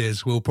twilight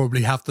years will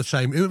probably have the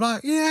same. It was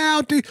like, yeah,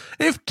 I'll do,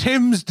 if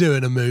Tim's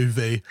doing a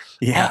movie,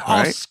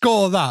 I'll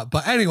score that.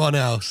 But anyone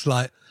else,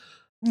 like,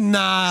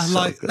 nah, so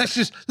like good.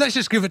 let's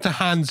just give it to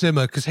Hans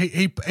Zimmer, because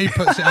he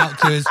puts it out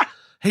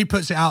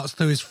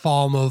to his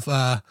farm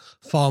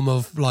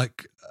of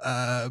like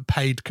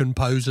paid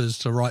composers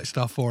to write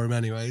stuff for him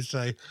anyway.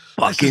 So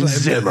fucking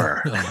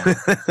Zimmer.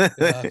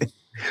 Yeah.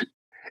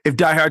 If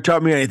Die Hard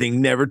taught me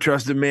anything, never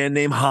trust a man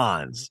named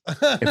Hans.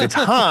 If it's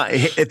Han,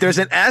 if there's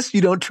an S,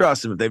 you don't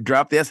trust him. If they've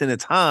dropped the S and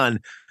it's Han,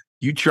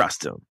 you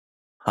trust him.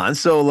 Han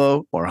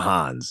Solo or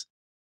Hans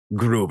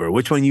Gruber.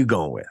 Which one you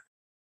going with?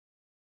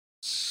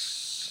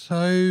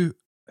 So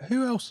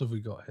who else have we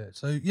got here?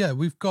 So yeah,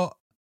 we've got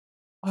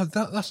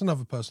that's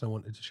another person I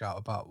wanted to shout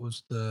about,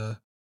 was the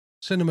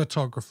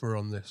cinematographer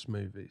on this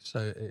movie. So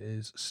it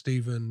is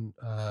Steven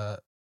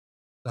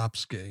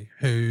Zabsky,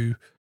 who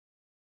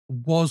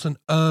was an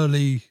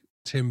early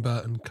Tim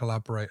Burton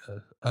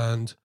collaborator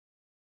and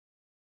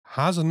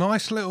has a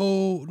nice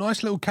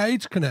little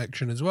Cage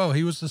connection as well.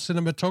 He was the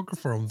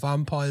cinematographer on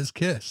Vampire's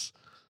Kiss.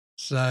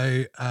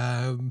 So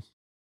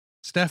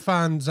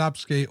Stefan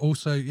Zabsky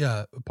also,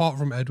 yeah, apart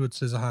from Edward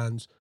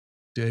Scissorhands,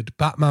 did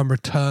Batman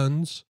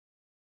Returns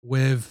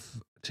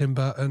with Tim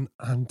Burton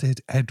and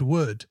did Ed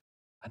Wood.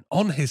 And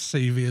on his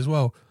CV as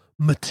well,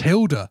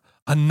 Matilda,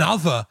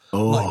 another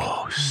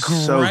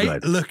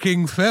great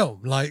looking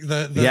film, like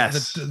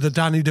the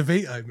Danny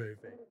DeVito movie.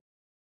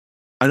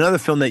 Another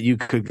film that you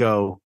could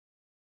go,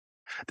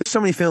 there's so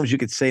many films you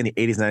could say in the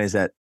 80s, 90s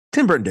that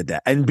Tim Burton did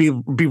that and be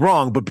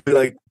wrong, but be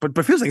like,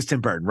 but feels like it's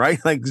Tim Burton, right?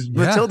 Like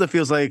Matilda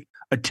feels like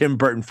a Tim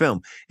Burton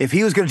film. If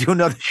he was going to do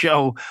another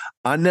show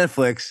on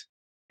Netflix,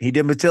 he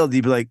did Matilda,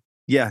 he'd be like,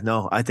 yeah,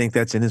 no, I think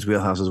that's in his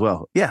wheelhouse as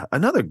well. Yeah,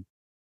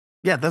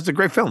 those are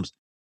great films.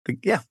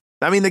 Yeah,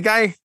 I mean, the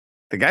guy's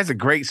a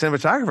great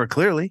cinematographer,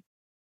 clearly.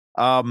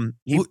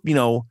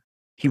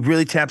 He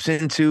really taps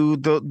into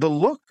the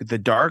look, the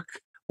dark.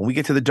 When we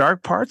get to the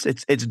dark parts,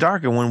 it's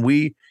dark. And when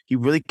he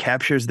really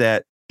captures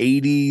that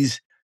 80s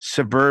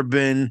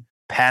suburban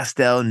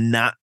pastel,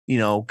 not,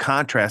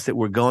 contrast that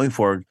we're going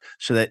for,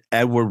 so that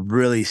Edward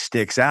really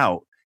sticks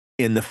out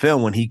in the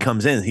film when he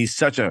comes in. He's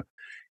such a,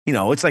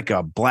 it's like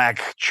a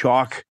black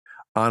chalk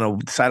on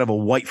a side of a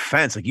white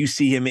fence. Like you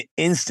see him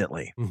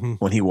instantly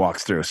when he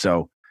walks through.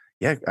 So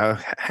yeah,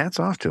 hats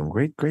off to him.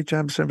 Great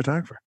job,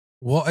 cinematographer.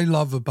 What I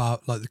love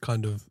about like the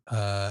kind of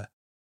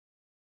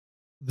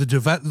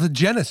the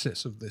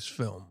genesis of this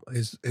film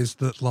is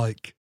that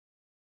like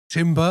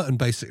Tim Burton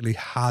basically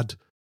had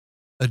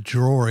a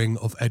drawing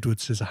of Edward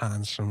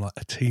Scissorhands from like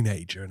a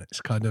teenager, and it's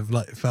kind of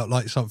like, it felt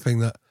like something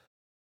that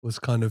was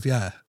kind of,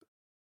 I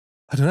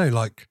don't know,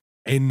 like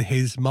in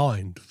his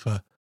mind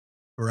for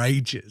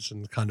ages,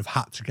 and kind of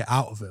had to get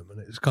out of him. And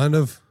it's kind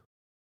of,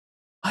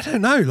 I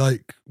don't know,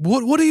 like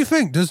what do you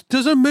think?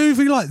 Does a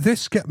movie like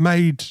this get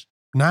made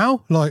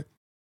now? Like,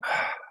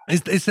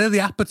 is there the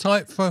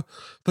appetite for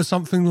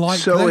something like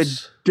this? So it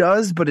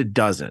does, but it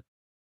doesn't.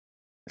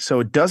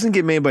 So it doesn't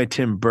get made by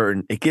Tim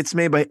Burton. It gets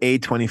made by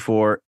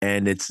A24,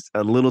 and it's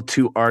a little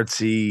too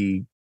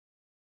artsy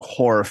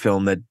horror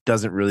film that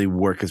doesn't really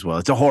work as well.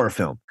 It's a horror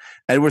film.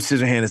 Edward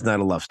Scissorhands is not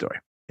a love story.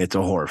 It's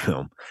a horror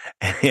film.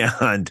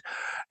 And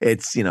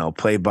it's,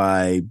 played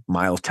by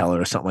Miles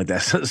Teller or something like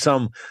that.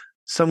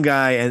 Some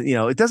guy, and,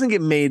 it doesn't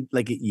get made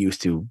like it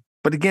used to.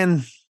 But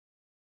again,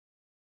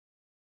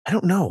 I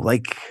don't know.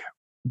 Like,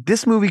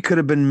 this movie could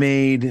have been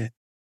made.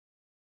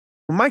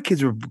 When my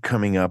kids were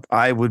coming up,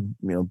 I would,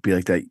 be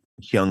like that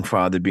young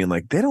father being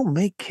like, they don't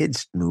make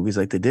kids movies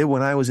like they did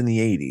when I was in the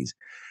 80s.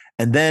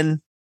 And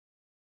then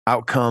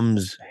out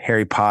comes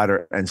Harry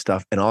Potter and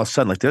stuff. And all of a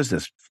sudden, like, there's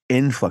this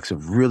influx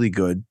of really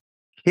good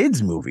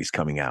kids movies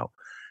coming out.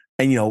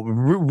 And,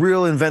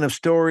 real inventive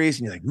stories.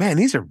 And you're like, man,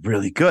 these are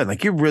really good.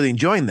 Like, you're really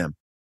enjoying them.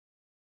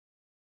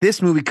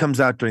 This movie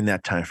comes out during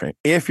that time frame.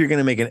 If you're going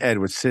to make an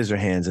Edward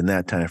Scissorhands in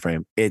that time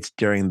frame, it's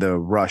during the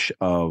rush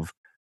of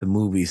the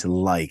movies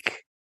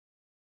like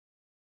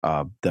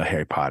the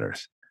Harry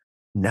Potters.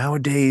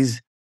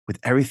 Nowadays, with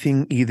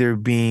everything either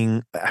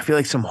being, I feel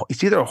like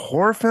it's either a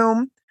horror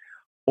film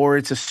or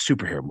it's a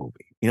superhero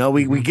movie.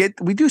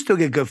 We do still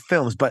get good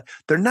films, but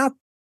they're not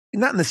in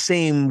the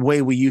same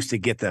way we used to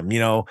get them,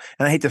 and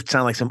I hate to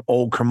sound like some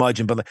old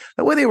curmudgeon, but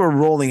the way they were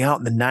rolling out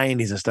in the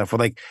 90s and stuff, where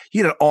like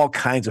you had all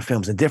kinds of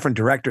films and different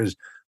directors,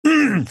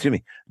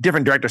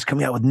 different directors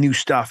coming out with new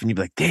stuff, and you'd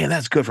be like, damn,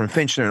 that's good, from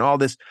Fincher and all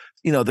this,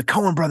 the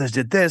Coen brothers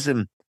did this,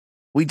 and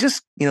we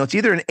just, it's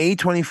either an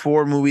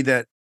A24 movie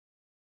that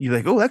you're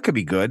like, oh, that could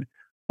be good,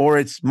 or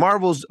it's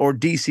Marvel's or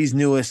DC's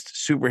newest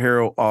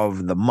superhero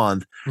of the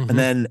month. And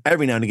then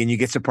every now and again, you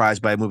get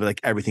surprised by a movie like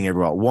Everything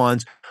Everywhere at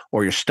Once,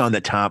 or you're stunned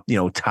that Tom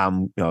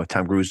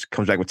Cruise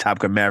comes back with Top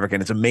Gun Maverick,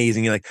 and it's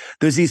amazing. You're like,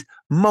 there's these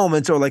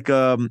moments, or like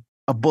a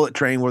Bullet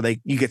Train, where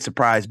you get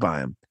surprised by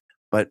him.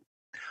 But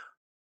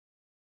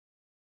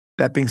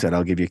that being said,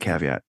 I'll give you a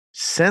caveat.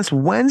 Since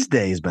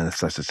Wednesday has been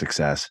such a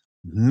success,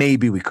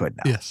 maybe we could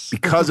now. Yes.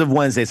 Because of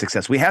Wednesday's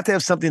success. We have to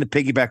have something to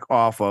piggyback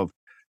off of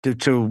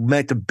to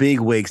make the big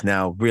wigs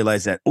now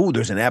realize that,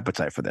 there's an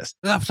appetite for this.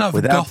 An appetite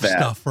for goth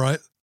stuff, right?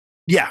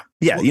 Yeah.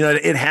 Well,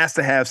 it has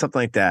to have something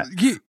like that.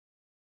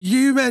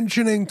 You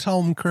mentioning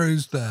Tom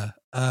Cruise there.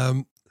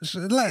 So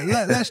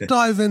let's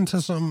dive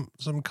into some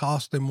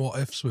casting what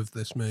ifs with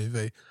this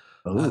movie.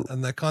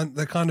 And they're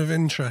kind of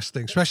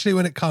interesting, especially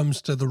when it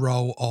comes to the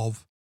role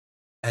of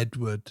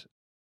Edward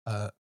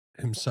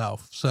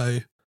himself. So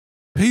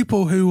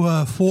people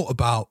who fought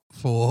about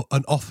for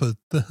and offered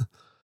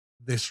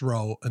this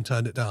role and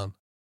turned it down: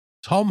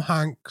 Tom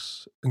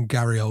Hanks and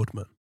Gary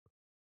Oldman.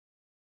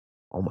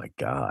 Oh my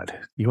God.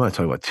 You want to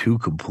talk about two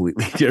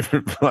completely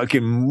different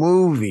fucking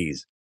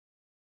movies.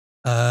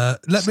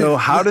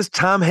 How does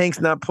Tom Hanks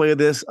not play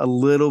this a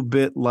little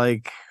bit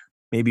like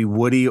maybe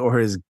Woody or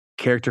his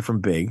character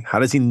from Big? How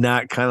does he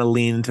not kind of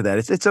lean into that?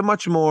 It's a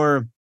much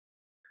more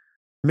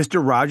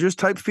Mr. Rogers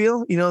type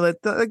feel,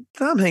 that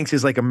Tom Hanks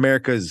is like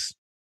America's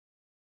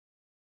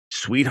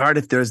sweetheart,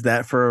 if there's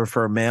that for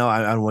a male.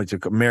 I don't want to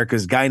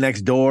America's guy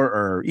next door,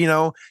 or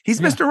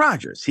he's Mr.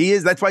 Rogers. He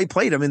is. That's why he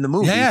played him in the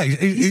movie. Yeah,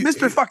 he's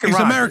Mr. fucking he's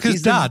Rogers.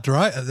 America's dad,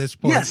 right? At this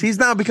point, yes, he's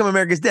now become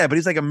America's dad, but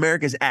he's like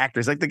America's actor.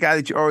 He's like the guy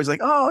that you're always like,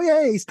 oh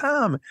yeah, he's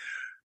Tom.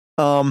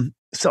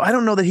 So I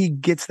don't know that he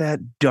gets that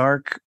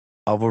dark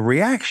of a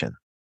reaction.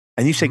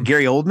 And you said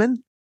Gary Oldman?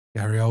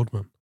 Gary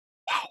Oldman.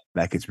 Wow,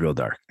 that gets real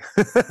dark.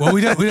 Well,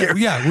 we don't.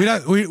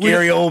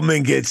 Gary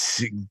Oldman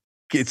gets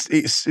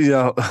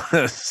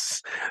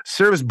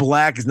Service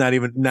Black is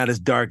not as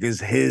dark as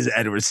his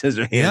Edward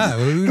Scissorhands. Yeah,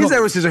 his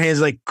Edward Scissorhands is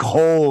like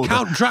cold.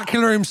 Count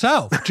Dracula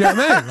himself. Do you know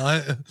what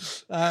I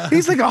mean?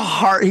 He's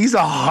like he's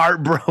a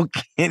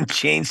heartbroken,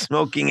 chain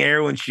smoking,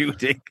 heroin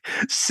shooting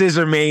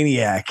scissor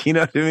maniac. You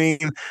know what I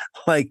mean?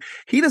 Like,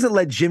 he doesn't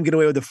let Jim get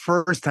away with the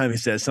first time he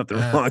says something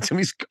wrong to him.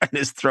 He's cutting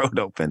his throat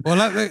open.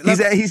 Well,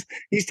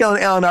 he's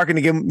telling Alan Arkin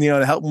to give him,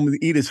 to help him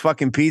eat his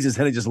fucking peas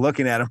instead of just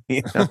looking at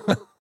him.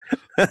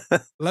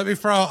 Let me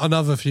throw out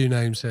another few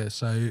names here.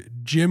 So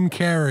Jim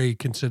Carrey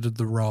considered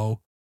the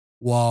role,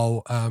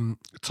 while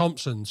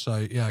Thompson,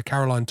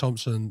 Caroline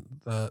Thompson,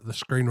 the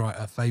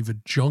screenwriter,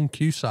 favored John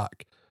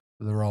Cusack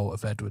for the role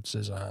of Edward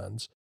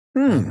Scissorhands.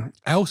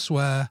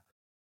 Elsewhere,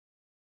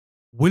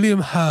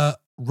 William Hurt,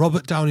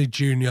 Robert Downey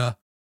Jr.,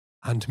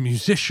 and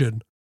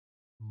musician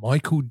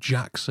Michael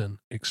Jackson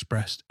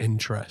expressed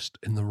interest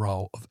in the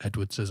role of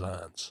Edward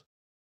Scissorhands.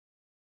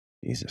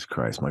 Jesus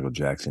Christ, Michael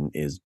Jackson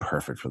is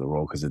perfect for the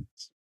role because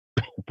it's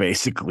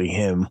basically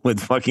him with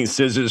fucking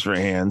scissors for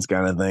hands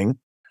kind of thing.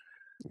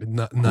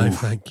 No,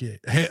 thank you.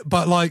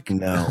 But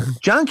no,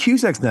 John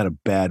Cusack's not a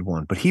bad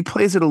one, but he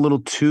plays it a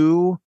little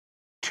too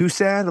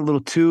sad, a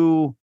little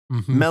too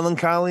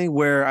melancholy,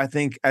 where I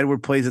think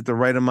Edward plays it the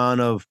right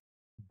amount of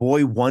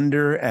boy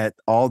wonder at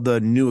all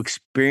the new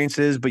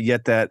experiences, but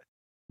yet that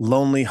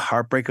lonely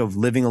heartbreak of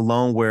living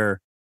alone,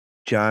 where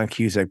John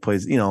Cusack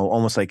plays,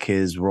 almost like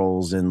his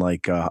roles in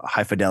like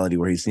High Fidelity,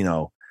 where he's,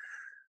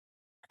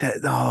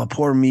 that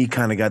poor me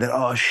kind of guy.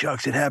 That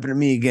shucks, it happened to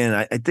me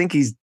again. I think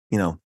he's,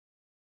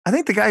 I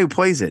think the guy who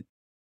plays it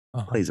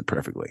plays it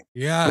perfectly.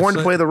 Yeah, born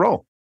to play the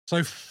role.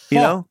 So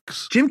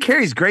Fox. Jim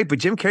Carrey's great, but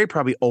Jim Carrey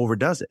probably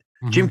overdoes it.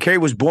 Jim Carrey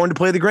was born to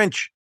play the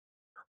Grinch.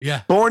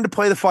 Yeah, born to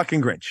play the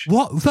fucking Grinch.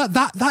 What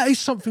that is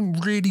something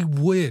really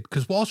weird,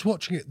 because whilst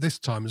watching it this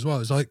time as well,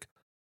 it's like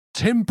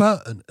Tim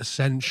Burton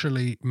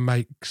essentially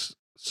makes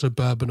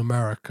suburban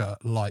America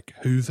like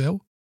Whoville.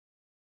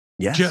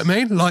 Yes. Do you know what I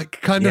mean?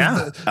 Like, kind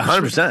of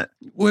 100%.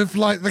 With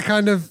like the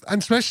kind of,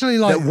 and especially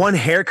like that one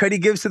haircut he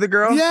gives to the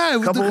girl. Yeah, a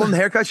couple of them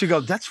haircuts. You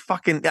go, that's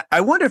fucking.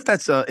 I wonder if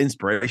that's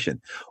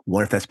inspiration.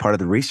 Wonder if that's part of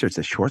the research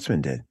that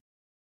Schwartzman did.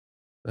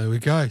 There we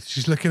go.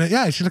 She's looking at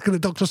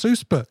Dr.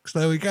 Seuss books.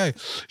 There we go.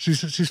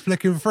 She's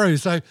flicking through.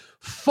 So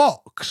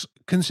Fox,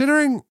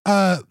 considering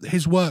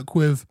his work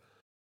with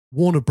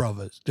Warner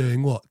Brothers,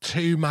 doing what,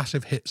 2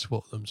 massive hits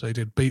for them. So he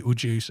did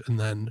Beetlejuice and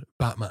then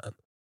Batman.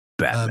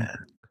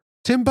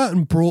 Tim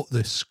Burton brought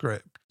this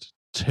script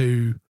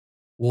to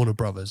Warner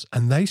Brothers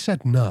and they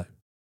said no.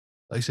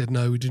 They said,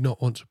 no, we do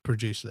not want to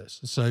produce this.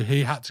 So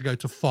he had to go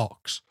to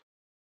Fox.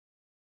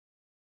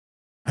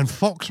 And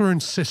Fox were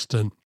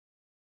insistent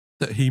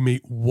that he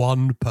meet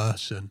one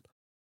person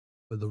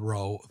for the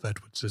role of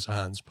Edward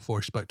Scissorhands before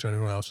he spoke to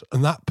anyone else.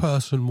 And that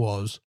person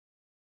was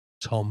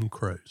Tom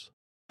Cruise.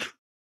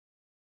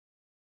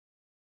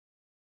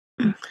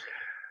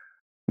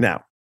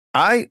 Now,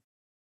 I'm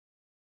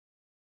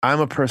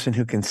a person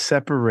who can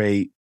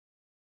separate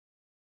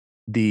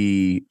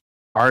the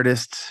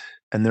artist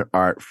and their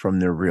art from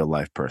their real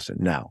life person.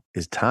 Now,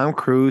 is Tom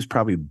Cruise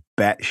probably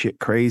batshit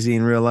crazy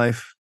in real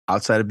life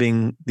outside of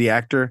being the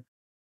actor?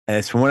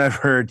 And from what I've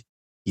heard,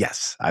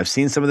 yes. I've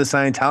seen some of the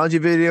Scientology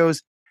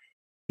videos.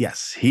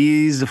 Yes,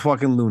 he's the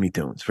fucking Looney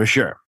Tunes for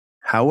sure.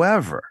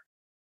 However,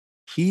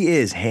 he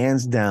is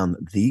hands down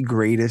the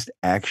greatest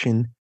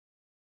action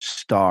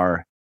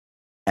star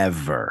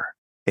ever.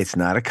 It's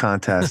not a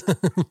contest.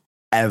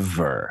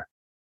 Ever.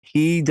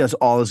 He does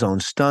all his own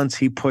stunts.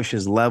 He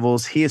pushes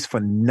levels. He is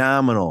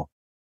phenomenal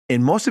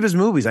in most of his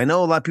movies. I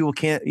know a lot of people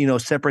can't,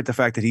 separate the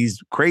fact that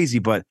he's crazy,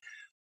 but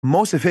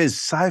most of his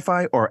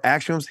sci-fi or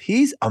action films,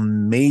 he's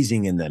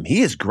amazing in them.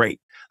 He is great.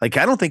 Like,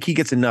 I don't think he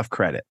gets enough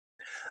credit.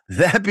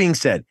 That being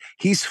said,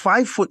 he's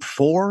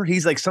 5'4".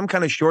 He's like some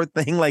kind of short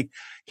thing. Like,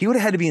 he would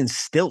have had to be in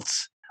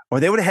stilts, or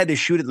they would have had to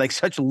shoot at like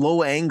such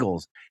low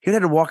angles. He would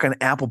have had to walk on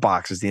apple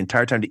boxes the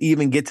entire time to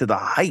even get to the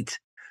height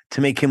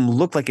to make him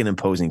look like an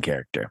imposing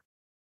character.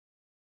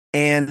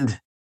 And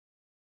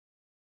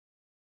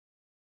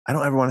I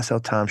don't ever want to sell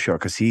Tom short,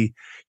 because he,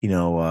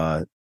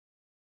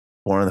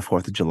 Born on the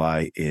 4th of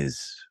July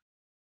is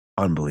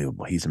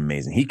unbelievable. He's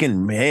amazing. He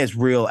has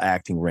real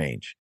acting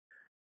range.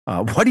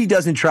 What he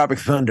does in Tropic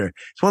Thunder,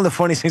 it's one of the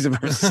funniest things I've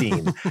ever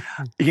seen.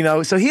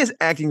 So he has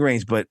acting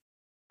range, but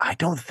I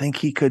don't think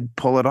he could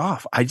pull it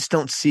off. I just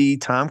don't see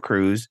Tom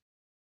Cruise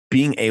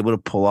being able to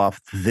pull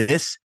off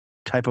this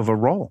type of a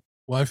role.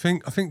 Well, I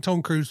think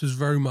Tom Cruise is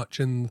very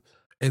much in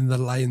the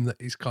lane that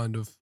he's kind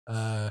of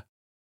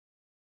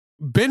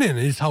been in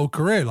his whole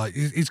career. Like,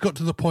 he's got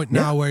to the point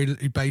now where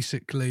he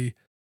basically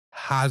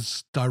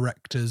has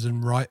directors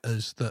and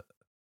writers that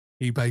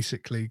he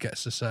basically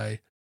gets to say,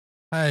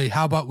 hey,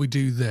 how about we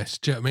do this?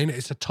 Do you know what I mean?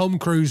 It's a Tom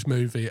Cruise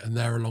movie and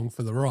they're along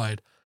for the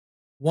ride.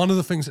 One of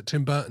the things that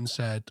Tim Burton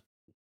said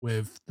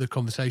with the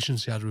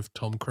conversations he had with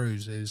Tom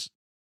Cruise is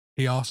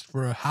he asked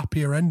for a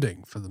happier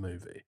ending for the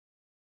movie.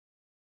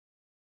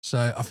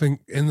 So I think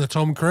in the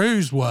Tom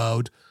Cruise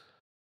world,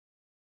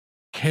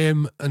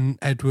 Kim and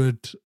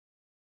Edward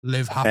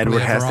live happily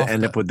Edward ever has after. to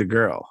end up with the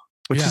girl,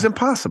 which is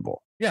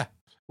impossible. Yeah.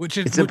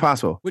 It's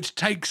impossible. Which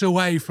takes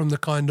away from the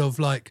kind of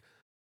like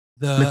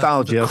the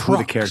mythology of who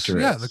the crux, character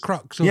is. Yeah, the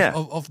crux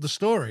of the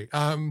story.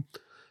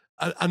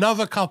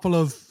 Another couple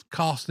of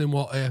casting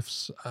what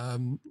ifs.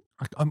 I'm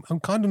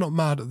kind of not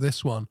mad at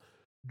this one.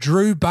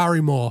 Drew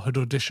Barrymore had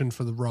auditioned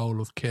for the role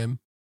of Kim,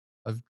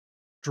 of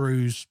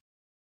Drew's.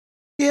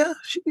 Yeah,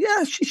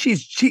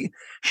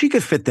 she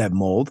could fit that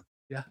mold.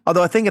 Yeah.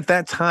 Although I think at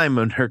that time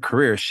in her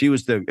career, it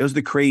was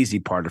the crazy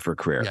part of her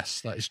career.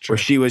 Yes, that is true. Where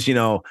she was,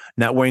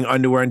 not wearing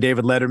underwear and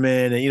David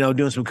Letterman and,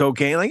 doing some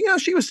cocaine. Like,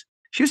 she was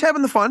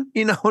having the fun,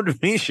 what I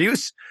mean?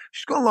 She's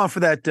going along for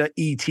that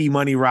E.T.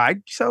 money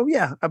ride. So,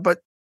 yeah, but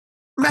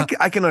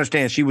I can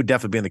understand she would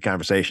definitely be in the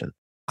conversation.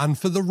 And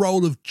for the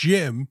role of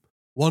Jim,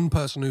 one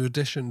person who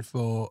auditioned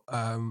for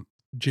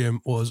Jim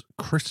was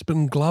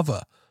Crispin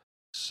Glover.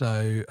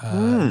 So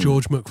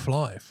George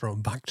McFly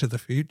from Back to the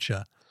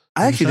Future.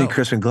 I actually think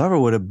Crispin Glover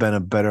would have been a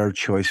better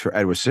choice for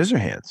Edward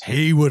Scissorhands.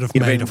 He would have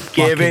made a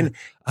fucking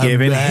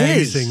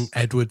amazing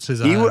Edward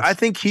Scissorhands. I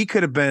think he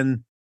could have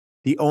been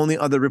the only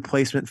other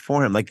replacement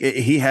for him. Like,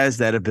 he has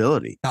that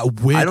ability. That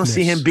weirdness. I don't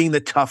see him being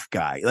the tough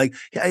guy. Like,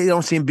 I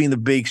don't see him being the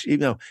big,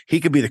 he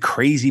could be the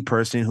crazy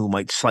person who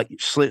might slit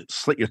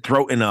your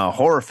throat in a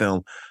horror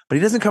film, but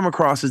he doesn't come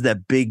across as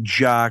that big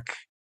jock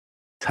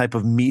type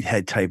of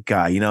meathead type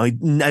guy.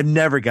 I've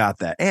never got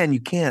that. And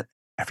you can't,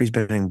 after he's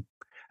been in,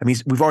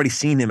 we've already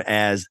seen him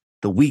as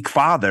the weak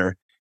father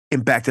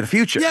in Back to the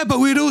Future. Yeah, but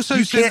we'd also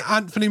seen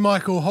Anthony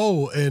Michael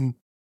Hall in.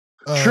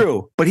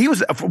 True, but he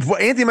was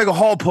Anthony Michael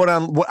Hall put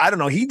on. I don't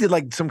know. He did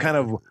like some kind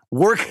of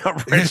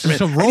workout regimen.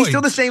 He's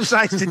still the same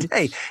size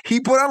today.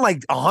 He put on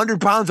like 100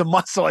 pounds of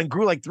muscle and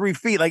grew like 3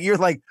 feet. Like, you're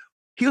like,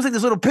 he was like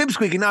this little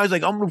pipsqueak, and now he's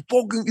like, I'm gonna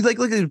fucking. He's like,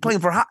 look, he's playing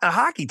for a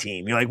hockey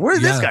team. You're like, where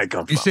did this guy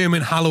come from? You see him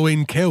in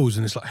Halloween Kills,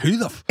 and it's like, who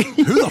the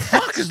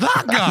fuck is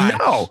that guy?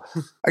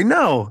 I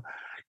know.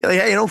 Like,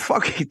 hey,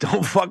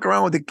 don't fuck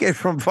around with the kid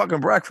from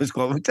fucking Breakfast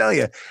Club. I'm telling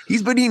you,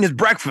 he's been eating his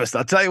breakfast.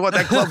 I'll tell you what,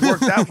 that club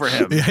worked out for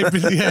him. He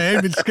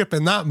ain't been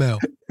skipping that meal.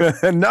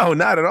 No,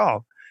 not at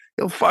all.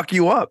 He'll fuck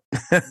you up.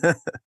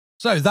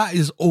 So that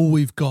is all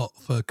we've got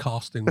for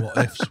casting what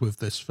ifs with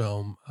this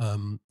film,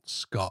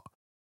 Scott.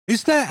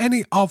 Is there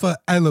any other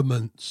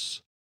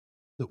elements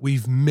that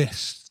we've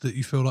missed that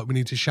you feel like we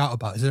need to shout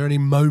about? Is there any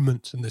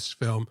moments in this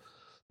film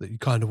that you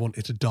kind of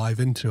wanted to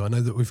dive into? I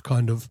know that we've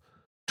kind of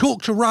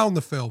talked around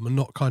the film and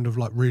not kind of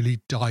like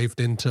really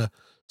dived into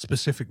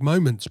specific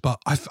moments,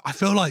 but I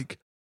feel like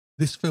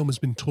this film has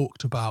been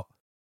talked about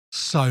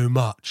so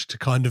much to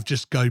kind of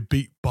just go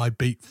beat by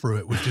beat through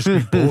it would just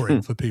be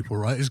boring for people,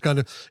 right?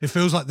 It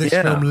feels like this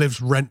film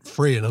lives rent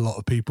free in a lot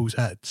of people's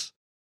heads.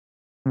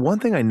 One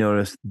thing I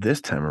noticed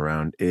this time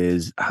around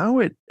is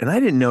and I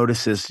didn't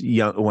notice this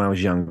when I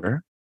was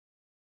younger,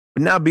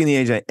 but now being the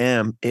age I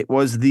am, it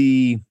was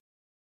the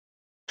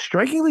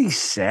strikingly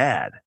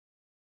sad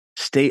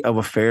state of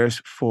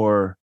affairs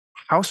for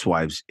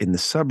housewives in the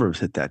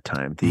suburbs at that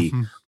time. The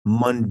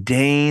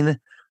mundane,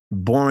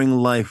 boring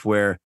life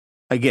where,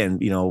 again,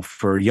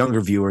 for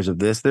younger viewers of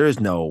this, there is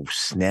no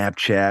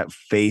Snapchat,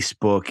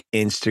 Facebook,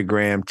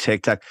 Instagram,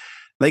 TikTok.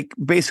 Like,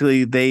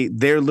 basically,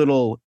 their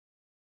little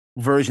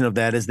version of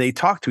that is they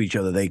talk to each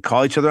other. They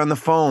call each other on the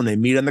phone. They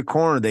meet on the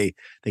corner. They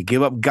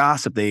give up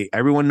gossip.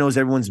 Everyone knows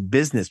everyone's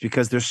business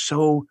because they're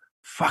so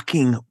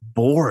fucking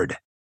bored.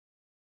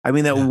 I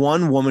mean, that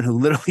one woman who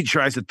literally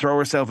tries to throw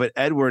herself at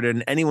Edward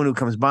and anyone who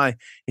comes by,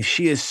 and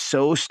she is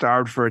so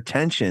starved for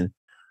attention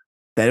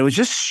that it was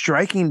just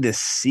striking to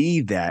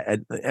see that.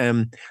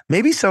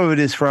 Maybe some of it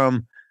is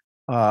from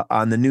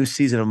on the new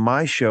season of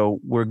my show,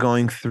 we're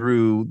going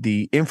through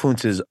the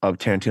influences of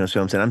Tarantino's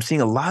films, and I'm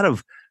seeing a lot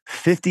of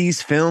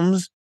 50s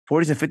films,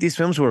 40s and 50s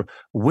films where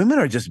women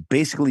are just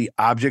basically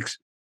objects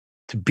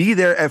to be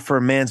there for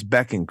a man's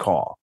beck and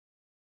call.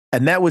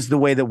 And that was the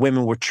way that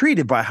women were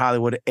treated by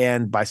Hollywood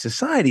and by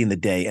society in the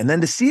day. And then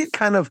to see it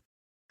kind of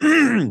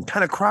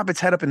crop its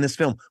head up in this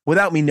film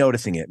without me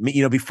noticing it,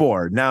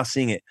 before, now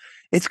seeing it,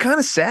 it's kind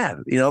of sad,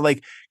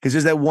 like, because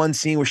there's that one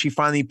scene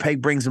where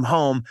Peg brings them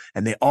home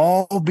and they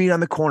all meet on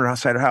the corner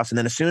outside her house. And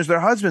then as soon as their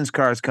husband's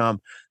cars come,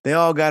 they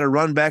all got to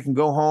run back and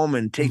go home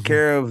and take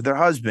care of their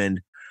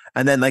husband.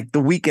 And then like the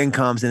weekend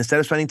comes and instead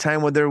of spending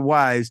time with their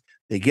wives,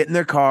 they get in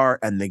their car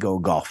and they go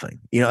golfing.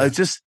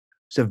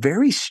 It's a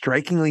very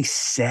strikingly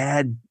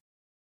sad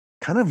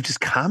kind of just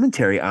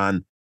commentary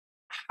on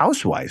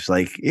housewives.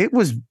 Like it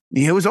was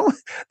only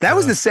that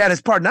was the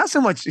saddest part. Not so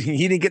much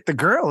he didn't get the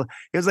girl.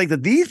 It was like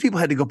that these people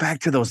had to go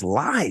back to those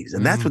lives,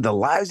 and that's what the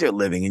lives they're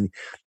living. And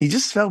he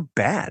just felt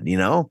bad,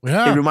 Yeah.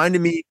 It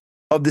reminded me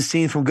of the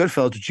scene from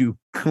Goodfellas, which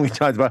we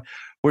talked about,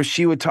 where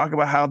she would talk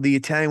about how the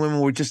Italian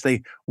women were just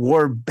they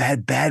wore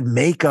bad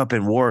makeup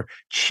and wore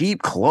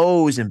cheap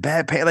clothes and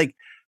bad pay. Like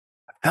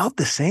I felt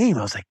the same.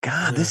 I was like,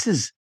 God, this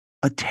is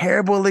a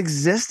terrible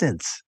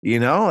existence,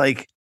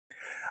 like,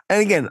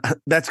 and again,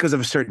 that's because of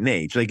a certain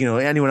age. Like,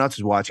 anyone else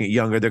is watching it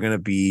younger, they're going to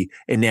be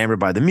enamored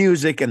by the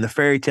music and the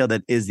fairy tale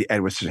that is the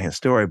Edward Scissorhands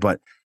story. But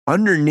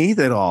underneath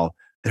it all,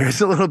 there's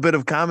a little bit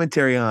of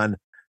commentary on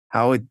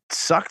how it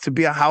sucked to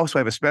be a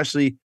housewife,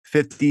 especially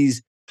 50s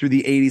through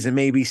the 80s and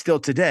maybe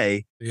still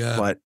today. Yeah.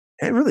 But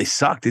it really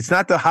sucked. It's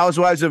not the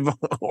Housewives of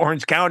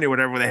Orange County or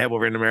whatever they have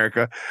over in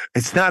America.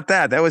 It's not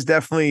that. That was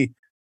definitely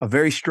a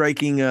very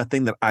striking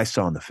thing that I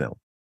saw in the film.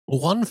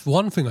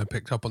 One thing I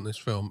picked up on this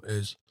film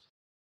is,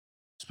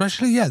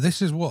 especially,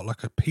 this is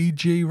like a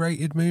PG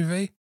rated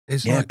movie.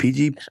 It's like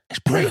PG. It's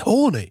pretty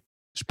horny.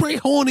 It's a pretty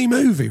horny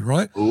movie,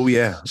 right? Oh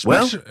yeah.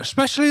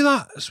 Especially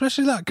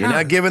that. You're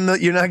not giving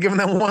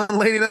that one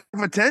lady enough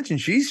attention.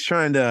 She's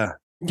trying to.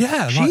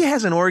 Yeah. She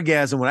has an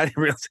orgasm. What I didn't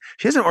realize,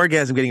 she has an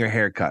orgasm getting her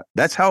hair cut.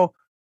 That's how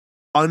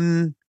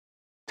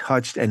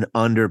untouched and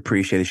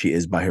underappreciated she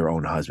is by her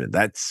own husband.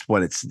 That's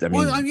what it's. I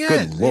mean,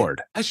 good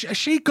Lord. Has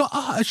she got a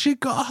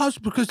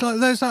husband? Because like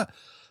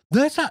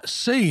there's that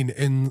scene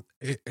in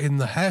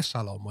the hair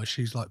salon where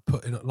she's like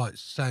putting it, like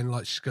saying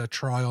like she's gonna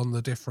try on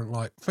the different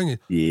like thingy.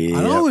 Yeah.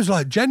 And I was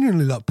like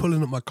genuinely like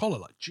pulling up my collar,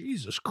 like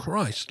Jesus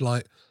Christ,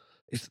 like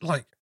it's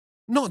like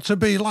not to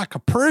be like a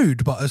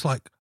prude, but it's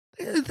like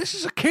this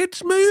is a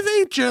kid's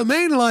movie. Do you know what I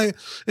mean? Like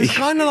it's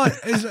kind of like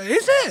is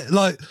it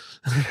like?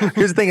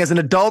 Here's the thing: as an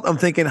adult, I'm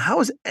thinking, how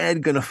is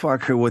Ed gonna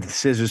fuck her with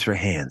scissors for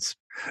hands?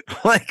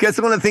 Like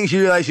that's one of the things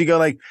you realize. You go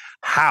like,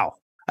 how?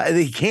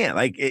 He can't.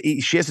 Like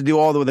she has to do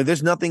all the way.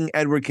 There's nothing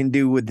Edward can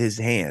do with his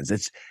hands.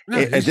 It's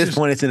at this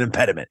point, it's an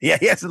impediment. Yeah,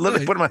 he has to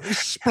literally put him on.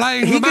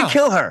 He could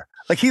kill her.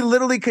 Like he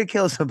literally could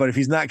kill somebody if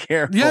he's not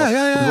careful.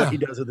 With what he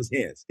does with his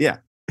hands. Yeah,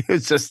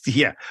 it's just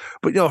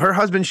But her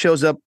husband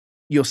shows up.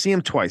 You'll see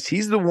him twice.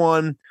 He's the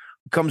one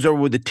who comes over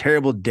with the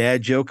terrible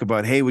dad joke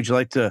about, hey, would you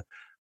like to?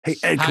 Hey,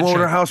 Ed, come over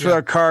to our house for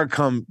our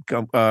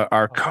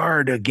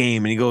card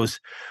game. And he goes,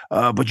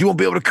 but you won't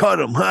be able to cut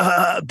him. You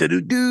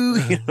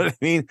know what I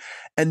mean?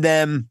 And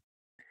then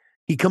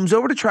he comes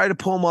over to try to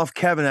pull him off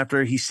Kevin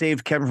after he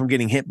saved Kevin from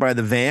getting hit by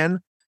the van.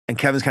 And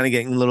Kevin's kind of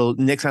getting little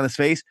nicks on his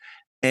face.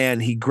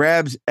 And he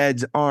grabs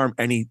Ed's arm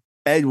and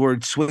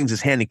Edward swings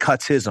his hand. He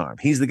cuts his arm.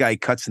 He's the guy he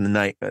cuts in the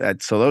night.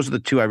 So those are the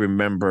two I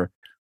remember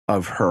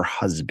of her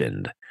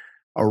husband.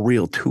 A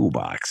real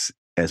toolbox,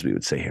 as we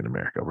would say here in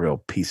America, a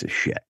real piece of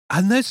shit.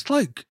 And there's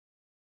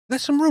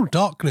some real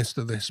darkness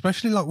to this,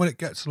 especially like when it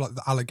gets to like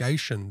the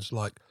allegations,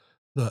 like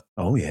that.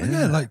 Oh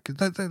yeah, like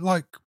they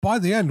like by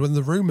the end when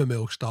the rumor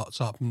mill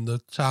starts up and the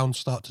towns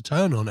start to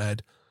turn on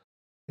Ed,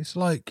 it's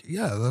like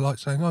they're like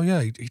saying, oh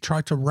yeah, he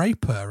tried to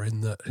rape her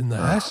in the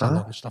hair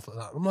salon and stuff like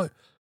that. I'm like,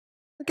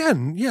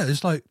 again,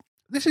 it's like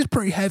this is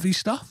pretty heavy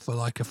stuff for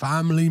like a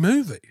family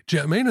movie. Do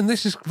you know what I mean? And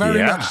this is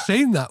very much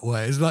seen that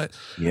way. It's like,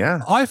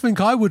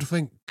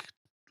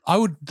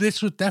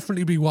 this would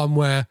definitely be one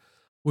where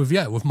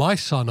with my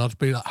son, I'd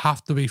be like,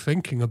 have to be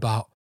thinking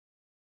about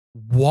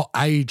what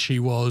age he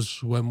was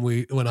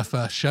when I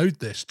first showed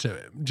this to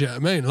him. Do you know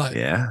what I mean?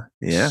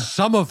 Like,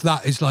 some of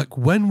that is like,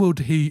 when would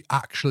he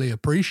actually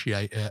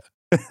appreciate it?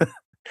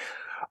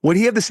 Would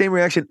he have the same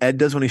reaction Ed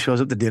does when he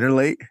shows up to dinner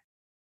late?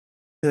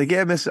 Like,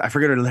 yeah, I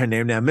forget her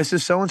name now.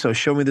 Mrs. So-and-so,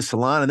 show me the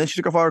salon. And then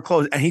she took off all her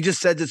clothes. And he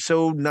just said it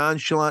so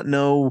nonchalant,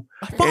 no.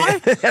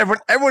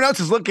 Everyone else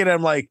is looking at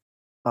him like,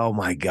 oh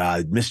my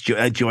God, Miss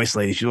Joyce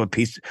lady, she's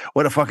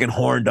what a fucking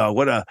horn dog.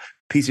 What a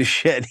piece of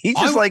shit. And he's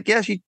just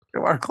she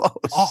took off her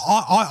clothes.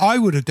 I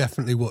would have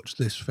definitely watched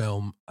this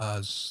film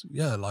as,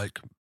 like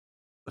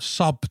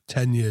sub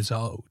 10 years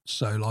old.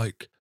 So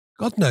like,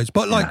 God knows.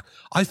 But like,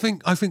 I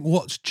think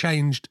what's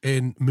changed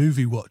in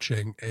movie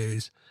watching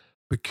is,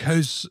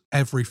 because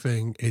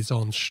everything is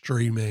on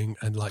streaming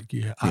and like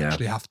you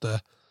actually have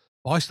to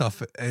buy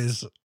stuff,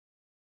 is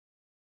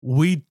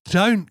we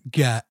don't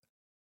get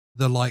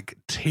the like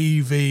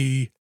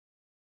TV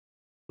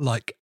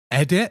like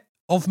edit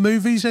of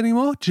movies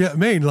anymore. Do you know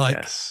what I mean? Like,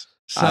 yes.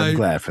 So, I'm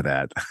glad for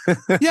that.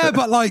 yeah,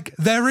 but like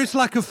there is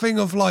like a thing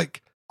of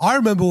like, I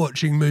remember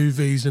watching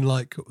movies and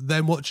like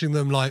then watching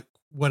them like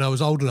when I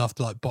was old enough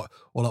to like buy,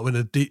 or like when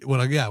I got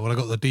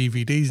the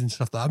DVDs and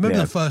stuff. That I remember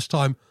the first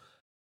time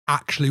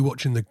actually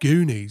watching the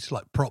Goonies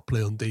like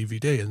properly on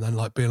DVD, and then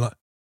like being like,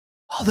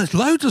 oh, there's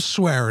loads of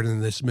swearing in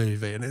this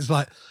movie, and it's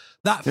like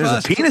that there's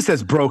first a penis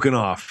that's broken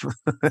off.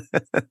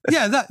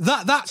 yeah,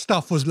 that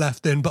stuff was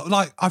left in, but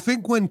like I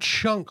think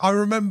I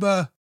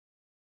remember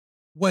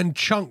when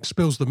Chunk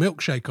spills the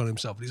milkshake on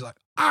himself, and he's like,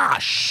 ah,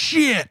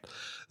 shit.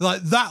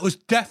 Like, that was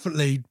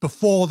definitely,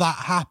 before that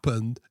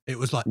happened, it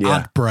was like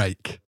ad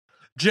break.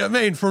 Do you know what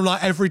I mean? From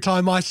like every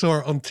time I saw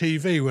it on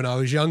TV when I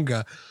was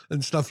younger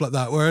and stuff like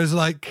that. Whereas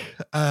like,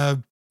 I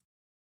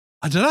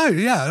don't know,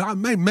 yeah,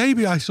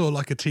 maybe I saw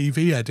like a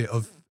TV edit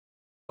of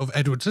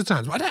Edward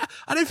Scissorhands.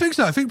 I don't think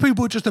so. I think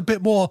people were just a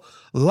bit more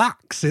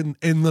lax in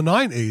the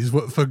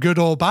 90s, for good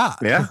or bad.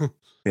 Yeah,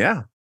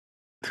 yeah.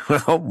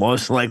 Well,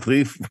 most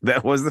likely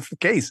that was the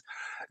case.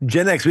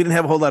 Gen X, we didn't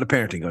have a whole lot of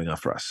parenting going on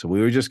for us, so we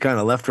were just kind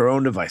of left to our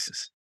own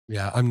devices.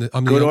 Yeah, I'm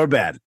good or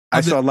bad.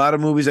 I saw a lot of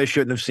movies I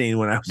shouldn't have seen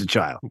when I was a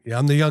child. Yeah,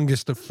 I'm the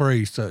youngest of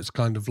three, so it's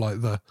kind of like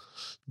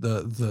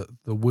the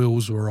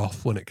wheels were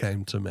off when it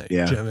came to me.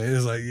 Yeah, do you know what I mean?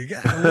 It's like, you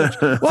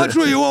gotta watch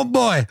what you want,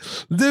 boy.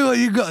 Do what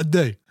you got to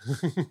do.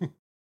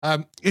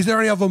 Is there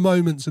any other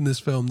moments in this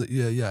film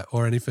that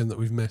or anything that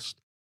we've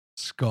missed,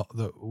 Scott,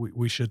 that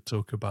we should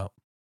talk about?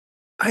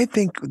 I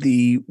think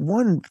the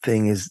one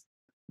thing is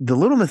the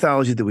little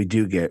mythology that we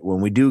do get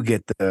when we do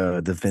get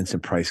the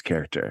Vincent Price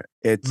character.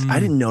 It's I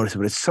didn't notice it,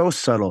 but it's so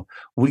subtle.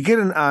 We get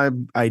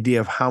an idea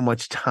of how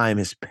much time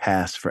has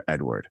passed for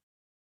Edward,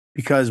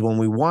 because when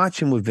we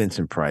watch him with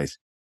Vincent Price,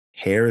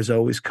 hair is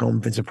always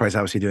combed. Vincent Price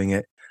obviously doing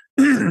it.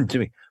 To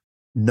me,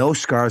 no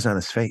scars on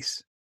his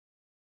face.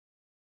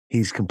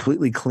 He's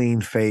completely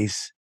clean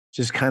face,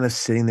 just kind of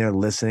sitting there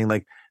listening.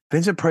 Like,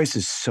 Vincent Price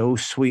is so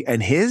sweet,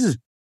 and his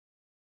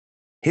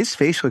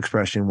facial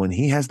expression when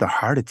he has the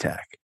heart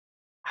attack,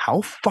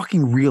 how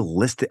fucking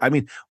realistic. I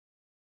mean,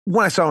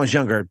 when I saw him when I was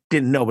younger,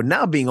 didn't know, but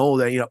now being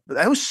older,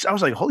 I was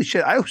like, holy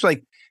shit. I was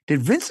like,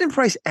 did Vincent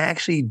Price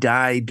actually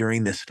die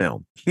during this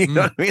film? You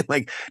know what I mean?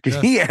 Like, did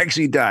he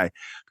actually die?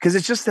 Because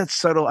it's just that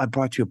subtle, I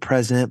brought you a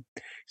present.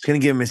 He's going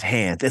to give him his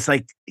hand. It's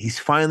like, he's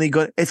finally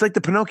going, it's like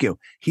the Pinocchio.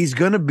 He's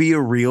going to be a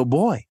real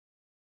boy.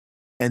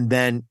 And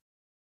then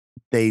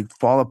they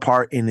fall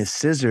apart in his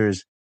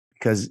scissors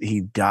because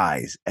he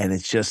dies. And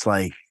it's just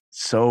like,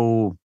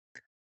 so,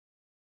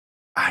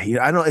 I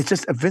don't know. It's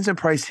just Vincent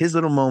Price, his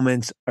little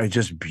moments are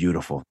just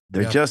beautiful.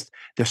 They're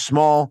they're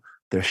small,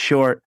 they're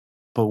short,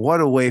 but what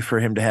a way for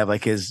him to have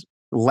like his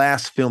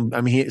last film.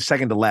 I mean,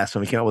 second to last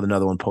film. He came out with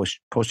another one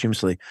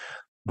posthumously.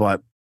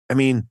 But I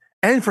mean,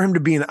 and for him to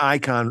be an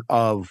icon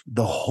of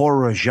the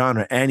horror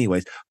genre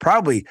anyways,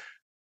 probably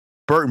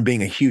Burton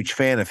being a huge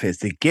fan of his,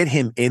 to get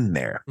him in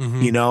there,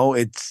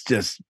 it's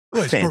just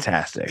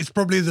fantastic. It's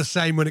probably the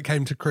same when it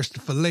came to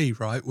Christopher Lee,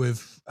 right?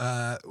 With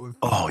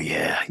oh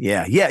yeah,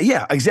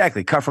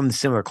 exactly. Cut from the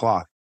similar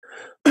cloth.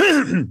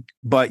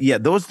 But yeah,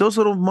 those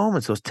little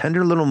moments, those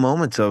tender little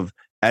moments of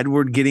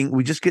Edward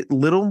we just get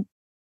little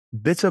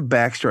bits of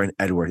backstory on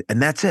Edward,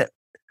 and that's it.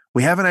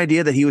 We have an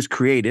idea that he was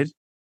created,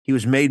 he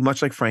was made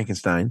much like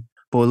Frankenstein,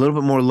 but a little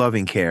bit more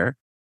loving care,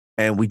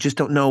 and we just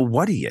don't know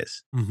what he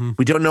is.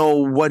 We don't know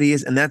what he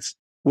is, and that's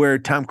where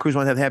Tom Cruise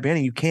wants to have the happy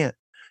ending. You can't.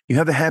 You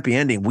have the happy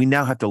ending. We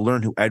now have to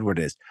learn who Edward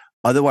is.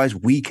 Otherwise,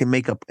 we can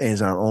make up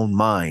as our own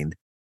mind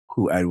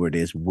who Edward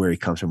is, where he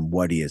comes from,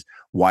 what he is.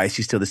 Why is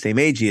he still the same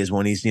age he is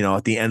when he's,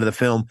 at the end of the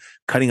film,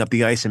 cutting up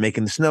the ice and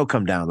making the snow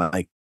come down?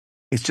 Like,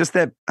 it's just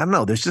that, I don't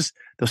know, there's just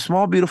those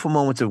small, beautiful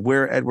moments of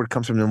where Edward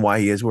comes from and why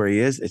he is where he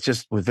is. It's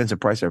just, with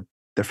Vincent Price, they're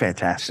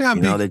fantastic.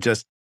 They're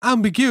just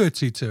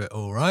ambiguity to it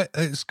all, right?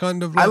 It's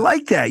kind of like, I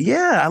like that.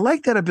 Yeah, I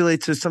like that ability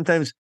to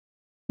sometimes,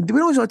 we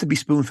don't always want to be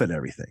spoon-fed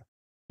everything.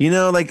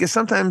 Like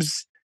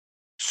sometimes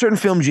certain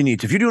films you need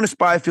to. If you're doing a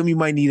spy film, you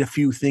might need a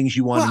few things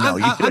you want to know.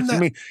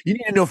 You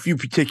need to know a few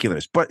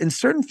particulars. But in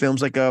certain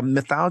films, like a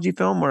mythology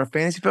film or a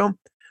fantasy film,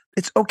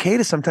 it's okay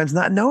to sometimes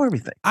not know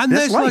everything. And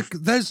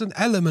there's an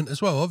element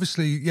as well.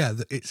 Obviously,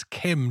 it's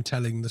Kim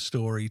telling the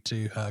story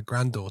to her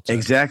granddaughter.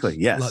 Exactly,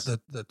 yes. Like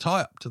the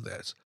tie-up to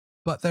this.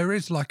 But there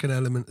is like an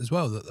element as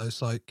well that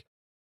there's like,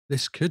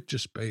 this could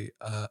just be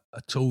a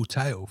tall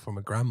tale from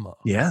a grandma.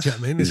 Yes, do you know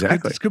what I mean?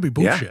 Exactly. This could be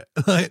bullshit.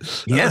 Yeah. At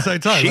the same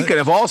time, she could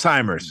have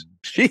Alzheimer's.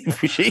 She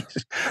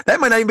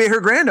that might not even be her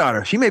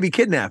granddaughter. She may be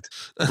kidnapped.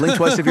 Blink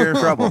twice if you're in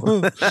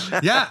trouble.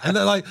 Yeah, and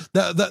then like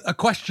a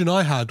question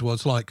I had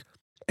was like,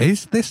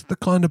 is this the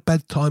kind of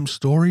bedtime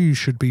story you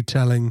should be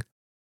telling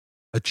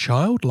a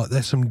child? Like,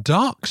 there's some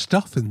dark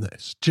stuff in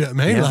this. Do you know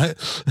what I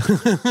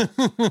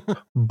mean? Yeah.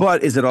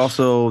 But is it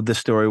also the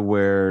story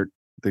where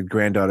the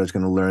granddaughter is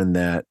going to learn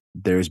that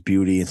there's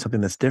beauty in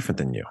something that's different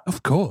than you?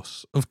 Of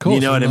course. You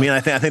know what I mean? I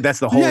think that's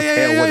the whole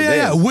tale. What it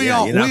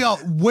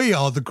is. We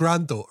are the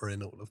granddaughter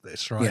in all of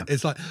this, right? Yeah.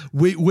 It's like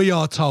we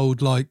are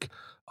told like,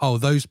 oh,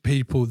 those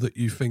people that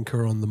you think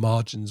are on the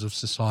margins of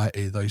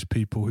society, those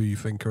people who you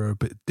think are a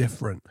bit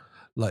different,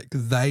 like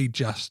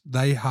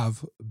they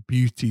have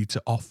beauty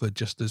to offer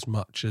just as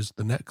much as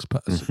the next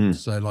person.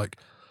 So like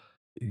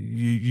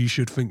you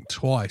should think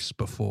twice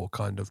before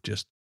kind of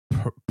just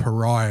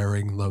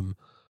pariahing them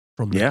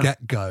from the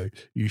get-go.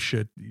 You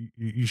should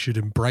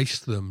embrace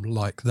them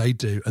like they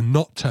do and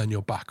not turn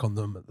your back on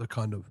them at the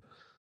kind of,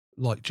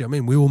 like, do you know what I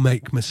mean? We all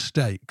make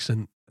mistakes,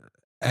 and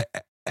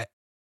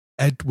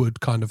Edward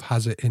kind of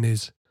has it in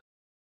his,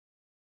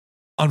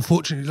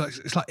 unfortunately,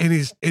 it's like in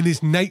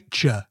his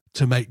nature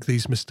to make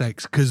these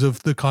mistakes because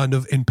of the kind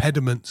of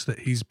impediments that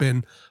he's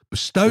been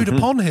bestowed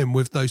upon him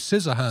with those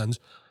scissor hands.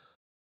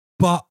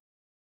 But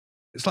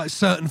it's like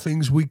certain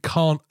things we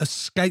can't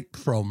escape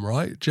from,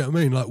 right? Do you know what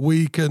I mean? Like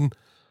we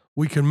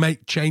can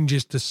make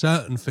changes to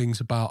certain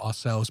things about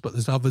ourselves, but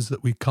there's others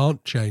that we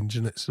can't change.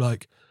 And it's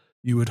like,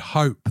 you would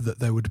hope that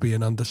there would be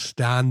an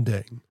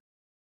understanding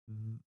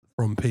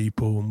from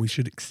people, and we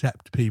should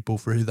accept people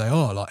for who they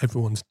are. Like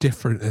everyone's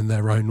different in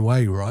their own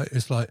way, right?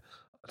 It's like,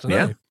 I don't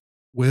know,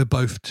 we're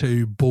both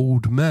two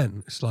bald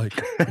men. It's like,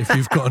 if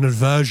you've got an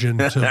aversion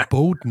to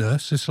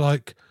baldness, it's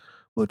like,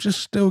 well, just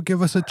still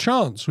give us a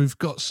chance. We've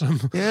got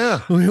some,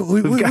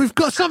 we've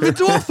got something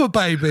to offer,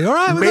 baby. All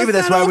right. Maybe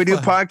that's why we do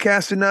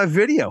podcasts and not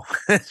video.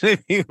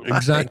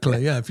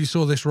 Exactly. Yeah. If you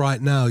saw this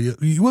right now, you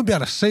wouldn't be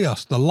able to see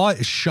us. The light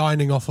is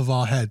shining off of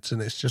our heads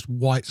and it's just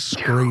white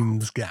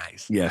screens,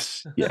 guys.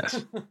 Yes.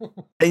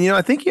 And,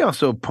 I think he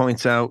also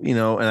points out, and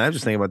I was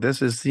just thinking about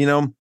this is,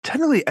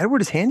 technically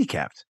Edward is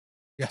handicapped.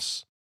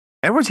 Yes.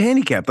 Edward's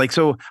handicapped. Like,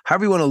 so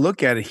however you want to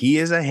look at it,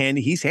 he's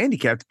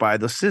handicapped by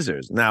the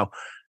scissors. Now,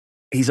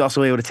 he's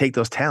also able to take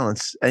those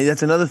talents. And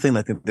that's another thing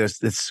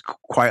that's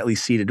quietly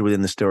seated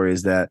within the story,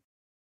 is that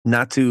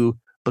not to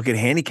look at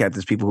handicapped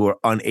as people who are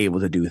unable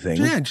to do things.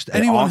 Yeah, just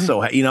anyone.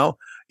 Also,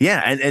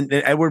 and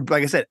Edward,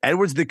 like I said,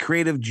 Edward's the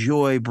creative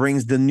joy,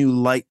 brings the new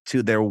light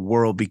to their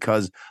world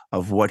because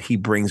of what he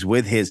brings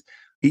with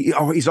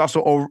he's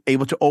also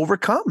able to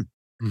overcome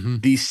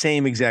these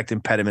same exact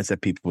impediments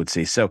that people would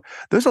see. So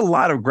there's a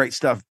lot of great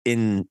stuff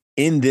in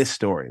this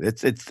story.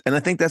 It's and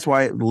I think that's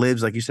why it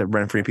lives, like you said,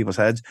 rent free in people's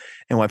heads,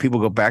 and why people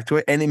go back to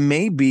it. And it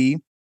may be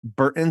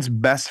Burton's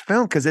best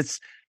film because it's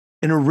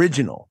an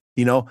original.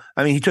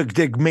 I mean, he did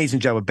an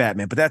amazing job with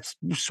Batman, but that's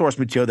source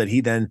material that he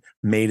then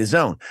made his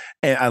own.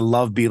 And I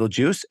love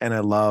Beetlejuice and I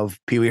love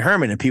Pee Wee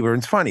Herman, and Pee Wee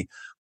Herman's funny.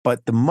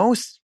 But the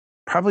most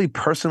probably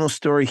personal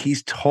story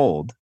he's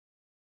told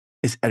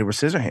is Edward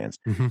Scissorhands.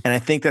 And I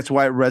think that's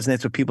why it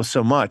resonates with people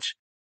so much.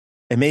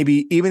 And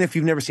maybe even if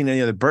you've never seen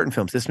any other Burton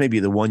films, this may be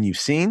the one you've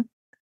seen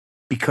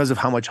because of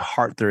how much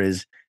heart there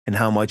is and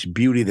how much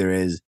beauty there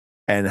is,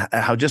 and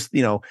how just,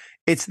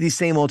 it's the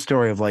same old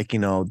story of like,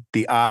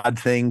 the odd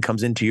thing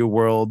comes into your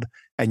world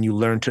and you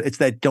learn it's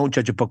that don't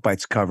judge a book by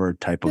its cover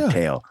type of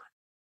tale.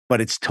 But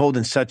it's told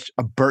in such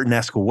a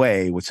Burton-esque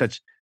way with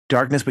such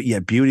darkness, but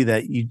yet beauty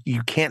that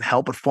you can't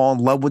help but fall in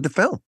love with the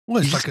film.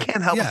 Well, you just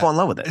can't help but fall in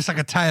love with it. It's like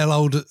a tale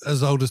old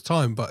as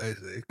time, but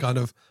it kind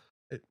of,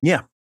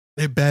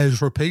 it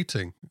bears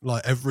repeating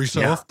like every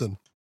so often.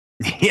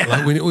 Yeah,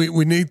 like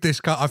we need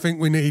this. I think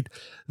we need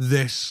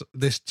this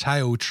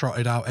tale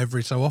trotted out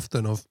every so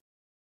often of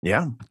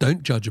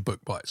don't judge a book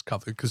by its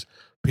cover, because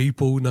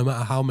people, no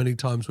matter how many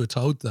times we're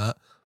told that,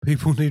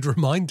 people need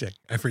reminding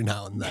every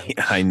now and then.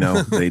 Yeah, I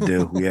know they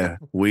do. Yeah,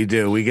 we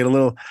do. We get a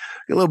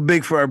little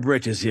big for our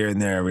britches here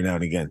and there every now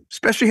and again,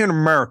 especially here in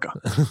America.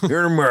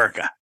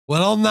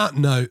 Well, on that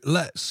note,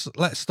 let's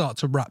start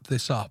to wrap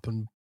this up.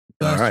 And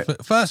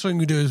first thing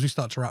we do is we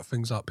start to wrap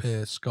things up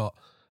here, Scott,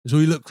 is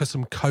we look for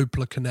some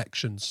Coppola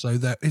connections. So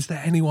is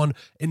there anyone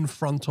in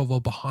front of or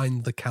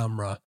behind the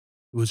camera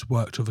who has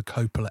worked with a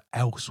Coppola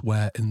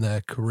elsewhere in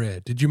their career?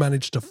 Did you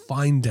manage to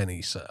find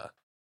any, sir?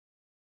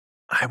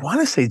 I want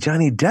to say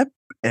Johnny Depp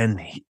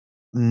and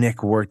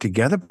Nick worked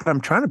together, but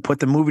I'm trying to put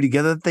the movie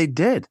together that they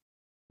did.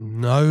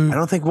 No, I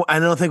don't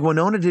think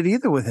Winona did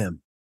either with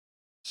him.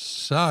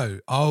 So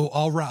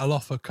I'll rattle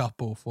off a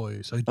couple for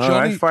you. So All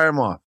right, fire them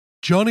off.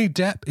 Johnny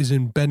Depp is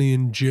in Benny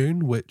and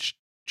June, which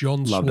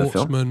John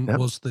Schwartzman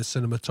was the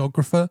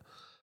cinematographer.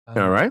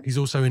 All right. He's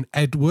also in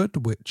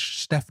Edward,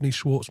 which Stephanie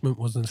Schwartzman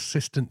was an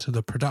assistant to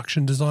the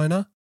production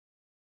designer.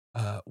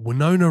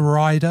 Winona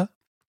Ryder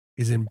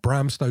is in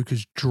Bram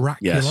Stoker's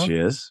Dracula. Yes, she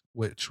is.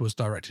 Which was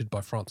directed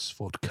by Francis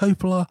Ford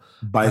Coppola.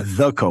 By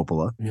the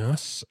Coppola.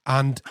 Yes.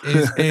 And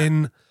is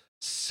in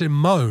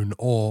Simone,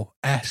 or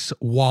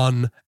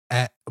S1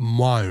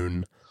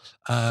 Moan,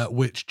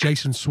 which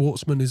Jason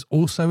Schwartzman is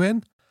also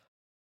in.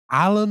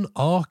 Alan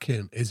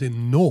Arkin is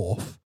in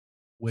North,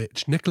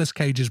 which Nicolas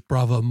Cage's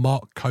brother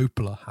Mark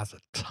Coppola has a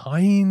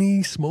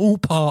tiny, small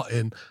part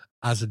in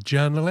as a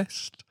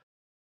journalist.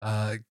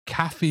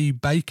 Kathy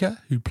Baker,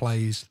 who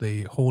plays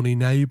the horny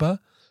neighbor,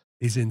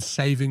 is in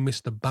Saving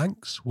Mr.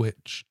 Banks,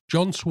 which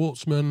John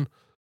Schwartzman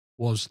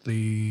was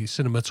the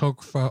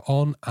cinematographer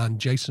on, and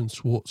Jason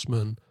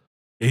Schwartzman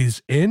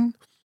is in.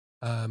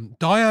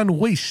 Diane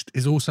Wiest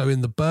is also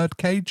in The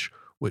Birdcage,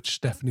 which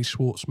Stephanie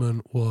Schwartzman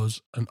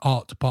was an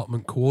art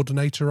department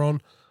coordinator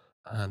on.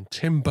 And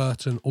Tim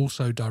Burton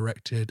also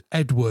directed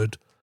Edward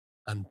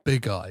and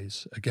Big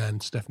Eyes. Again,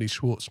 Stephanie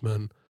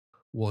Schwartzman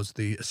was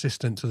the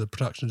assistant to the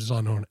production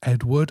designer on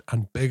Edward,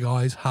 and Big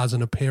Eyes has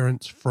an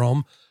appearance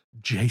from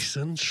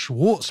Jason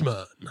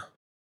Schwartzman.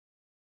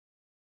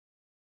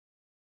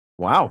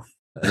 Wow.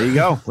 There you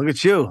go. Look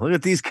at you. Look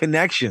at these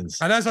connections.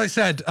 And as I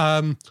said,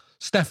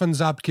 Stefan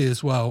Zabke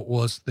as well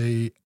was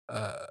the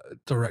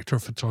director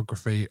of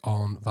photography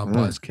on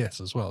Vampire's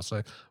Kiss as well.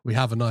 So we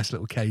have a nice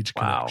little Cage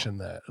connection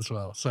there as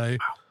well. So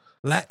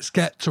let's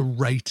get to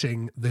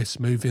rating this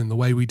movie. And the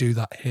way we do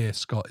that here,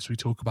 Scott, is we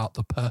talk about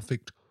the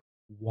perfect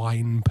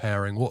wine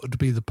pairing. What would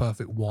be the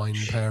perfect wine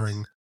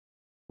pairing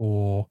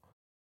for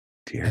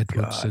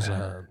Edward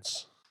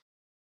Scissorhands?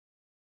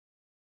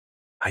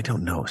 I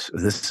don't know.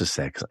 This is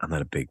sad because I'm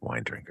not a big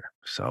wine drinker.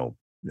 So,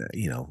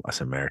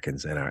 us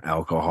Americans and our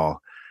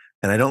alcohol,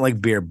 and I don't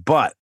like beer,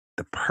 but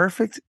the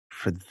perfect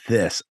for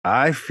this,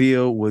 I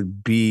feel,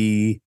 would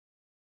be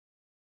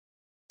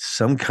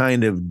some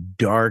kind of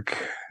dark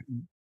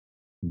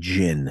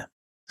gin.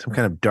 Some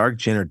kind of dark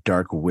gin or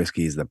dark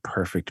whiskey is the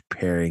perfect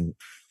pairing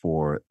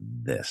for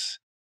this.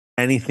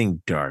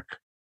 Anything dark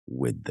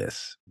with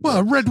this. Well,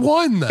 a red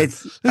wine then.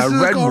 It's a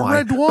red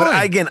wine.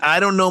 But again, I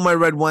don't know my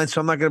red wine,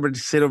 so I'm not going to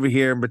sit over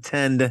here and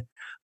pretend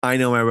I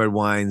know my red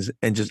wines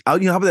and just, how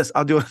about this?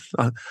 I'll do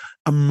a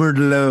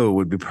Merlot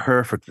would be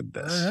perfect with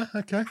this. Yeah,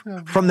 okay.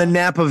 From the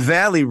Napa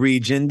Valley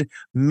region,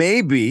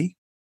 maybe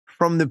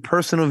from the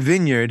personal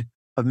vineyard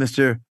of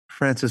Mr.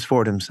 Francis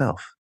Ford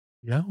himself.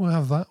 Yeah, we'll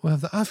have that.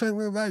 I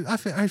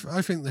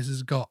think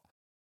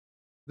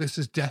this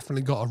has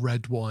definitely got a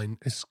red wine.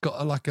 It's got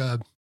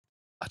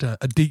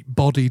a deep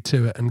body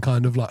to it and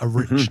kind of like a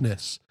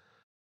richness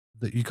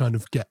that you kind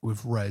of get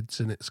with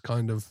reds, and it's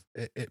kind of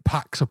it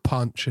packs a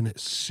punch and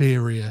it's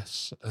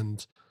serious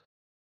and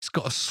it's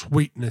got a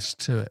sweetness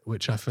to it,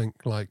 which I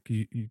think like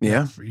you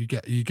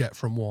get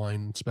from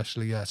wine,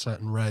 especially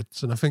certain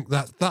reds. And I think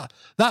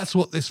that's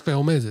what this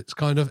film is. It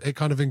kind of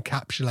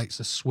encapsulates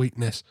a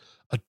sweetness,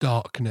 a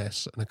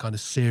darkness, and a kind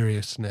of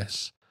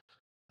seriousness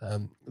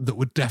that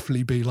would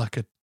definitely be like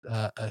a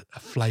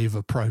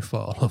flavor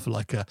profile of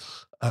like a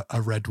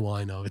red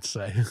wine, I would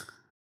say.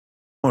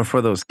 Or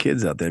for those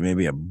kids out there,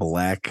 maybe a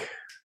black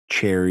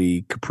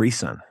cherry Capri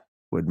Sun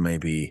would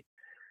maybe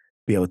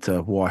be able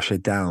to wash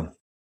it down,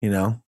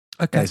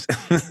 Okay.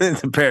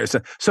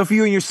 So if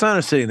you and your son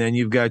are sitting there and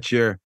you've got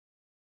your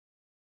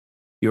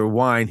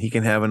wine, he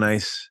can have a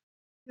nice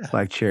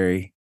black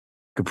cherry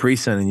Capri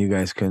Sun and you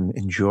guys can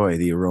enjoy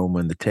the aroma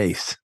and the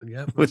taste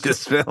with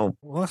this film.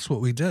 Well, that's what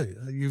we do.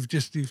 You've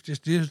just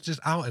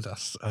outed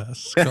us,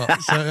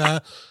 Scott. So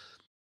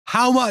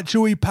how much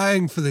are we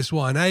paying for this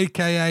wine?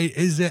 AKA,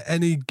 is it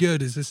any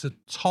good? Is this a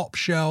top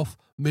shelf,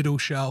 middle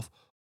shelf,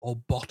 or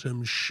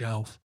bottom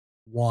shelf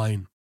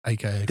wine?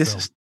 AKA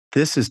this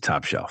is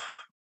top shelf.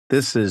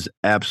 This is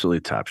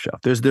absolutely top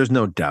shelf. There's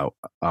no doubt.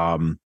 I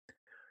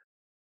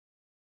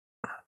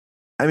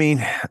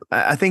mean,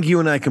 I think you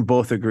and I can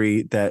both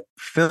agree that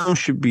films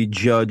should be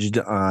judged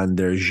on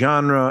their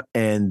genre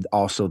and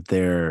also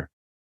their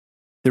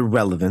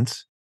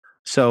relevance.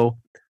 So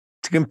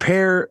to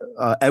compare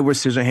Edward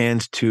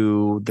Scissorhands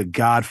to The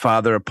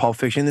Godfather or Pulp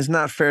Fiction is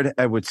not fair to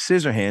Edward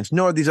Scissorhands,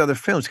 nor these other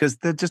films, because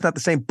they're just not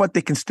the same, but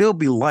they can still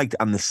be liked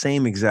on the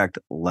same exact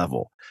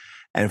level.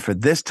 And for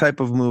this type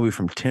of movie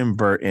from Tim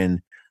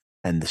Burton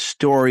and the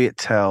story it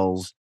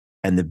tells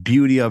and the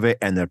beauty of it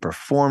and the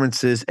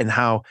performances and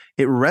how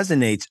it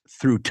resonates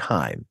through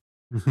time.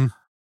 Mm-hmm.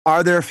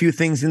 Are there a few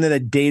things in there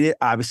that date it?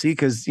 Obviously,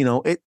 because,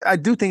 I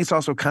do think it's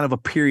also kind of a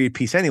period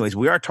piece anyways.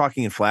 We are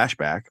talking in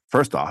flashback,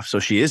 first off. So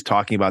she is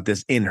talking about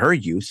this in her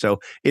youth. So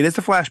it is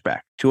a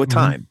flashback to a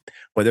time,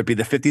 whether it be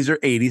the 50s or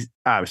 80s,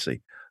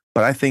 obviously.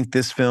 But I think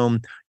this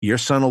film, your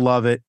son will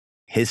love it.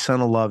 His son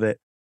will love it.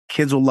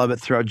 Kids will love it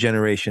throughout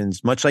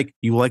generations, much like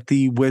you like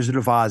the Wizard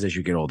of Oz as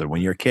you get older.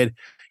 When you're a kid,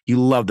 you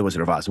love the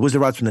Wizard of Oz. The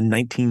Wizard of Oz from the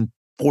 1940s,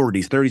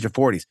 30s, or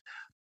 40s.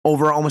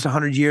 Over almost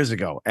 100 years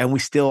ago, and we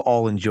still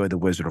all enjoy The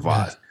Wizard of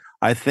Oz.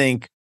 I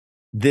think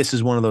this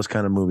is one of those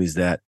kind of movies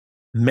that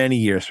many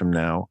years from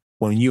now,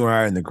 when you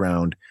are in the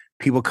ground,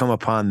 people come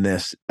upon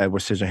this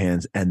Edward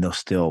Scissorhands and they'll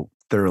still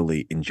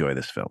thoroughly enjoy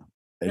this film.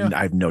 And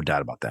I have no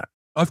doubt about that.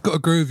 I've got to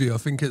agree with you. I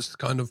think it's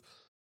kind of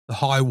the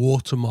high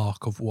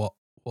watermark of what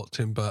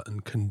Tim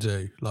Burton can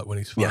do, like when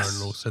he's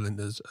firing all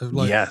cylinders.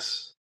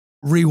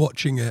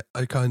 Rewatching it, I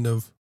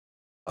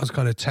was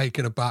kind of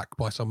taken aback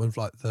by some of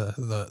like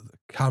the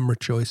camera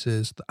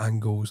choices, the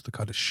angles, the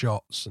kind of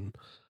shots, and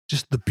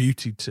just the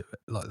beauty to it.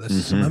 Like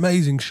there's some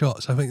amazing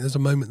shots. I think there's a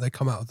moment they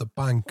come out of the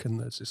bank and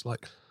there's this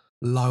like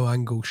low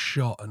angle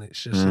shot and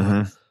it's just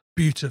like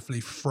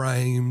beautifully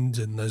framed.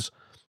 And there's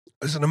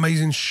an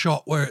amazing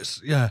shot where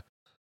it's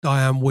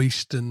Diane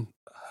Wiest and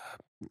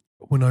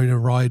Winona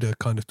Ryder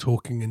kind of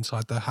talking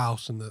inside their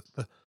house, and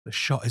the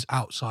shot is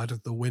outside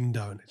of the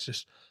window, and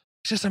it's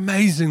just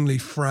amazingly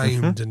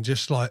framed and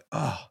just like,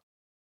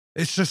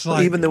 It's just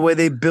like even the way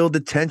they build the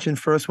tension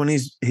first when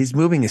he's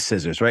moving his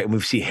scissors, right? And we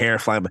see hair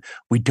flying, but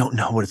we don't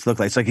know what it's looked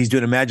like. It's like he's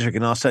doing a magic trick,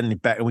 and all of a sudden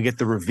and we get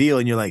the reveal,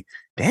 and you're like,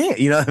 damn,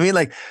 you know what I mean?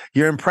 Like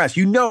you're impressed.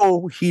 You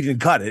know he didn't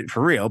cut it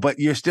for real, but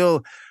you're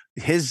still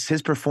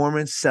his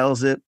performance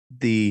sells it.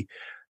 The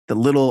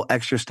little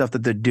extra stuff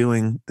that they're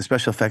doing, the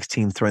special effects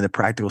team throwing the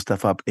practical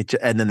stuff up,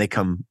 and then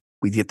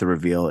we get the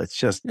reveal. It's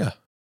just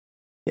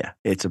yeah,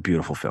 it's a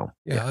beautiful film.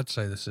 Yeah, I'd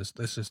say this is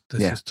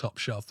top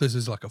shelf. This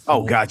is like a 4.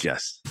 Oh God,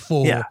 yes.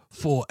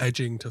 4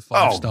 edging to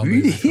 5-star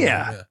movie.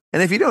 Yeah.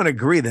 And if you don't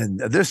agree, then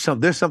there's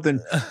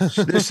something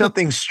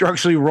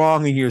structurally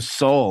wrong in your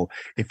soul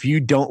if you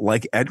don't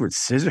like Edward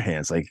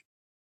Scissorhands. Like,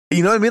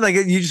 you know what I mean? Like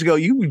you just go,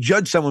 you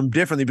judge someone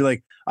differently, be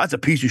like, oh, that's a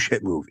piece of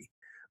shit movie.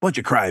 Bunch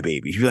of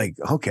crybabies. You're like,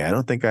 okay, I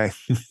don't think I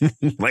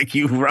like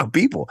you around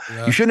people.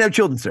 Yeah. You shouldn't have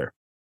children, sir.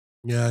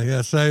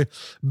 Yeah. So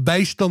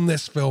based on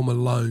this film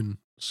alone,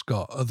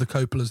 Scott, are the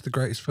Coppolas the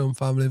greatest film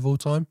family of all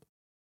time?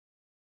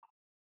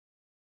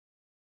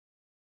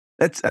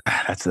 That's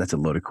a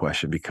loaded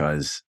question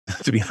because,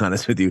 to be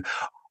honest with you,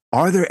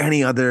 are there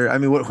any other? I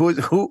mean,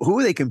 who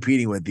are they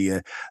competing with?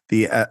 The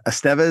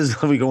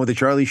Estevez? Are we going with the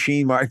Charlie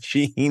Sheen, Martin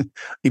Sheen,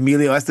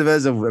 Emilio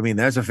Estevez? I mean,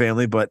 there's a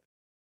family, but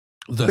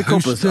the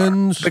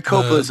Houstons, the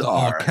Coppolas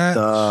are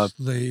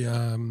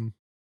Arquettes,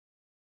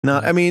 no.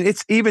 I mean,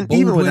 it's even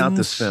without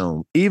this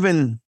film,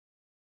 even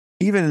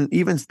the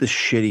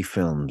shitty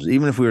films,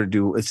 even if we were to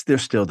do they're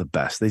still the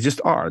best. They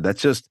just are.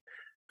 That's just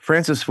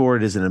Francis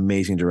Ford is an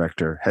amazing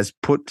director, has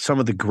put some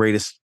of the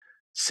greatest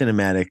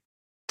cinematic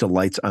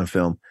delights on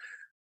film.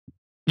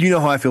 You know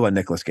how I feel about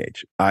Nicolas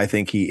Cage. I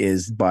think he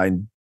is by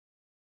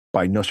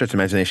no stretch of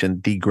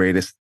imagination the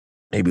greatest,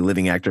 maybe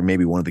living actor,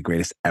 maybe one of the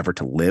greatest ever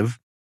to live.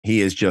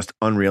 He is just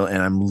unreal,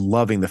 and I'm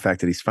loving the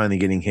fact that he's finally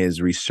getting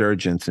his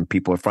resurgence, and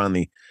people are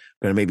finally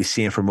going to maybe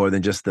see him for more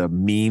than just the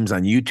memes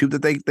on YouTube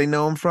that they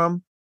know him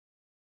from.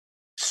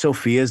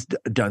 Sophia's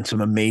done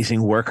some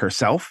amazing work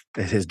herself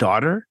as his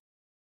daughter.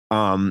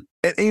 And,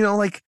 you know,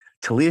 like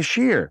Talia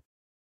Shear,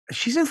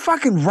 she's in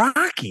fucking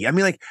Rocky. I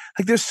mean, like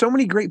there's so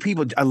many great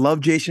people. I love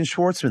Jason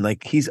Schwartzman.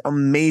 Like he's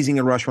amazing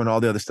in Rushmore and all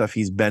the other stuff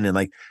he's been in.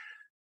 Like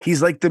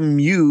he's like the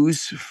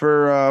muse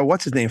for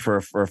what's his name for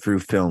a few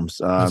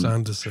films.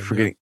 Anderson.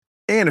 Forgetting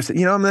Anderson.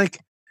 You know, I'm like,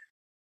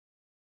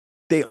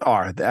 they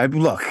are.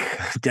 Look,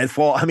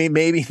 Deadfall. I mean,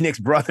 maybe Nick's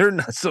brother,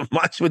 not so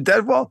much with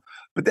Deadfall.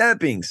 But that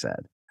being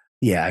said,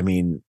 yeah, I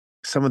mean,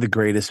 some of the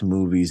greatest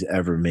movies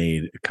ever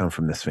made come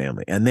from this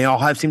family, and they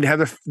all seem to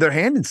have their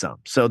hand in some.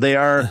 So they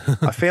are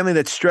a family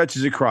that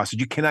stretches across that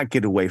you cannot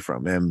get away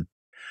from. And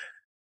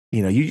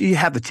you know, you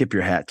have to tip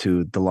your hat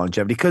to the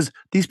longevity because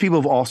these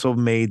people have also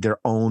made their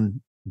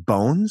own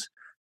bones.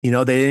 You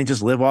know, they didn't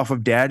just live off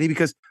of daddy.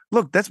 Because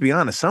look, let's be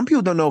honest, some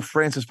people don't know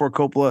Francis Ford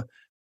Coppola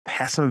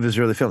past some of his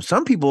early films.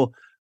 Some people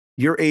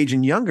your age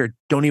and younger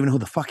don't even know who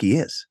the fuck he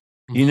is.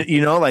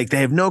 You know, like they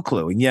have no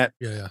clue, and yet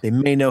they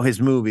may know his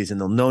movies, and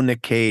they'll know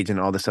Nick Cage and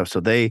all this stuff. So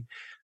they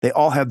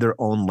all have their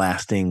own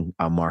lasting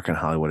mark in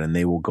Hollywood, and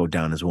they will go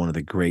down as one of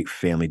the great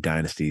family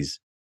dynasties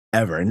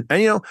ever. And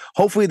you know,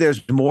 hopefully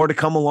there's more to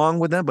come along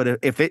with them. But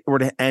if it were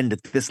to end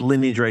at this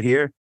lineage right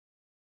here,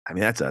 I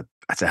mean, that's a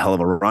hell of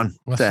a run.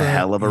 It's a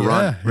hell of a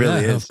run. It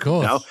really is. Of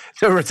course. You know?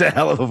 So it's a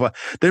hell of a.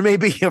 There may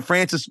be a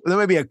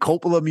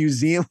Coppola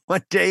museum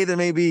one day. There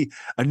may be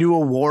a new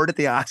award at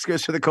the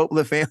Oscars for the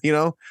Coppola family. You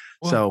know,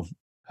 well, so.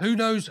 Who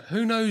knows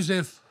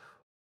if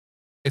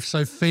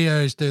Sophia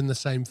is doing the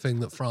same thing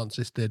that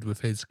Francis did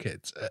with his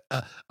kids?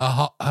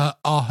 Are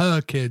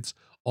her kids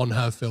on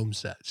her film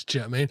sets? Do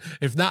you know what I mean?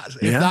 If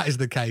that is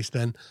the case,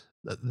 then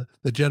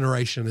the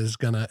generation is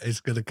gonna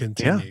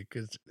continue.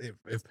 Because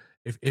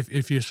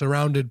if you're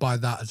surrounded by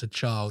that as a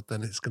child,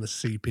 then it's gonna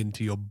seep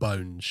into your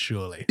bones.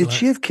 Surely. Did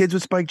she have kids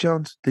with Spike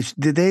Jonze?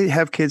 Did they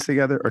have kids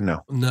together or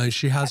no? No,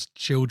 she has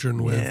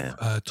children with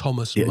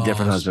Thomas Mars.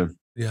 Different husband.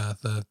 Yeah,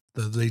 the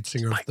lead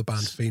singer of the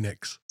band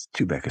Phoenix. It's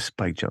too bad because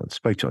Spike Jonze.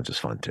 Spike Jonze is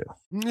fun too.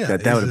 Yeah,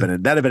 that would have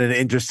been an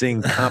interesting.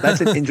 That's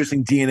an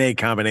interesting DNA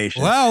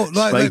combination. Well,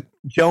 like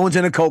Jones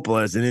and a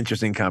Coppola is an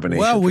interesting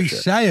combination. Well, we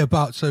say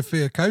about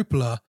Sofia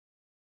Coppola,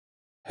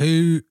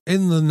 who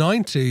in the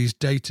 90s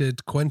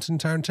dated Quentin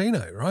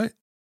Tarantino, right?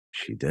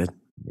 She did.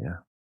 Yeah.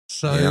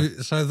 So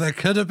there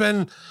could have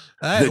been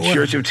the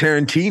Church of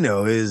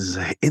Tarantino is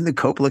in the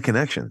Coppola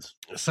connections.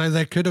 So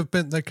there could have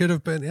been,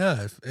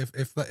 yeah.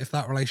 If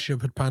that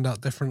relationship had panned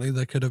out differently,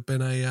 there could have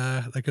been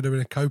a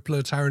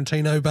Coppola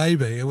Tarantino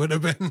baby. It would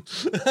have been.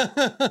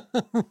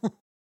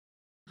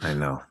 I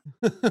know.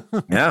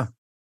 Yeah,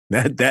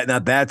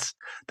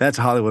 that's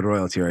Hollywood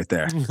royalty right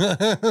there.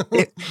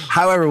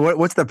 However,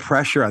 what's the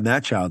pressure on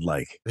that child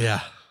like?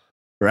 Yeah.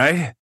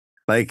 Right.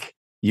 Like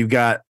you've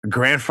got a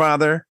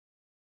grandfather.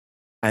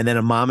 And then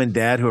a mom and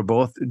dad who are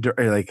both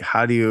like,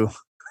 how do you,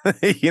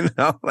 you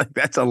know, like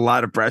that's a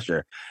lot of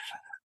pressure.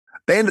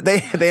 They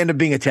end up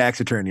being a tax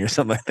attorney or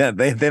something like that.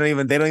 They don't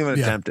even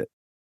attempt it.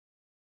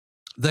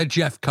 They're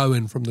Jeff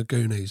Cohen from the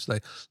Goonies.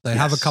 They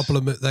have a couple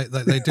of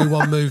they do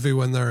one movie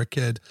when they're a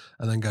kid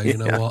and then go, you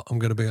know what, I'm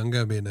gonna be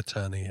an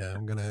attorney here.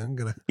 I'm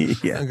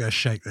gonna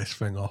shake this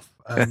thing off.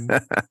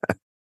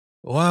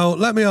 Well,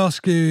 let me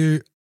ask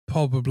you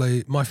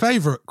probably my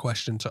favorite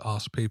question to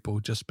ask people,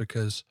 just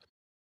because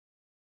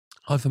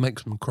either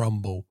makes them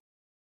crumble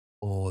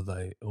or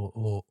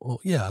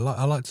yeah,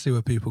 I like to see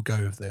where people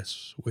go with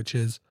this, which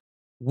is,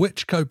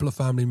 which Coppola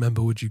family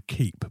member would you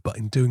keep? But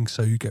in doing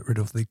so, you get rid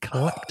of the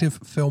collective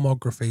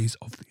filmographies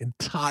of the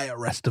entire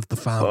rest of the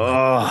family. Who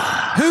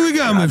are we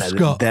going with,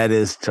 Scott? That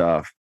is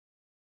tough.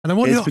 And I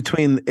want it's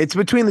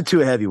between the two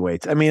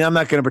heavyweights. I mean, I'm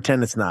not going to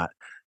pretend it's not.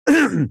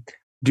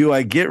 Do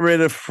I get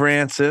rid of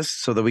Francis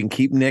so that we can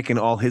keep Nick and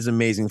all his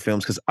amazing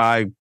films? Because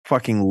I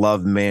fucking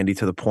love Mandy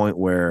to the point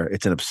where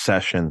it's an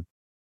obsession.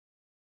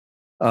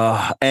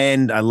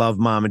 And I love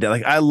Mom and Dad.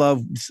 Like, I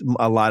love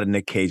a lot of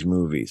Nick Cage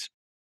movies.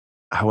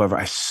 However,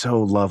 I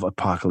so love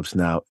Apocalypse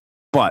Now.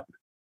 But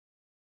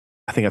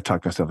I think I've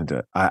talked myself into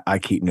it. I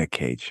keep Nick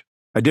Cage.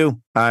 I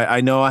do. I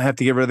know I have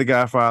to get rid of The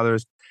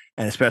Godfathers,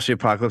 and especially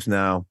Apocalypse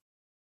Now,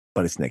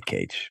 but it's Nick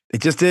Cage.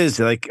 It just is.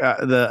 Like,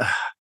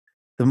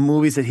 the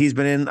movies that he's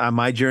been in,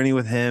 my journey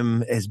with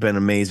him has been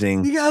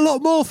amazing. You get a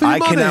lot more for your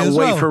money. I cannot wait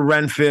well. for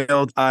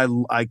Renfield. I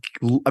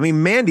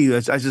mean, Mandy.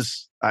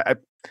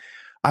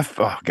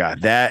 Oh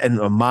God, that and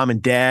Mom and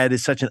Dad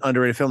is such an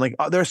underrated film. Like,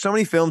 there are so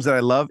many films that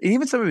I love, and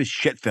even some of his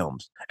shit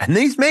films. And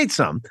he's made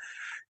some.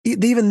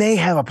 Even they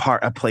have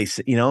a place.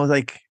 You know,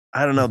 like,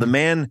 I don't know. The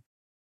man,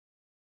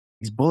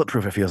 he's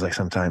bulletproof. It feels like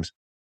sometimes,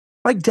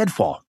 like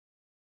Deadfall.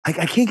 I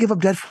can't give up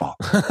Deadfall.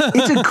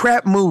 It's a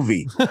crap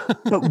movie,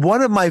 but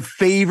one of my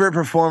favorite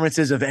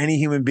performances of any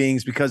human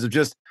beings, because of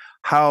just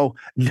how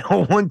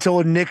no one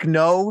told Nick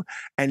no,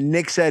 and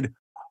Nick said,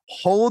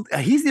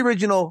 he's the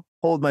original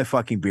hold my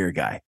fucking beer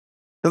guy.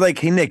 They're like,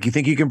 hey, Nick, you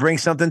think you can bring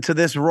something to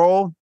this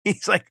role?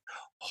 He's like,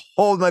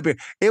 hold my beer.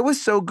 It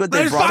was so good.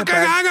 They brought fucking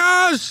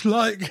hangers!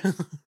 Like,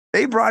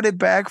 they brought it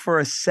back for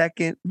a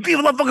second.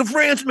 Vive la fucking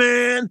France,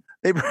 man!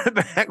 They brought it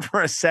back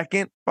for a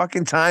second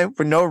fucking time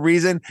for no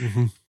reason,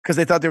 because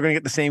they thought they were going to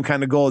get the same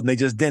kind of gold, and they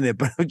just didn't.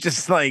 But it was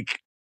just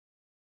like,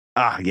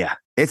 yeah,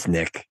 it's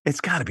Nick.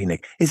 It's got to be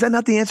Nick. Is that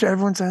not the answer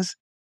everyone says?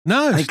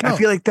 No, like, I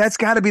feel like that's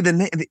got to be the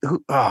name.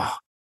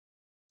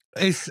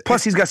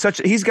 Plus,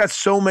 he's got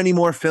so many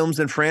more films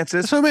than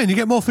Francis. So, man, you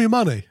get more for your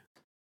money.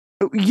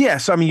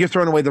 Yes, I mean, you're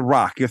throwing away The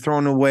Rock, you're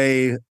throwing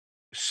away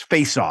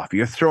Face Off,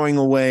 you're throwing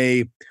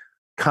away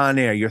Con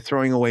Air, you're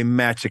throwing away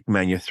Magic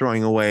Man, you're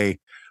throwing away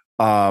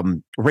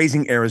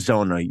Raising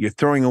Arizona, you're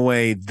throwing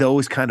away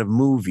those kind of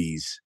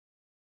movies.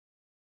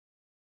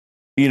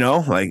 You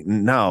know, like,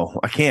 no,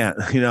 I can't.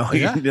 You know,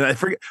 yeah.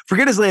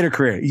 Forget his later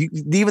career.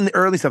 Even the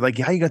early stuff, like,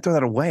 how you gonna throw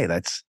that away?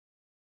 I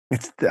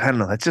don't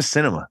know. That's just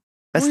cinema.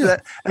 That's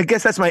I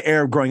guess that's my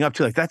era of growing up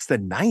too. Like, that's the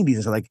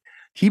 90s. Like,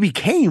 he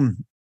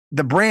became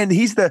the brand.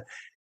 He's the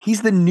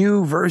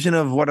new version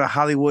of what a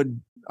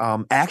Hollywood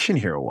action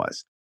hero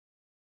was.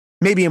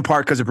 Maybe in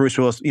part because of Bruce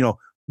Willis,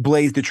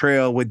 blazed the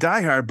trail with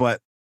Die Hard,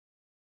 but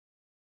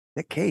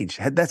Nick Cage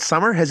had that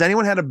summer. Has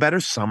anyone had a better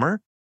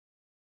summer?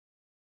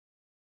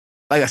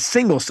 Like a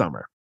single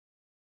summer.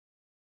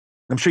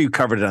 I'm sure you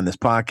covered it on this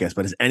podcast,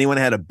 but has anyone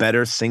had a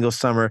better single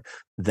summer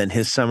than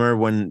his summer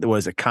when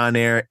was it Con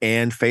Air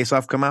and Face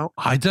Off come out?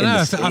 I don't know.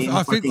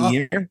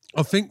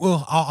 I think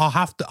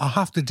I'll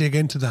have to dig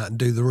into that and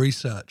do the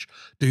research,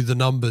 do the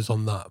numbers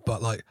on that.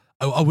 But like,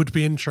 I would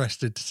be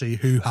interested to see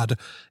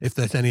if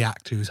there's any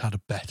actor who's had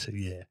a better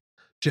year.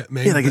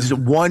 It's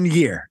 1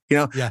 year.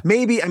 Yeah.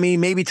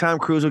 Maybe Tom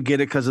Cruise will get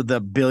it because of the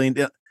billion,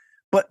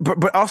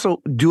 but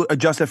also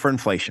adjust it for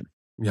inflation.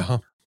 Yeah,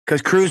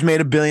 because Cruise made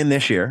 $1 billion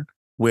this year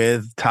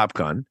with Top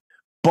Gun,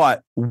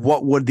 but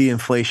what would the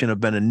inflation have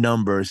been in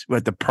numbers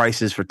with the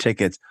prices for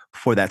tickets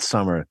for that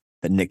summer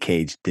that Nick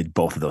Cage did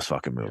both of those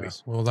fucking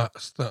movies? Yeah, well,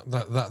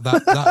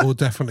 that will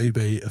definitely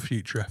be a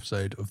future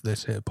episode of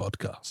this here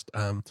podcast.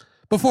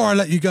 Before I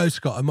let you go,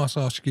 Scott, I must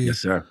ask you, yes,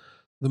 sir,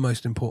 the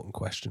most important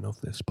question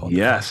of this podcast,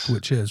 yes,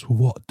 which is,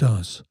 what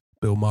does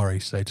Bill Murray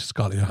say to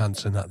Scarlett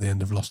Johansson at the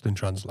end of Lost in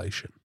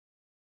Translation?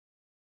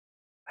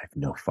 I have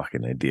no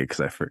fucking idea,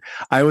 because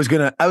I was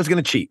gonna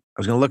cheat. I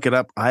was gonna look it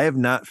up. I have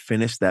not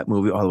finished that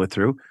movie all the way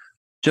through.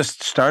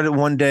 Just started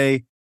one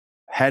day,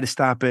 had to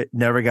stop it,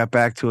 never got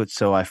back to it.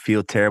 So I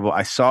feel terrible.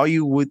 I saw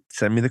you would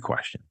send me the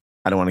question.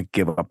 I don't want to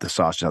give up the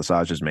sausage how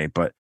sausage is made,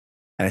 and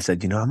I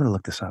said, I'm gonna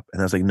look this up.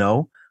 And I was like,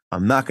 no,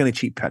 I'm not gonna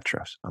cheat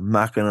Petros. I'm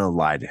not gonna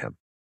lie to him.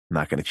 I'm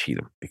not gonna cheat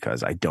him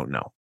because I don't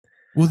know.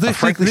 Well,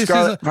 frankly,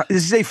 Scarlett,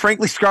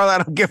 Scarlett,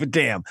 I don't give a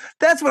damn.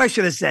 That's what I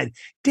should have said.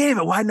 Damn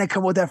it, why didn't I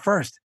come up with that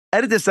first?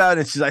 Edit this out.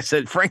 And I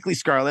said, frankly,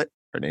 Scarlett,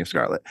 her name's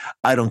Scarlett,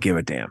 I don't give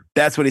a damn.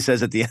 That's what he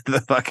says at the end of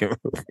the fucking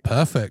movie.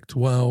 Perfect.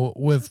 Well,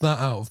 with that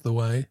out of the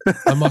way,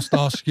 I must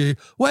ask you,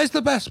 where's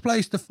the best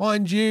place to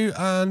find you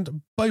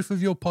and both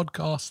of your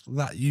podcasts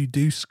that you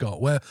do, Scott?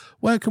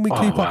 Where can we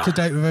keep up to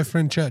date with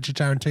everything Church of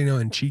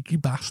Tarantino and Cheeky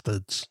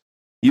Bastards?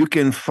 You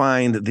can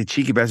find the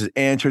Cheeky Bastards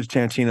and Church of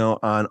Tarantino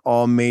on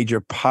all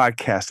major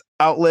podcast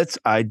outlets.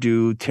 I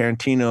do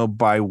Tarantino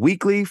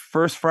bi-weekly,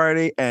 first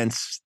Friday and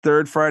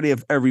third Friday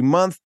of every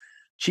month.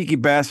 Cheeky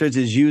Bastards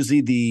is usually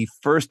the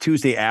first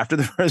Tuesday after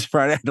the first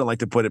Friday. I don't like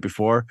to put it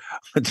before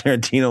the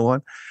Tarantino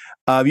one.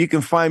 You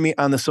can find me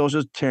on the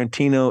socials,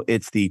 Tarantino.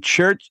 It's the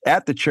Church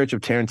at the Church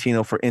of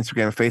Tarantino for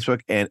Instagram and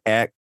Facebook, and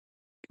at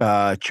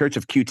Church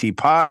of QT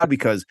Pod,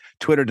 because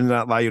Twitter does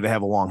not allow you to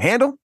have a long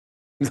handle.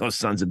 Those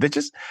sons of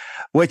bitches,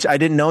 which I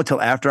didn't know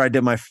until after I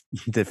did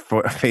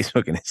for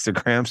Facebook and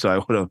Instagram, so I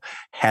would have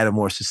had a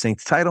more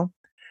succinct title.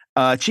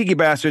 Cheeky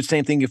Bastards,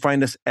 same thing. You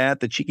find us at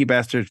the Cheeky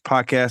Bastards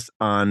Podcast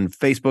on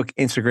Facebook,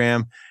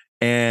 Instagram,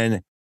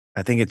 and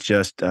I think it's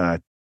just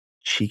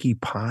Cheeky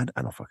Pod.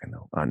 I don't fucking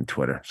know, on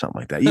Twitter,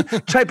 something like that. You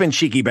type in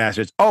Cheeky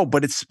Bastards. Oh,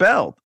 but it's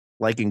spelled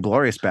like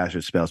Inglourious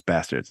Bastards spells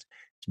bastards.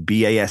 It's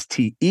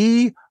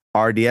BASTERDS,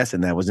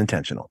 and that was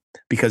intentional,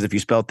 because if you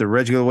spell it the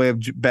regular way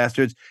of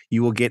bastards,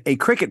 you will get a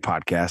cricket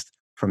podcast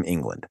from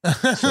England.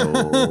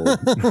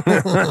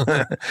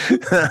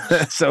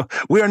 So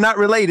we are not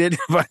related,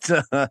 but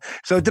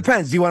so it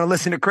depends. Do you want to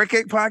listen to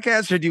cricket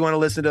podcasts, or do you want to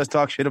listen to us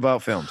talk shit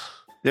about films?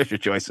 There's your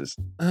choices.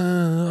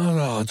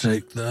 I'll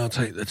take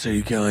the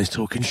two guys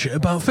talking shit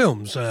about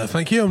films.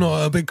 Thank you. I'm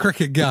not a big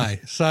cricket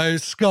guy. So,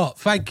 Scott,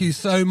 thank you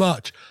so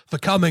much for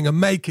coming and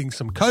making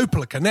some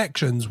Coppola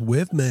connections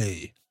with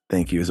me.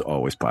 Thank you, as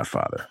always,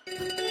 Podfather.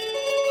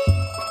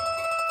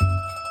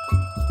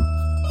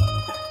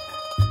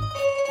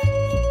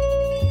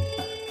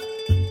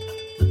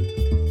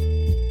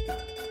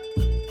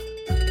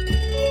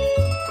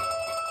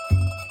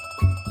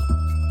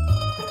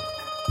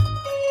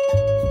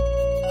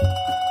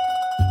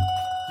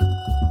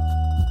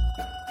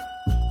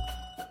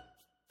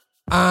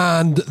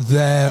 And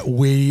there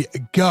we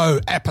go.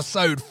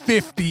 Episode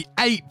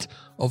 58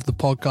 of the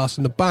podcast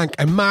in the bank.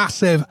 A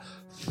massive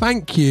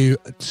thank you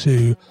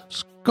to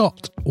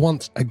Scott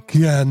once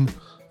again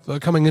for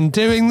coming and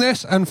doing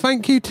this. And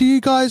thank you to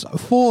you guys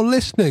for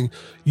listening.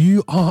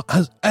 You are,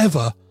 as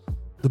ever,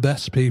 the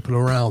best people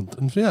around.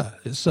 And yeah,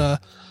 it's a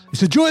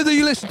joy that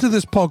you listen to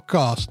this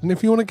podcast. And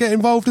if you want to get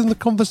involved in the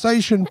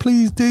conversation,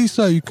 please do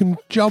so. You can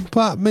jump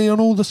at me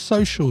on all the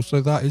socials. So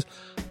that is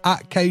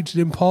at Caged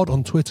In Pod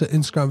on Twitter,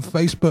 Instagram,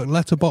 Facebook,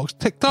 Letterboxd,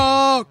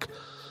 TikTok,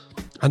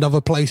 and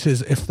other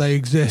places if they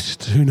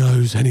exist. Who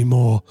knows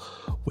anymore?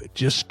 We're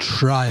just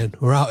trying.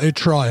 We're out here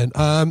trying.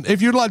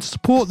 If you'd like to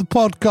support the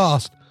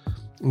podcast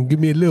and give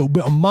me a little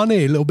bit of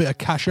money, a little bit of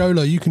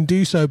cashola, you can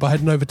do so by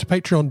heading over to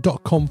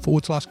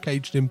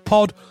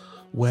patreon.com/CagedInPod,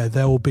 where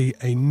there will be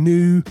a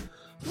new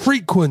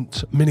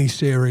frequent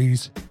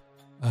mini-series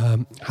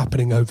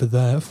happening over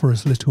there for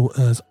as little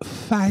as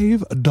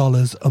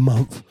 $5 a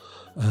month.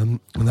 And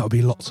that'll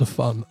be lots of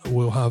fun.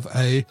 We'll have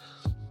a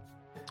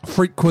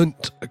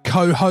frequent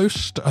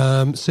co-host,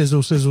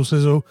 Sizzle, Sizzle,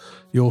 Sizzle.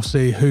 You'll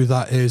see who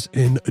that is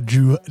in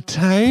due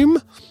time.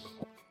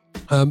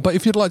 But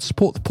if you'd like to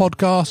support the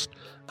podcast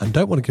and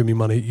don't want to give me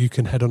money, you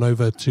can head on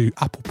over to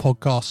Apple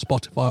Podcasts,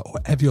 Spotify, or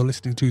wherever you're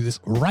listening to this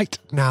right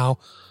now,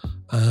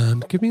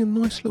 and give me a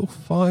nice little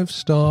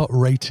 5-star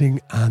rating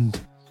and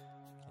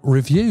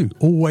review.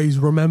 Always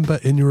remember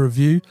in your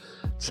review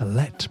to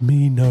let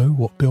me know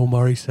what Bill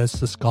Murray says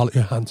to Scarlett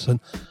Johansson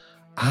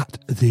at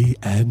the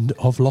end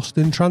of Lost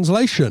in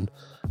Translation.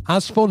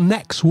 As for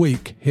next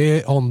week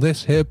here on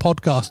this here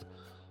podcast,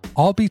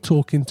 I'll be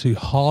talking to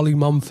Harley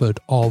Mumford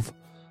of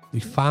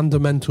the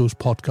Fundamentals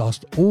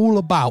podcast, all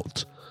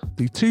about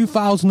the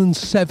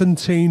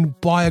 2017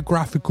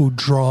 biographical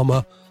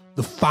drama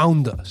The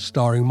Founder,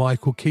 starring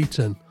Michael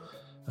Keaton.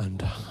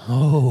 And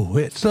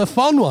it's a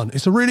fun one.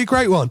 It's a really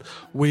great one.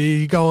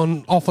 We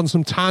go off on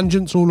some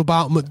tangents all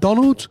about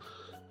McDonald's,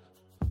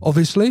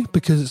 obviously,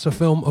 because it's a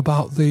film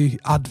about the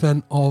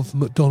advent of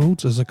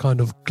McDonald's as a kind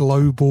of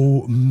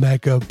global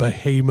mega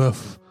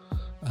behemoth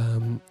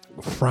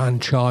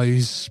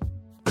franchise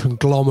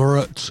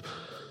conglomerate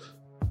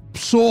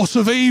source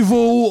of evil,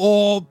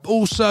 or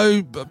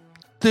also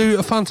do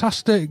a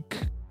fantastic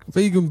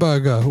vegan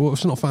burger. Well,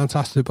 it's not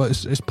fantastic, but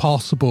it's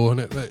passable, and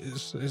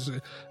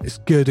it's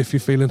good if you're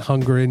feeling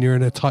hungry and you're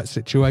in a tight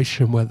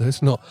situation where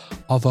there's not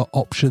other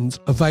options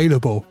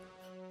available.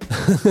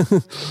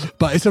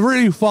 But it's a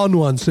really fun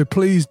one, so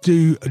please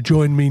do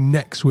join me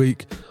next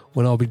week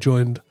when I'll be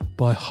joined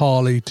by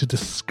Harley to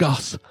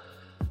discuss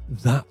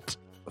that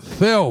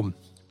film.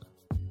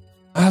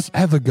 As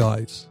ever,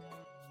 guys,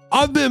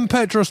 I've been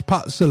Petros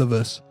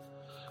Patsilivas,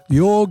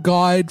 your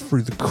guide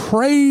through the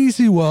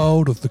crazy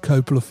world of the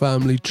Coppola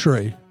family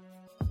tree.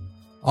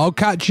 I'll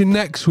catch you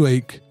next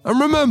week, and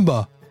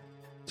remember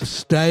to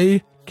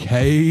stay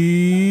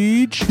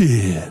caged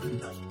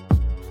in.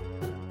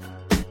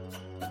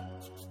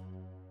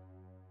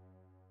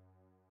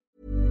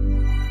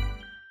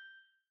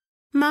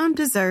 Mom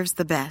deserves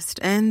the best,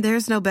 and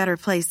there's no better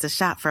place to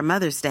shop for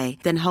Mother's Day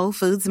than Whole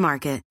Foods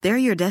Market. They're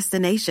your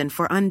destination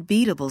for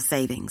unbeatable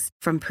savings,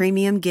 from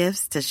premium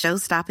gifts to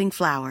show-stopping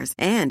flowers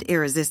and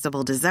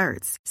irresistible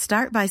desserts.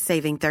 Start by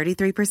saving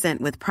 33%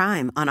 with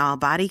Prime on all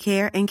body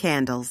care and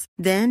candles.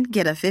 Then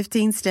get a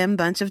 15-stem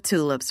bunch of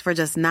tulips for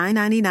just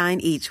 $9.99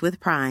 each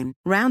with Prime.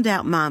 Round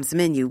out Mom's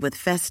menu with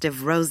festive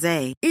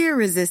rosé,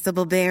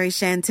 irresistible berry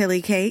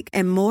chantilly cake,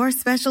 and more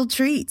special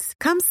treats.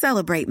 Come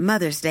celebrate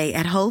Mother's Day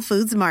at Whole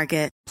Foods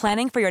Market.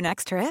 Planning for your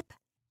next trip?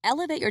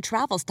 Elevate your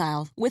travel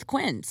style with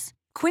Quince.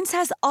 Quince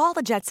has all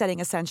the jet-setting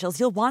essentials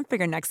you'll want for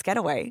your next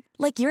getaway,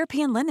 like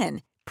European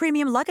linen,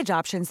 premium luggage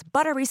options,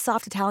 buttery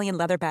soft Italian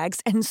leather bags,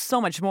 and so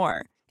much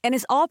more. And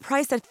is all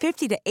priced at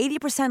 50 to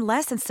 80%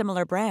 less than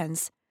similar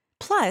brands.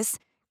 Plus,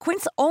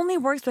 Quince only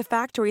works with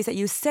factories that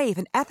use safe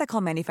and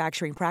ethical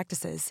manufacturing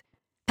practices.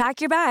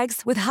 Pack your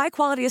bags with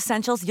high-quality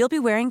essentials you'll be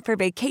wearing for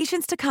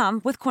vacations to come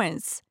with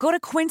Quince. Go to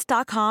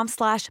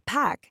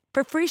quince.com/pack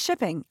for free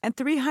shipping and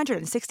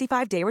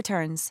 365-day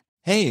returns.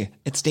 Hey,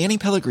 it's Danny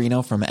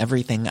Pellegrino from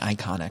Everything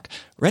Iconic.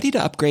 Ready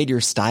to upgrade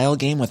your style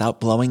game without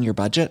blowing your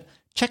budget?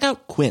 Check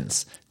out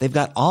Quince. They've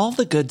got all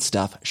the good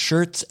stuff,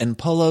 shirts and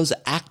polos,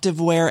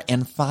 activewear,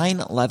 and fine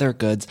leather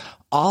goods,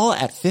 all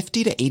at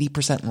 50 to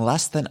 80%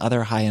 less than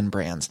other high-end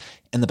brands.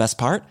 And the best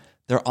part?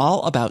 They're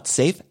all about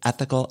safe,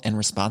 ethical, and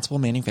responsible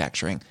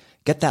manufacturing.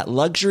 Get that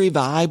luxury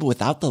vibe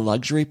without the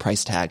luxury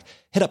price tag.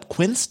 Hit up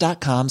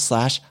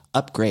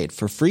quince.com/upgrade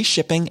for free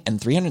shipping and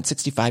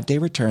 365-day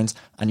returns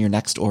on your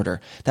next order.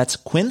 That's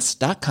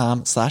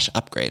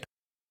quince.com/upgrade.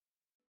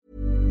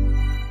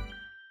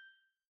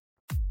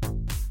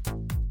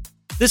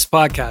 This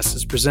podcast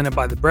is presented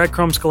by the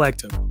Breadcrumbs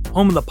Collective,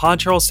 home of the Pod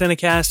Charles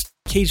Cinecast,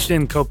 Caged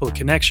In Coppola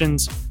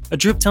Connections, A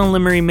Driptown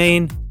Limerick,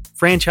 Maine,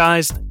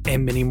 Franchised,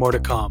 and many more to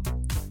come.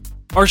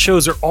 Our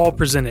shows are all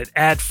presented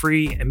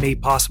ad-free and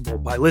made possible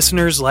by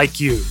listeners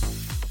like you.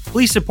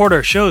 Please support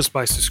our shows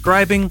by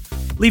subscribing,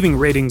 leaving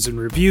ratings and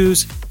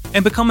reviews,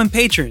 and becoming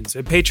patrons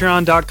at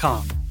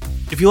patreon.com.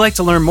 If you'd like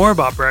to learn more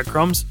about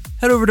Breadcrumbs,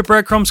 head over to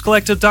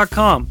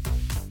breadcrumbscollective.com.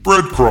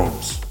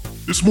 Breadcrumbs.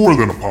 It's more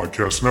than a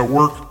podcast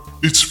network.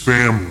 It's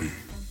family.